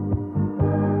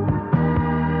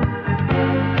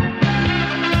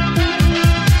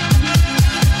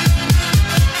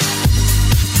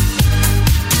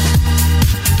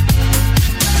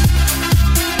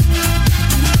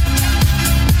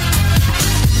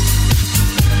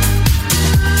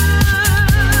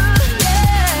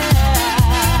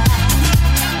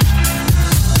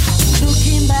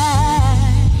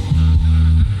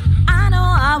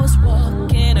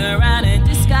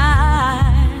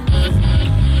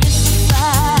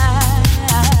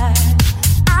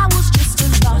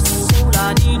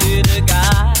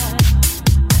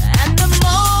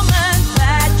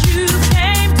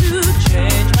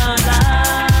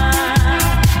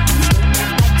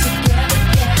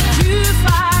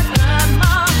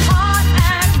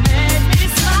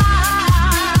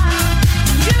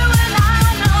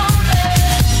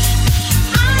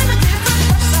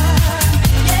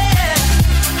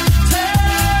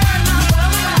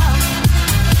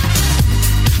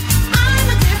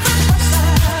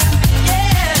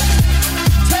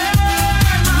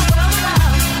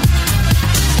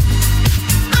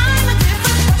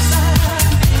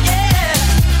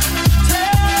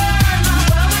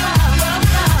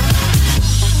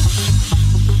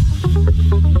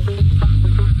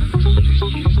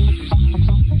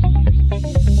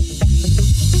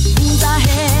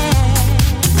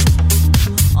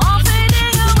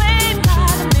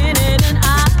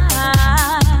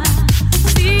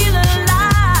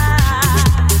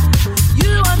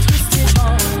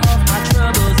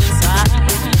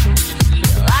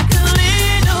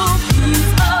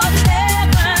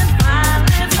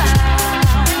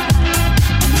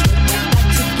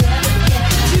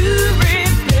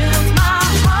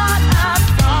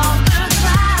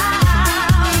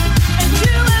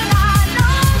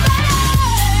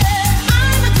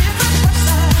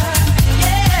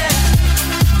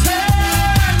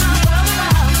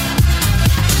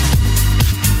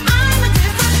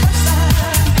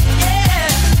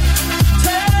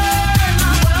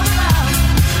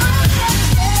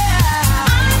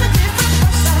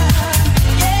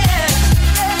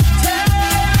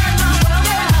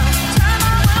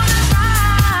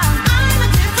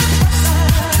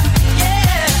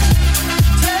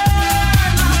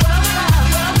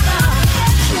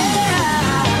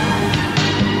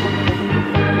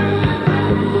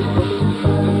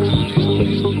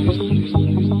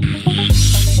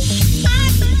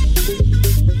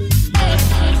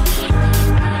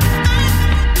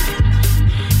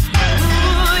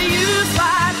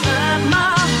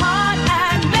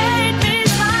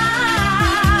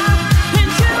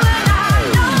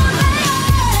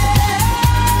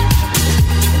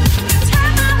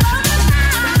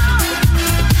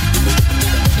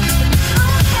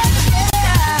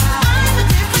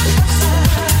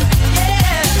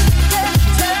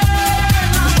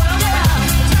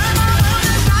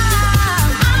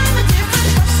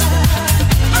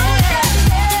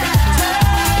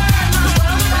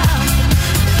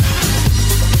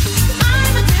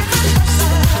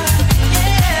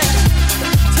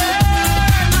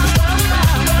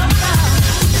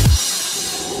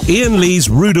 Ian Lee's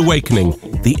Rude Awakening,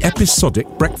 the episodic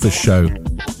breakfast show.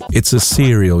 It's a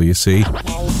serial, you see.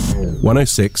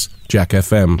 106 Jack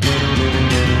FM.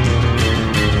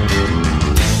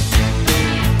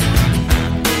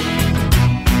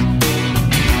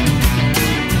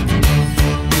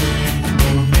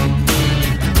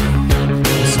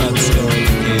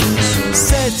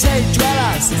 City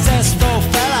dweller, successful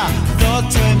fella, thought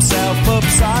to himself,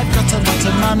 oops, I've got a lot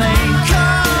of money.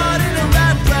 Caught in a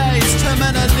rat race,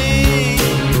 terminally.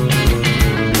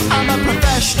 I'm a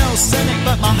professional cynic,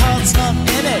 but my heart's not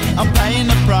in it. I'm paying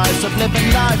the price of living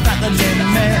life at the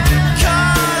limit.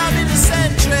 Caught up in the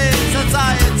centuries,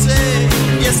 anxiety.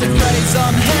 Yes, it preys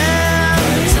on him.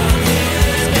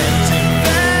 Empty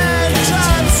bed,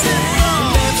 drives simple.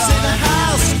 Lives in a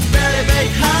house, very big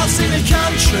house in the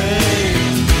country.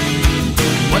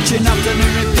 Watching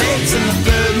afternoon repeats and the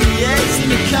food he eats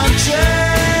in the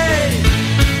country.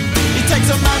 He takes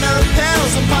a manner of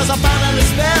pills and piles up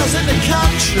analyst spells in the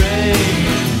country.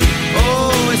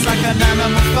 Oh, it's like an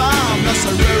animal farm, that's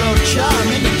a rural charm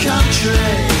in the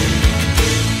country.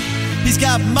 He's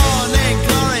got morning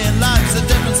glory and life's a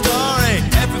different story.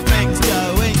 Everything's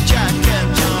going Jack and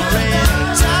Jory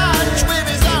in touch with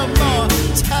his own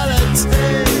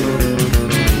mortality.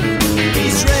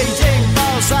 He's reading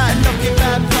Balzac, looking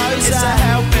bad pose. It's a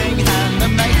helping hand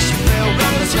that makes you feel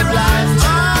wonderfully blind.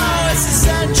 Oh, it's a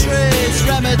century's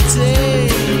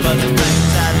remedy for the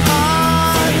things that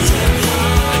heart.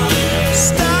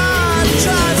 Star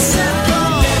drive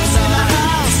simple. Lives in a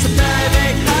house, a very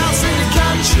big house in the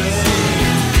country.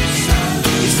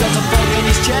 He's got a fog in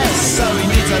his chest, so he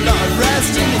needs a lot of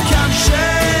rest in the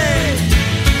country.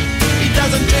 He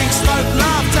doesn't drink, smoke,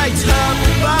 laugh, takes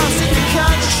herbal baths in the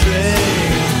country.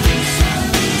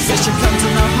 Says you come to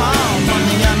no harm on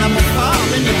the animal farm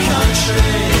in the country.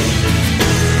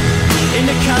 In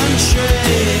the country.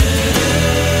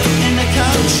 In the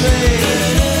country.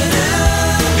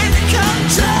 In the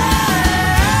country.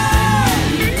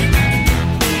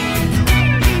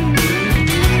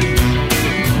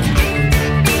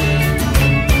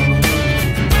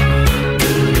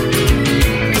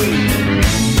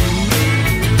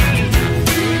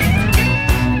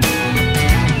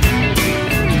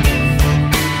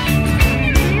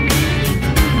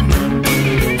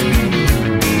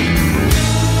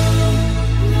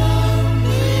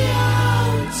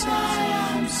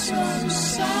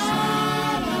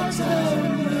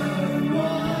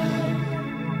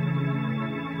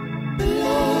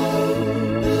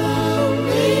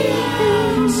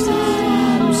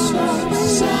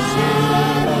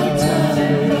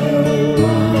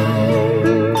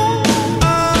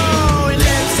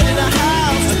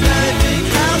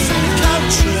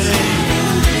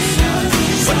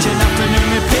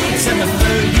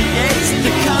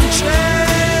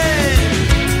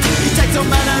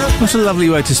 What a lovely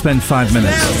way to spend 5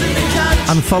 minutes.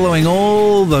 I'm following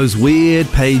all those weird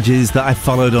pages that I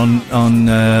followed on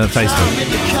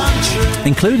Facebook.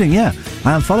 Including, I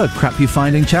unfollowed Crap You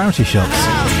Find in Charity Shops.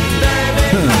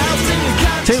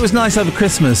 Tell you what was nice over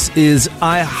Christmas is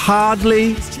I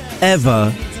hardly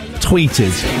ever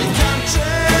tweeted.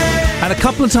 And a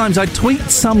couple of times I tweet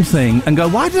something and go,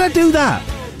 why did I do that?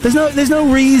 There's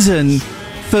no reason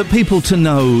for people to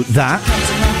know that.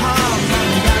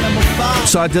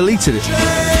 So I deleted it.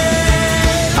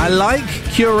 I like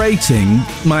curating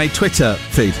my Twitter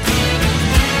feed.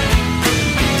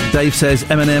 Dave says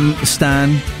Eminem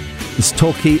Stan. It's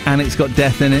talky and it's got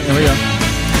death in it. There we go.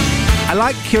 I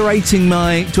like curating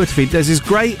my Twitter feed. There's this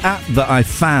great app that I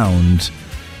found,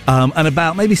 and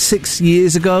about maybe 6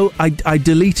 years ago, I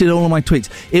deleted all of my tweets.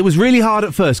 It was really hard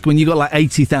at first when you got like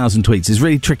 80,000 tweets. It's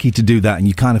really tricky to do that, and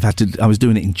you kind of had to. I was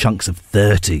doing it in chunks of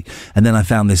 30, and then I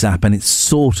found this app, and it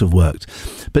sort of worked.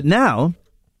 But now,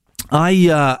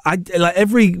 I like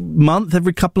every month,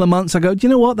 every couple of months, I go, do you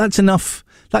know what? That's enough.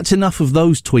 That's enough of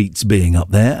those tweets being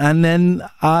up there, and then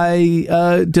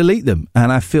I delete them,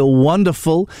 and I feel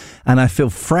wonderful, and I feel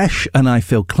fresh, and I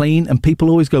feel clean, and people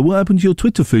always go, what happened to your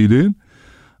Twitter feed, Ian?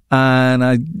 And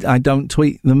I don't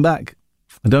tweet them back.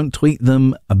 I don't tweet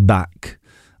them back,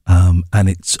 and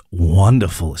it's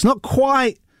wonderful. It's not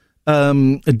quite a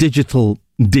digital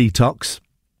detox,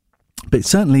 but it's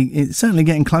certainly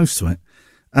getting close to it.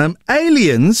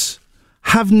 Aliens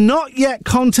have not yet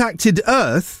contacted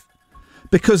Earth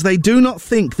because they do not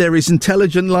think there is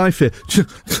intelligent life here.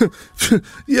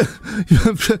 Yeah,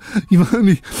 you've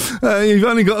only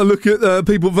got to look at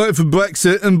people voting for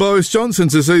Brexit and Boris Johnson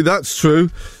to see that's true.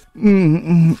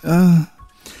 Andy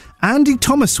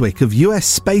Thomaswick of US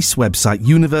space website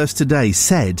Universe Today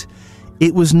said,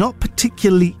 it was not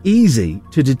particularly easy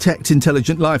to detect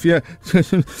intelligent life. Yeah,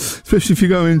 especially if you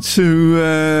go into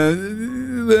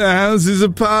the Houses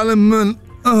of Parliament.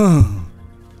 Oh.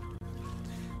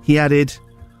 He added,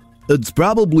 "It's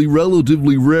probably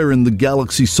relatively rare in the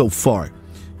galaxy so far.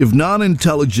 If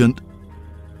non-intelligent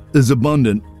is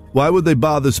abundant, why would they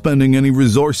bother spending any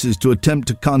resources to attempt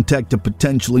to contact a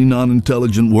potentially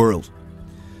non-intelligent world?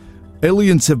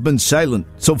 Aliens have been silent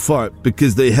so far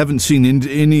because they haven't seen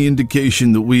any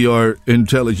indication that we are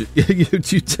intelligent."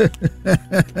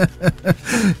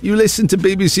 You listen to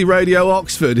BBC Radio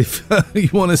Oxford if you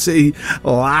want to see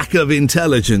lack of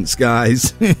intelligence,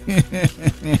 guys.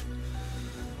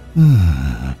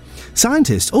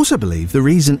 Scientists also believe the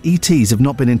reason ETs have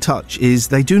not been in touch is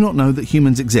they do not know that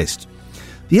humans exist.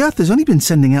 The Earth has only been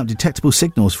sending out detectable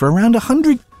signals for around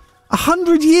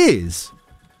 100 years.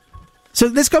 So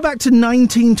let's go back to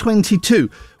 1922.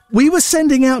 We were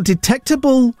sending out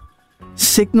detectable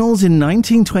signals in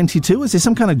 1922? Is there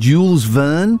some kind of Jules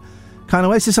Verne kind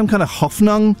of way? Is there some kind of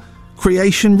Hoffnung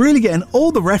creation? Really getting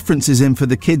all the references in for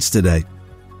the kids today.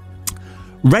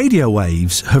 Radio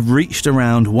waves have reached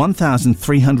around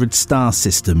 1,300 star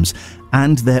systems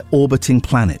and their orbiting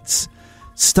planets.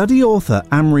 Study author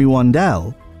Amri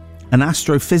Wandel, an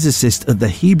astrophysicist at the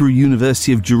Hebrew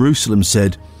University of Jerusalem,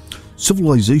 said,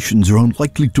 "Civilizations are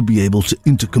unlikely to be able to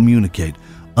intercommunicate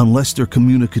unless their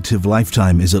communicative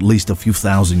lifetime is at least a few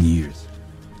thousand years."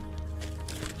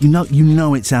 You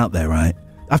know it's out there, right?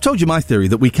 I've told you my theory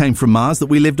that we came from Mars, that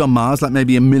we lived on Mars like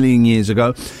maybe 1 million years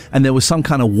ago, and there was some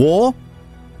kind of war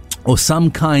or some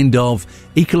kind of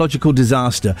ecological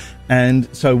disaster, and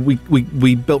so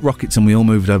we built rockets and we all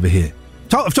moved over here.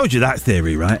 I've told you that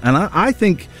theory, right? And I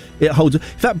think it holds. In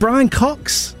fact, Brian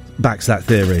Cox backs that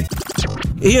theory.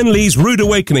 Ian Lee's Rude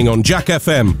Awakening on Jack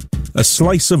FM. A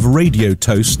slice of radio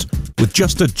toast with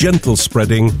just a gentle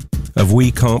spreading of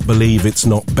We Can't Believe It's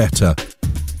Not Better.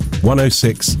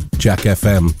 106 Jack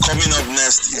FM. Coming up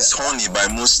next is Honey by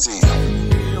Musti.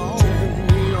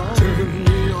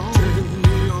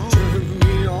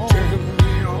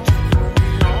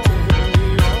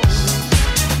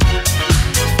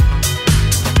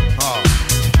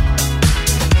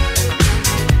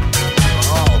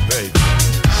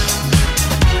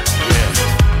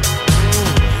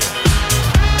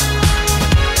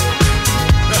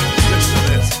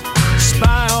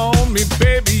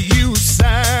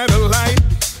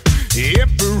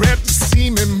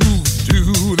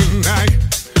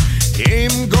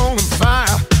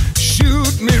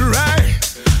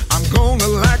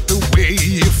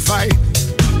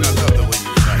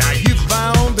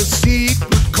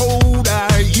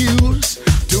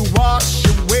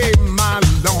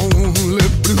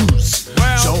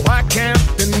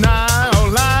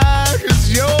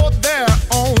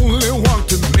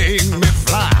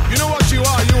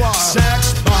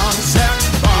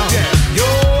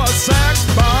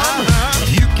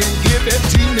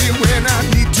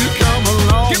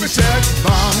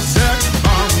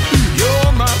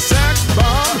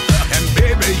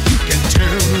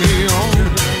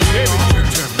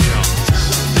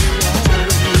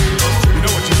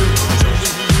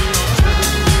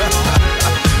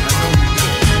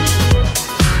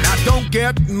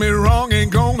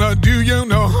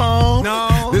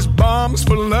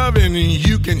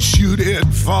 Shoot it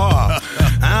far.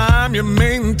 I'm your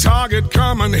main target.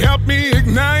 Come and help me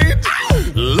ignite.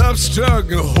 Love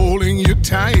struggle holding you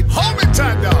tight. Hold me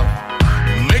tight, dog.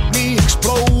 Make me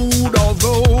explode.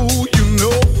 Although you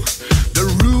know the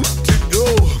route to go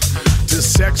to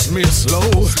sex me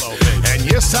slow. And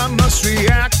yes, I must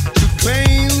react to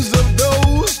claims of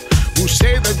those who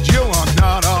say that you are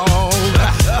not all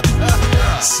that.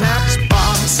 Sex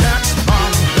bomb, sex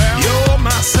bomb. You're my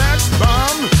sex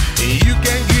bomb. You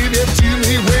can give it to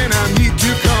me when I need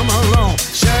to come along.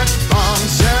 Sex bomb,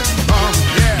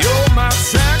 yeah. You're my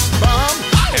sex bomb,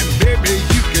 and baby,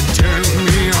 you can turn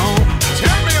me on.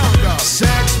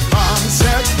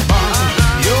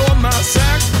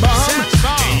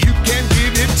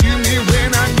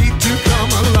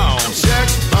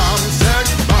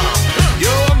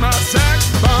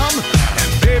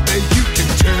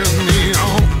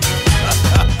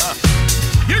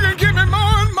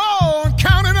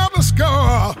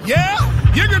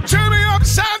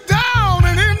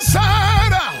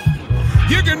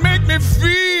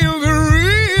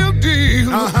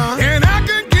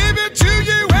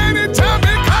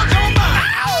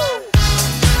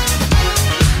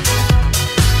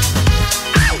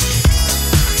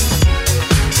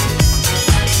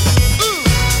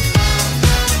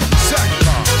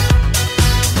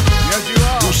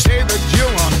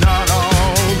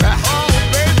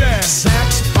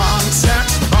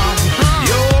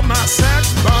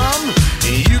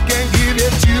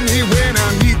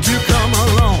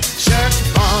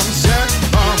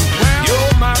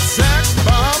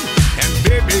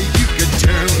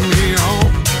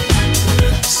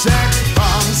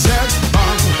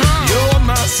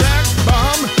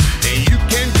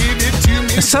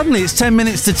 suddenly it's 10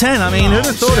 minutes to 10. I mean, who'd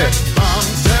have thought it?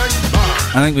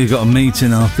 I think we've got a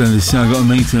meeting after the show. I've got a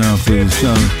meeting after the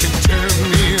show.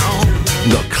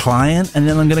 We've got a client, and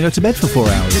then I'm going to go to bed for 4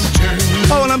 hours.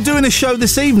 Oh, and I'm doing a show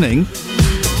this evening.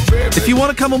 If you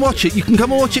want to come and watch it, you can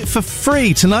come and watch it for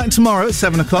free tonight and tomorrow at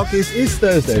 7 o'clock. It's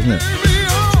Thursday, isn't it?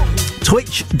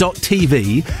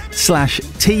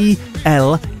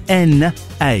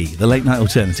 Twitch.tv/TLNA, the late night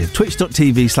alternative.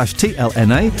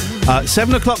 Twitch.tv/TLNA.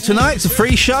 7 o'clock tonight, it's a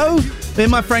free show. Me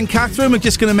and my friend Catherine, we're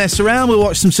just going to mess around. We'll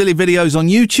watch some silly videos on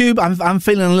YouTube. I'm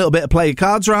feeling a little bit of Play Your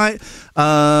Cards Right.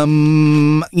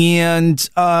 And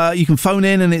you can phone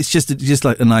in, and it's just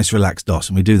like a nice relaxed DOS.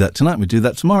 And we do that tonight. We do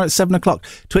that tomorrow at 7 o'clock.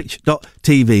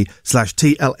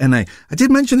 Twitch.tv/TLNA. I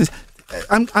did mention this.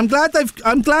 I'm glad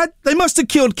they must have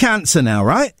cured cancer now,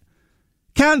 right?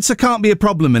 Cancer can't be a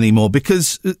problem anymore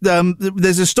because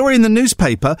there's a story in the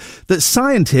newspaper that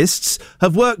scientists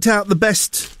have worked out the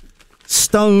best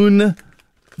stone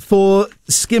for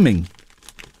skimming.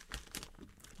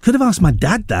 Could have asked my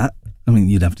dad that. I mean,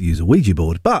 you'd have to use a Ouija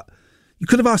board, but you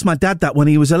could have asked my dad that when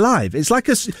he was alive. It's like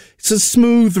it's a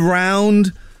smooth,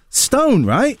 round stone,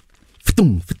 right?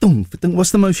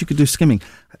 What's the most you could do skimming?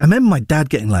 I remember my dad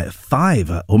getting like a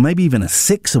 5 or maybe even a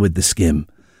 6 with the skim.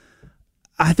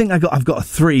 I think I've got a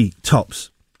 3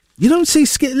 tops. You don't see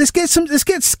skim. Let's get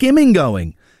skimming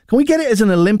going. Can we get it as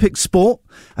an Olympic sport?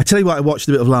 I tell you what, I watched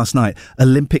a bit of last night.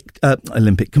 Olympic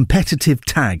competitive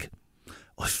tag.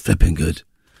 Oh, it's flipping good.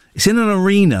 It's in an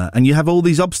arena and you have all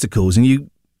these obstacles and you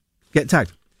get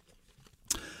tagged.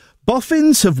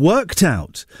 Boffins have worked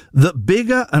out that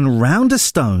bigger and rounder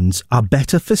stones are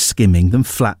better for skimming than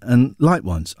flat and light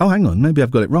ones. Oh, hang on, maybe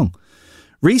I've got it wrong.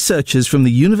 Researchers from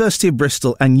the University of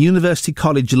Bristol and University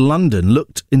College London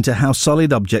looked into how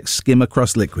solid objects skim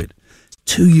across liquid.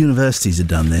 2 universities have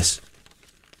done this.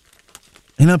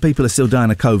 You know, people are still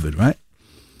dying of COVID, right?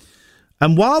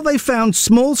 And while they found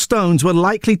small stones were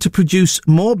likely to produce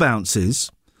more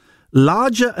bounces,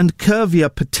 larger and curvier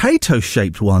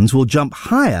potato-shaped ones will jump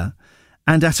higher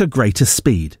and at a greater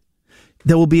speed.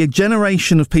 There will be a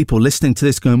generation of people listening to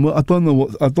this going, well, I don't know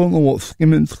what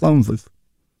skimming stones is.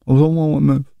 I don't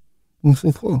know what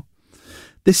it is.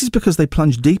 This is because they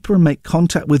plunge deeper and make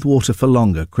contact with water for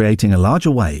longer, creating a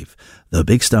larger wave. Though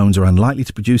big stones are unlikely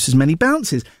to produce as many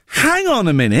bounces. Hang on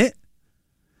a minute.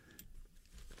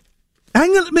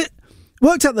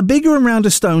 Worked out the bigger and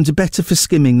rounder stones are better for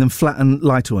skimming than flat and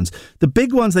lighter ones. The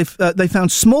big ones, they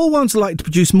found small ones are likely to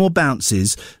produce more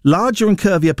bounces. Larger and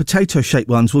curvier potato-shaped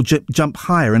ones will jump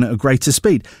higher and at a greater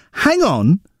speed. Hang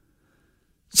on.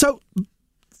 So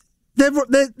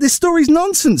this story's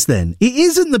nonsense then. It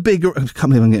isn't the bigger... I can't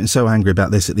believe I'm getting so angry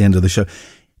about this at the end of the show.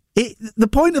 The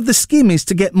point of the skim is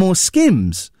to get more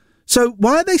skims. So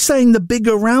why are they saying the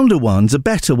bigger, rounder ones are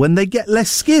better when they get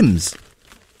less skims?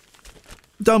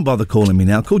 Don't bother calling me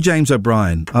now. Call James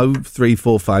O'Brien,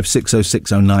 0345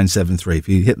 606 0973. If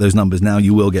you hit those numbers now,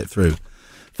 you will get through.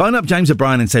 Phone up James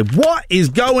O'Brien and say, what is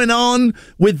going on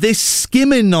with this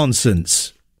skimming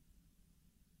nonsense?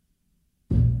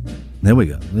 There we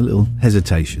go. A little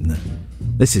hesitation there.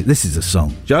 This is a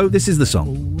song. Joe, this is the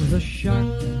song. Oh, the shark,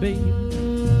 babe,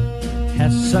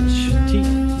 has such teeth,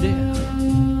 dear,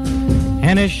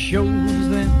 and it shows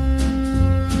them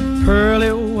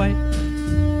pearly white.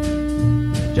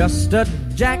 Just a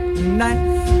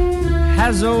jackknife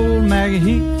has old Maggie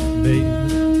Heath, babe,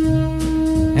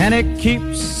 and it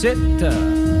keeps it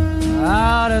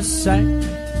out of sight.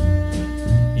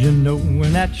 You know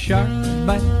when that shark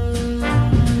bites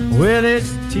with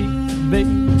its teeth,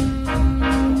 babe,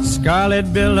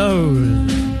 scarlet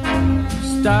billows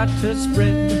start to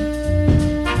spread.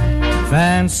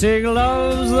 Fancy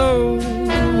gloves, though,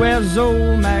 wears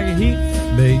old Maggie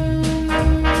Heath, babe,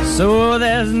 so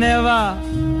there's never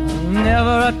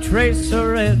a trace of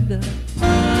red.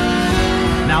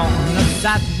 Now on the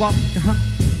sidewalk,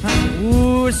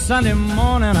 ooh, Sunday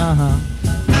morning,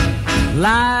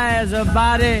 lies a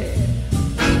body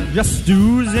just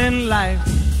oozing life.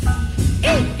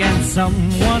 And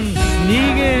someone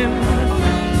sneaking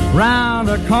round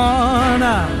the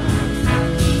corner.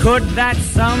 Could that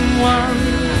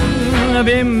someone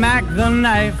be Mac the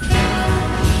Knife?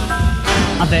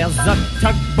 There's a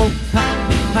tugboat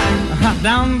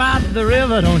down by the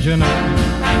river, don't you know,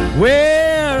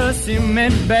 where a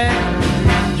cement bag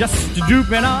just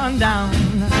drooping on down.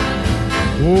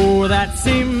 Oh, that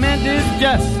cement is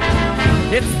just,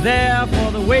 it's there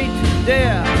for the weight to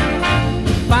dare.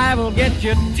 5 will get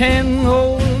you 10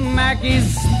 old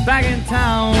Mackies back in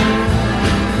town.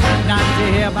 Not to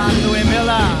hear about Louis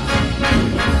Miller,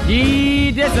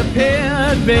 he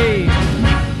disappeared, babe,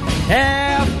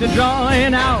 after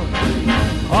drawing out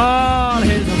all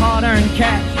his water and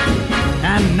cash.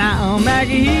 And now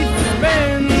Maggie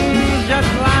spins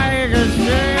just like a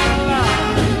sailor.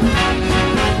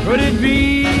 Could it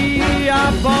be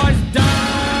our boy's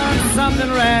done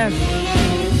something rash?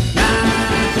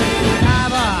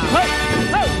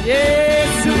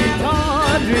 Yes, sweet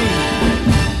Audrey,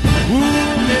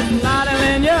 ooh, Miss Lotta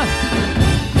Lenya,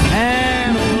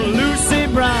 and old Lucy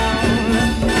Brown.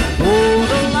 Oh,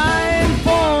 the line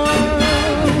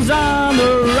forms on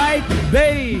the right,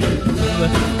 babe.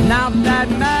 Now that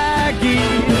Maggie's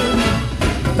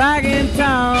back in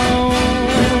town,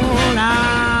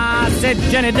 I said,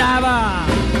 Jenny Diver,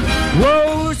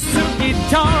 whoa, Suki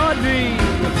Tawdry.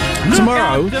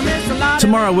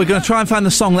 Tomorrow we're going to try and find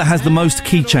the song that has the most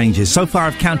key changes. So far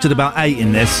I've counted about 8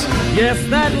 in this. Yes,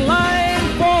 that line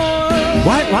forms.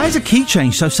 Why is a key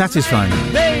change so satisfying?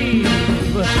 Babe,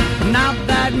 now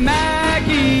that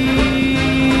Maggie's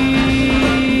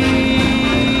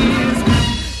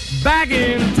back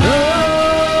in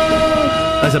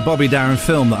town. There's a Bobby Darin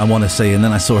film that I want to see, and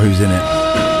then I saw who's in it.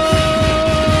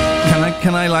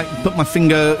 Can I like put my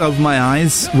finger over my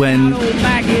eyes when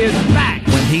Maggie's back.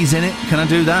 When he's in it? Can I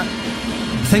do that?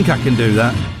 I think I can do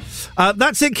that.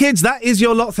 That's it, kids. That is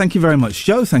your lot. Thank you very much,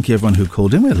 Joe. Thank you, everyone who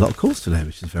called in. We had a lot of calls today,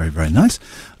 which is very, very nice.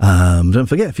 Don't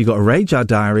forget, if you've got a Rage Hour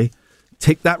diary,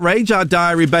 tick that Rage Hour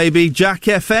diary, baby. Jack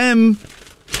FM.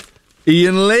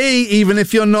 Ian Lee, even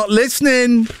if you're not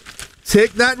listening,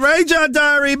 tick that Rage Hour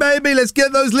diary, baby. Let's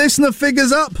get those listener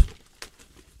figures up.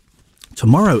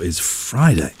 Tomorrow is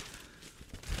Friday.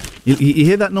 You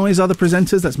hear that noise, other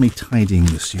presenters? That's me tidying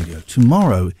the studio.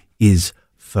 Tomorrow is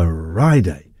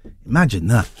Friday. Imagine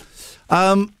that.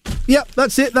 Yep,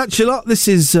 that's it. That's your lot. This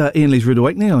is Ian Lee's Rude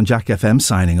Awakening on Jack FM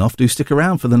signing off. Do stick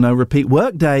around for the No Repeat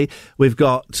Workday. We've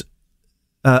got,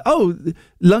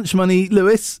 Lunch Money,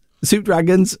 Lewis, Soup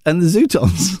Dragons and the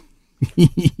Zootons.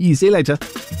 See you later.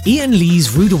 Ian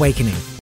Lee's Rude Awakening.